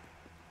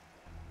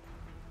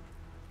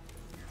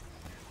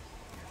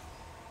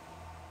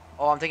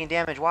 Oh, I'm taking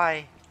damage.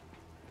 Why?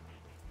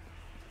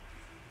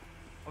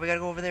 Oh, we gotta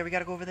go over there. We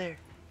gotta go over there.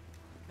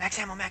 Max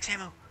ammo, max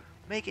ammo.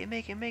 Make it,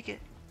 make it, make it.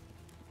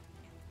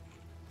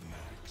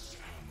 Max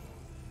ammo.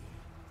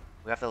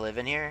 We have to live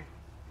in here?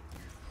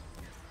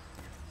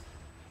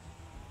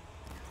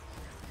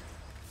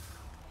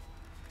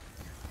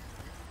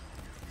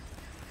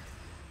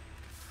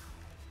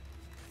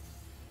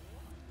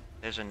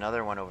 There's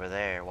another one over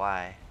there.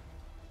 Why?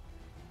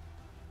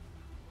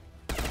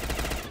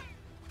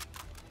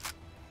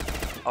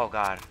 Oh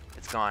god,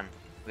 it's gone.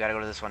 We gotta go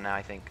to this one now,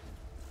 I think.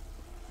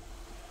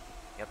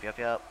 Yep, yep,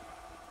 yep.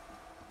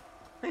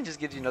 It just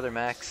gives you another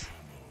max.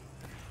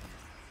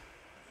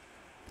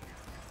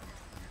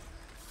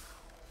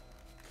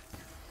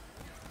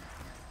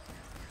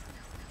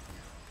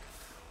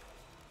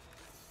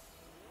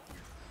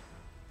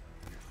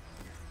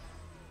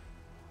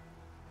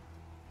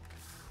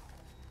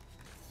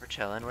 We're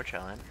chilling, we're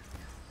chilling.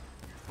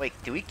 Wait,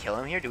 do we kill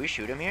him here? Do we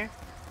shoot him here?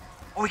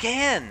 Oh, we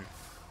can!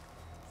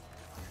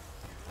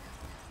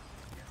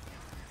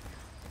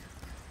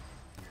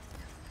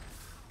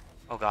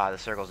 Oh god, the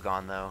circle's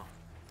gone though.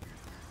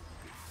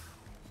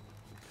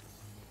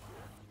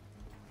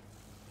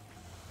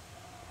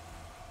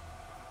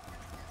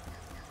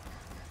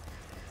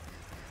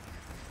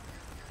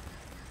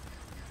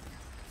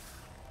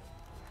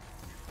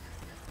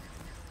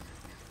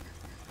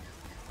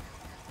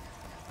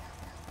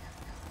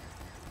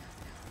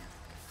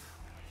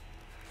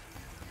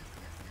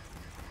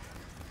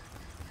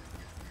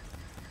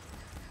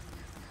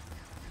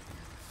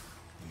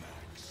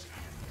 Max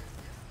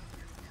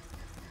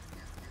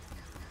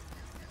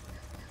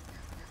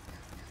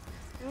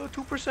ammo. Oh,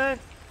 2%!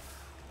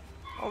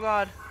 Oh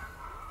god.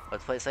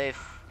 Let's play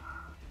safe.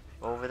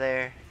 Over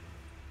there.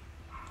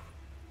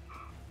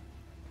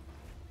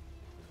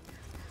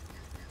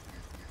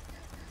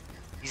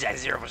 He's at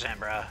 0%,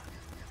 bruh.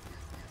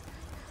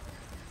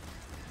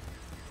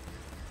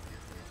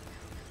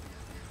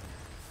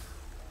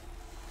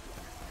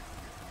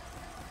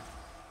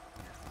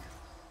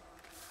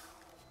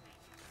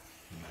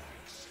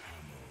 Max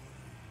ammo.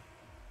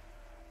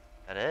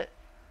 That it?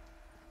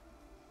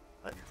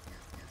 What?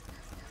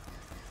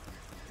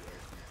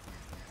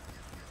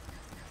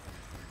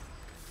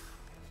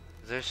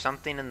 Is there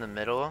something in the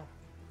middle?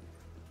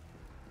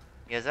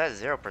 Yeah, is that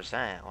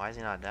 0%? Why is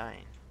he not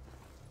dying?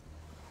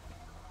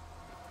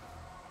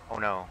 Oh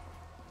no.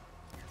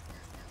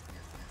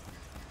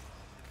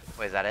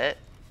 Wait, is that it?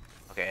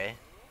 Okay.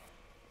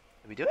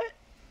 Did we do it?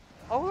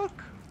 Oh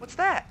look! What's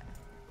that?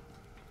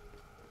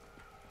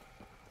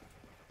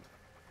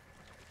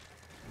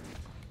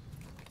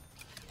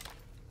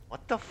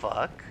 What the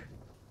fuck?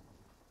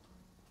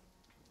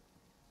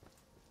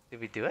 Did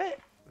we do it?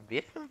 We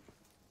beat him?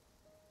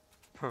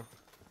 Huh.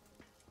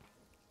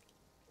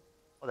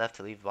 We'll have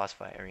to leave boss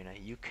fight arena.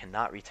 You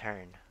cannot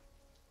return.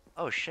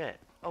 Oh shit.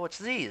 Oh, it's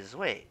these.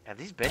 Wait, have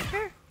these been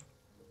here?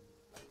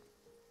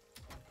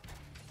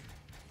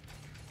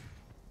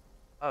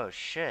 Oh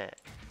shit.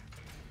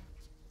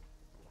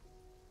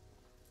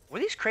 Were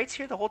these crates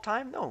here the whole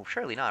time? No,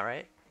 surely not,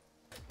 right?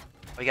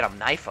 Oh, you gotta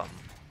knife them.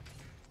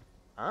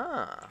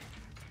 Ah.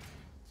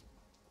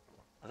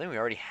 I think we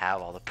already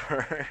have all the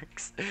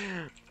perks.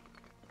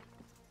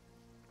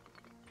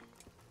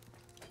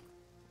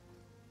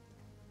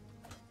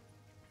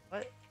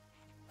 What?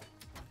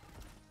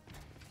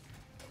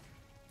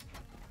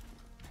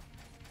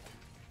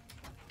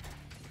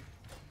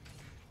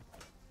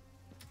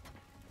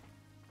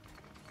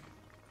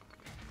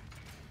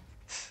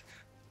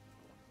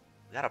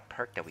 We got a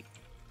perk that we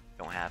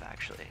don't have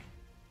actually.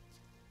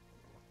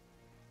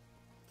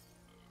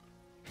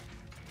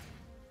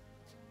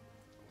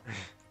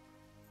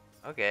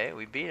 Okay,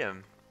 we beat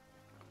him.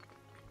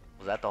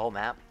 Was that the whole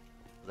map?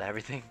 Was that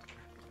everything?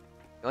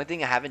 The only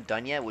thing I haven't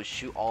done yet was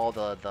shoot all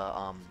the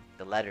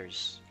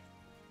letters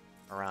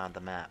around the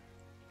map.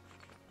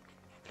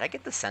 Did I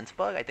get the sense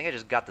bug? I think I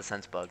just got the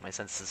sense bug. My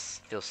senses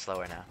feel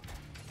slower now.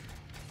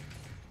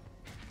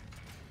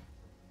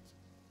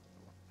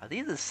 Are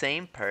these the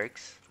same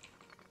perks?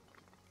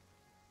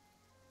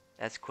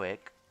 That's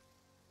quick.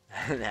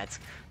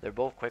 They're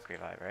both quick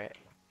revive, right?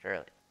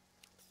 Surely.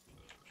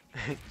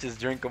 Just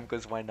drink them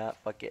cause why not?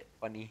 Fuck it.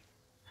 Funny.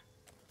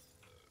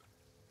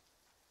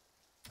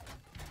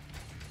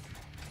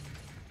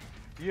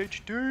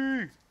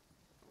 PhD.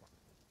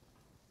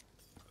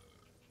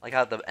 Like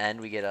how at the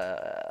end we get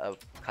a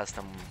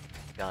custom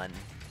gun.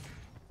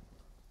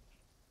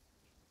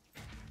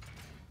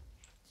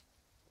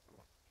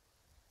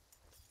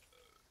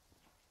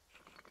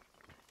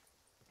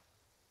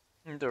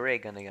 The ray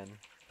gun again.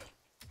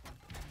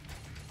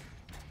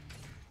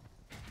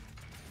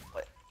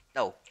 What?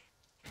 No.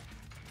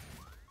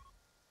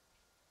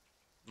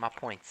 My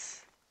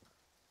points.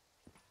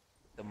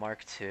 The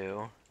Mark II.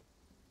 Let's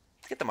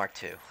get the Mark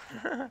II.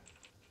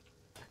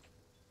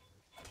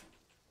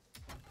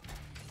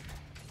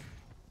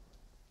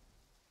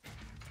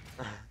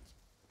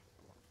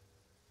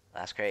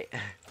 That's great.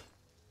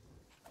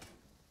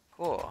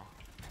 Cool.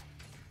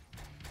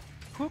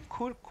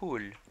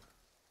 Cool.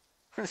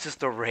 It's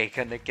just a ray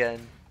gun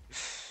again.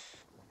 Is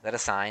that a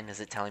sign? Is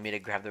it telling me to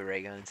grab the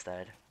ray gun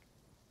instead?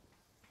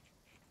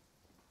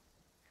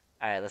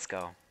 Alright, let's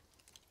go.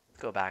 Let's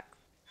go back.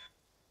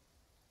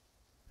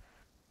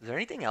 Is there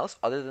anything else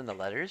other than the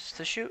letters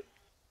to shoot?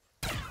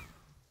 Is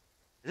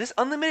this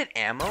unlimited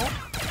ammo?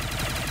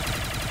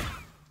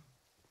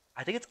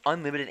 I think it's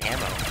unlimited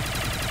ammo.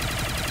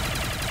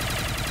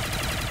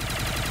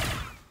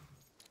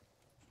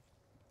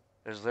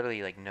 There's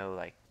literally like no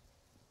like...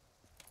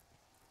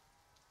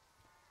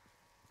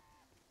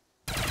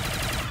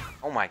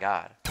 Oh my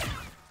god.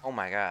 Oh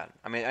my god.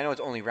 I mean, I know it's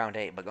only round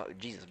 8, but go,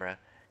 Jesus, bro. Look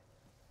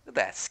at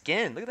that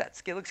skin. Look at that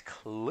skin. It looks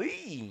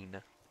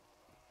clean.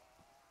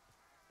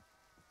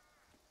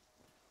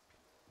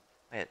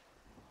 Wait.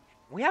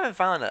 We haven't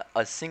found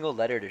a single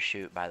letter to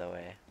shoot, by the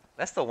way.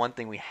 That's the one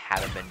thing we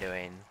haven't been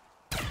doing.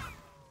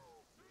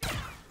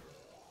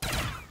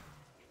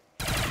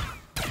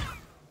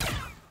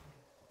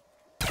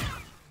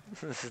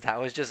 That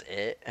was just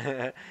it.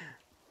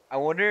 I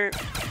wonder...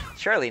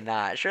 Surely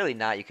not. Surely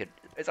not. You could...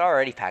 It's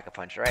already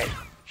Pack-a-Punch, right?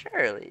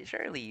 Surely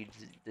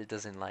it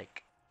doesn't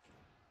like...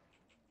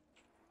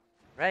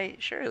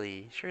 Right?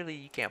 Surely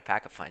you can't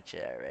Pack-a-Punch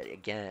it already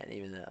again,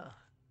 even though...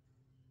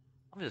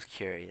 I'm just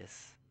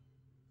curious.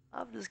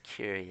 I'm just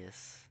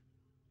curious.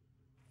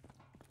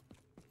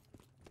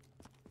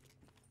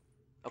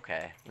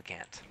 Okay, we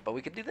can't. But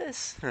we could do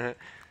this.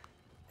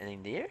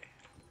 Anything here?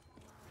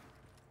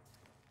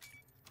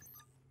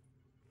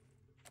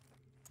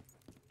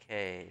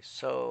 Okay,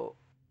 so...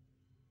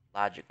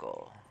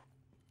 Logical.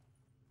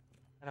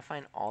 Gotta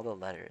find all the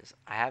letters.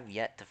 I have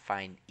yet to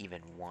find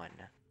even one.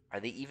 Are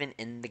they even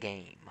in the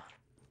game?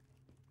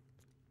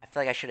 I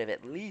feel like I should have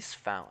at least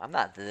found... I'm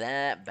not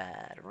that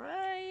bad,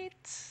 right?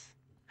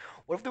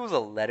 What if there was a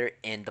letter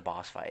in the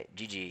boss fight?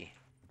 GG.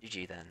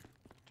 GG then.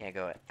 Can't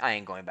go... I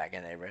ain't going back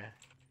in there, bro.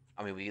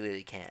 I mean, we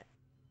literally can't.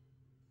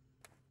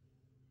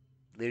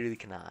 Literally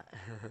cannot.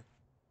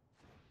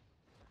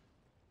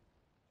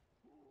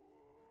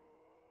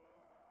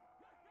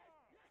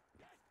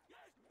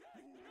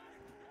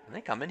 Can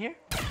they come in here?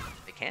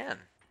 They can.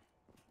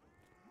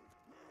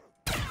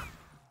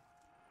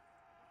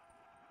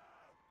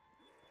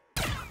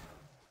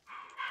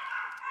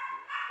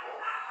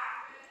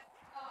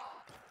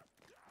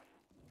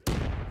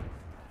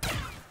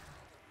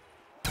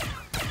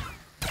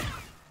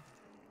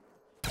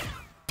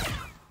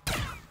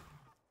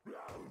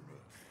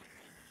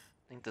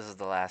 I think this is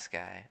the last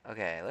guy.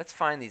 Okay, let's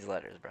find these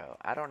letters, bro.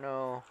 I don't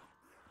know.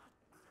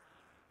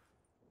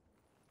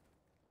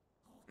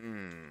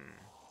 Hmm.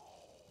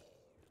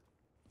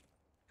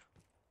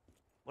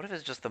 What if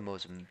it's just the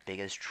most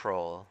biggest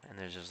troll and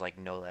there's just like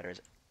no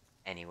letters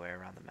anywhere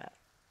around the map?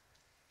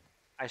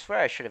 I swear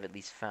I should have at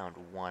least found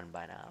one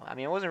by now. I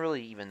mean, I wasn't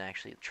really even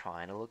actually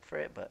trying to look for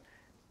it, but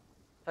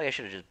I feel like I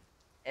should have just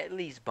at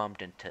least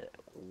bumped into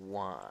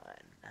one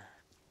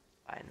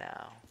by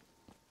now.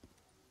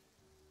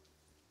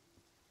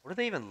 What do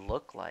they even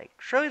look like?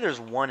 Surely there's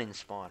one in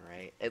spawn,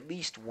 right? At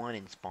least one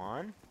in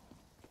spawn?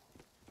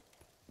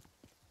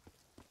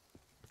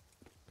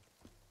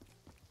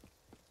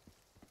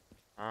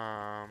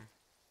 Um...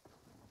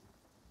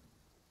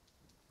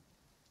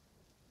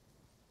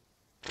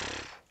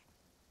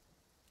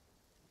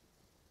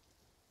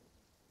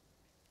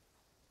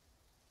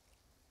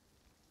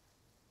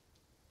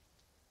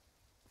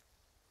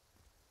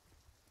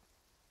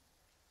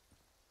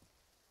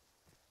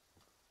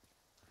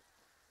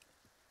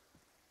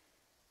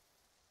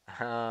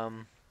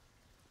 Um...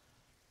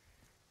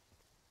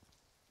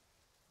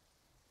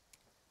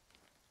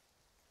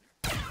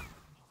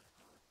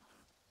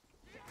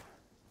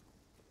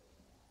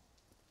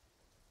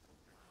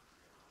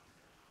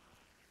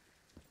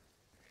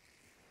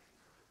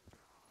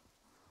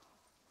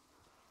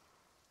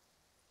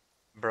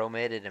 Bro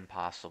made it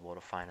impossible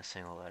to find a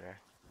single letter.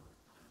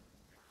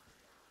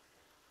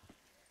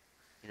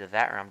 Either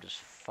that or I'm just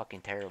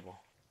fucking terrible.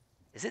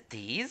 Is it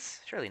these?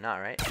 Surely not,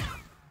 right?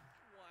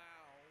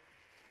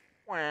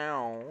 Wow.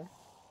 Wow.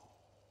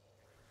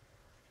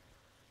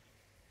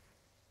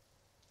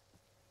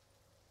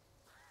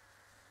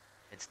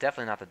 It's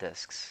definitely not the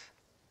discs.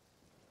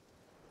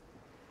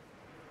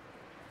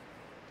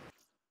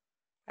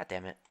 God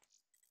damn it.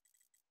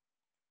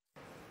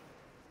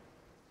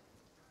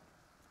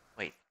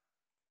 Wait,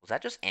 was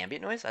that just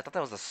ambient noise? I thought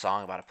that was the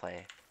song about to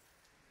play.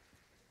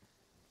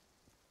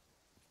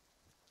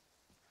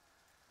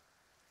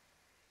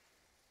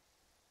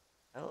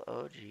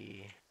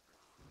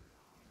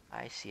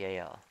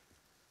 Logical.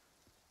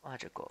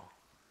 Logical.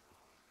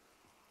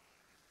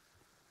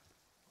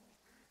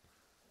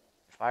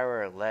 If I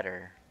were a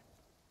letter,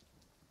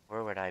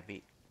 where would I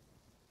be?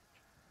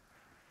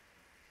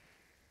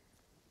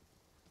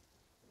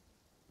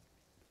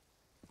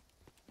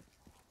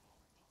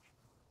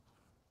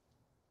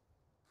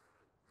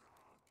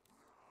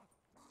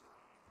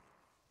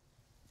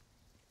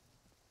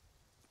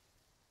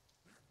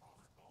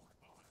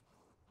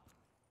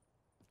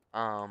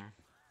 Um,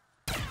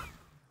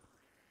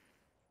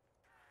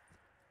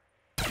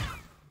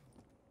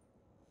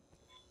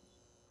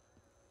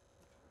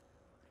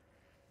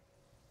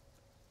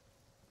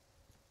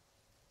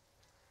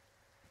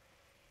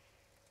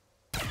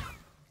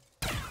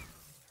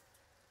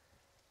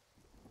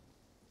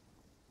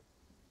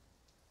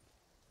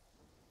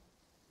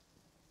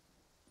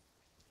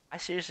 I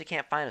seriously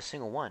can't find a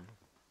single one.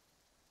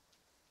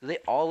 Do they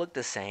all look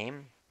the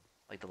same?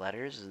 Like the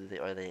letters?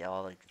 Or are they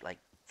all like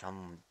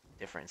some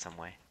different in some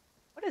way?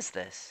 What is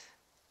this?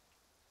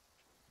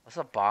 What's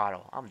a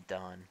bottle? I'm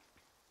done.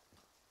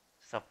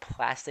 It's a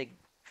plastic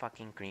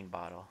fucking green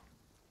bottle.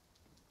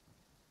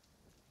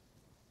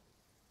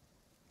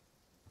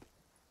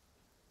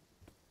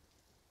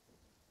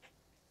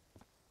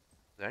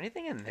 Is there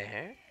anything in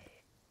there?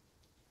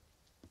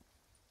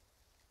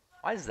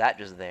 Why is that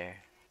just there?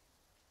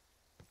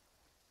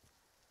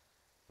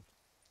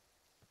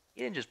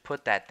 You didn't just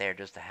put that there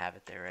just to have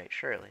it there, right?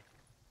 Surely.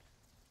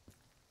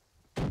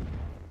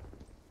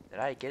 Did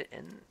I get it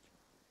in?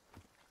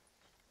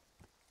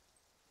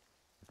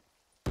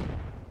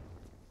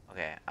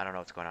 Okay, I don't know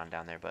what's going on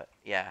down there, but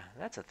yeah,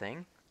 that's a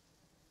thing.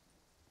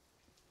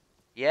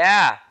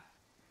 Yeah!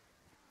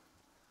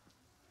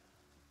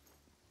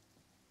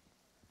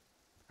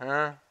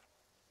 Huh?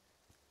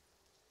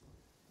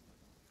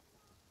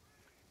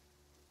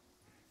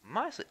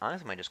 Honestly,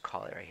 might just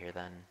call it right here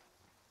then.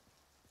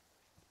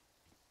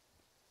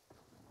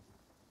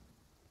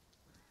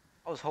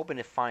 I was hoping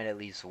to find at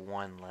least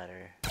one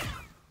letter.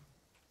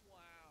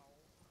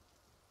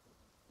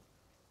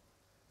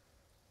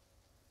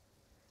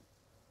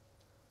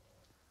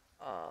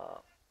 Uh.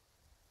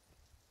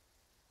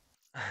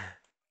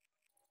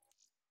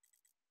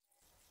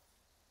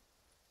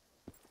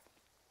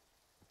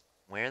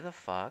 Where the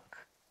fuck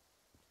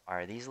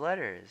are these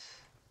letters?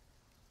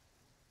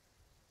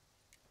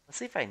 Let's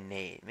see if I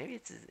nade. Maybe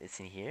it's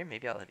in here.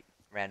 Maybe I'll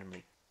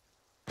randomly.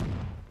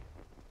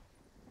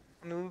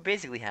 I mean, we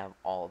basically have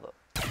all the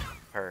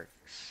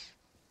perks.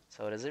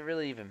 So does it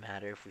really even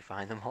matter if we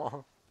find them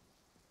all?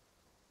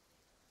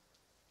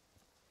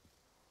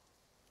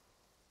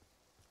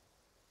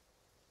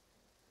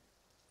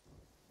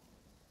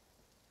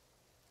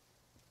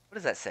 What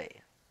does that say?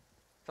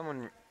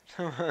 Someone,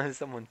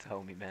 someone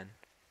tell me, man.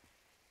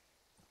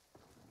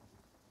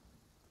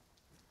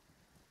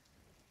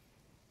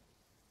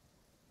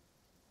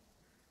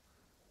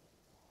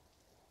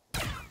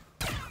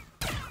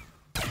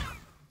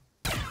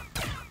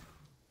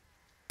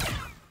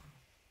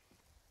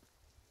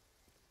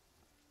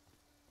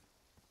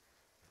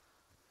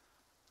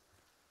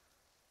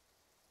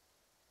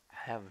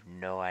 I have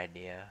no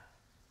idea.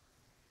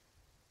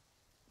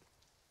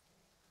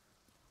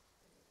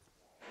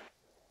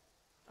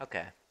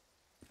 Okay,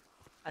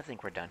 I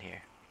think we're done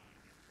here.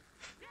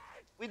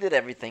 We did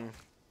everything.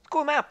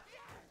 Cool map.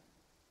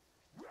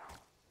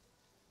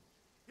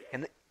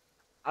 And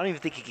I don't even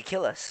think he could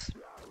kill us.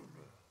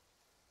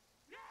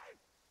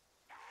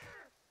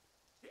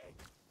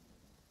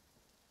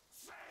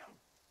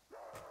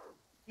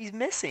 He's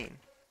missing.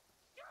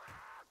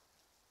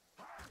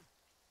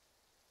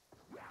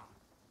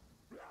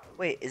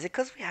 Wait, is it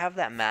because we have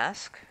that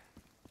mask?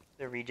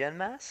 The regen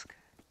mask?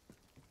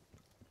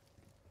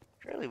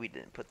 Surely we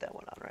didn't put that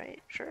one on, right?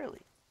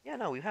 Surely. Yeah,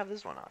 no, we have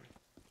this one on.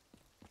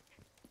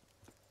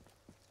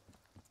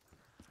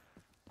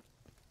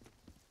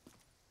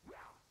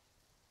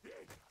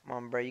 Come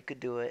on, bro, you could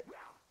do it.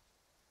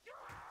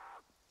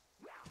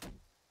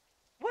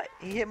 What?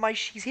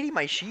 He's hitting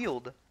my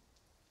shield.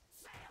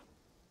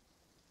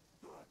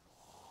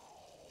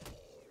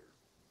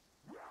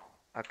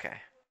 Okay.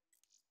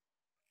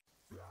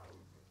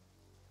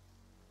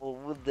 Well,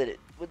 we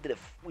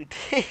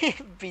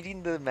did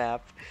beating the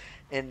map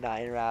in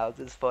 9 rounds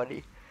is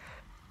funny.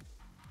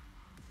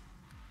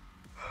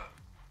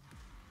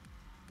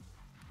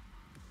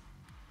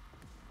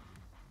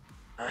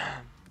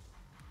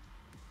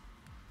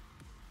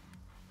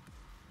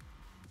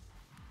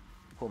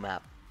 Cool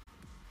map.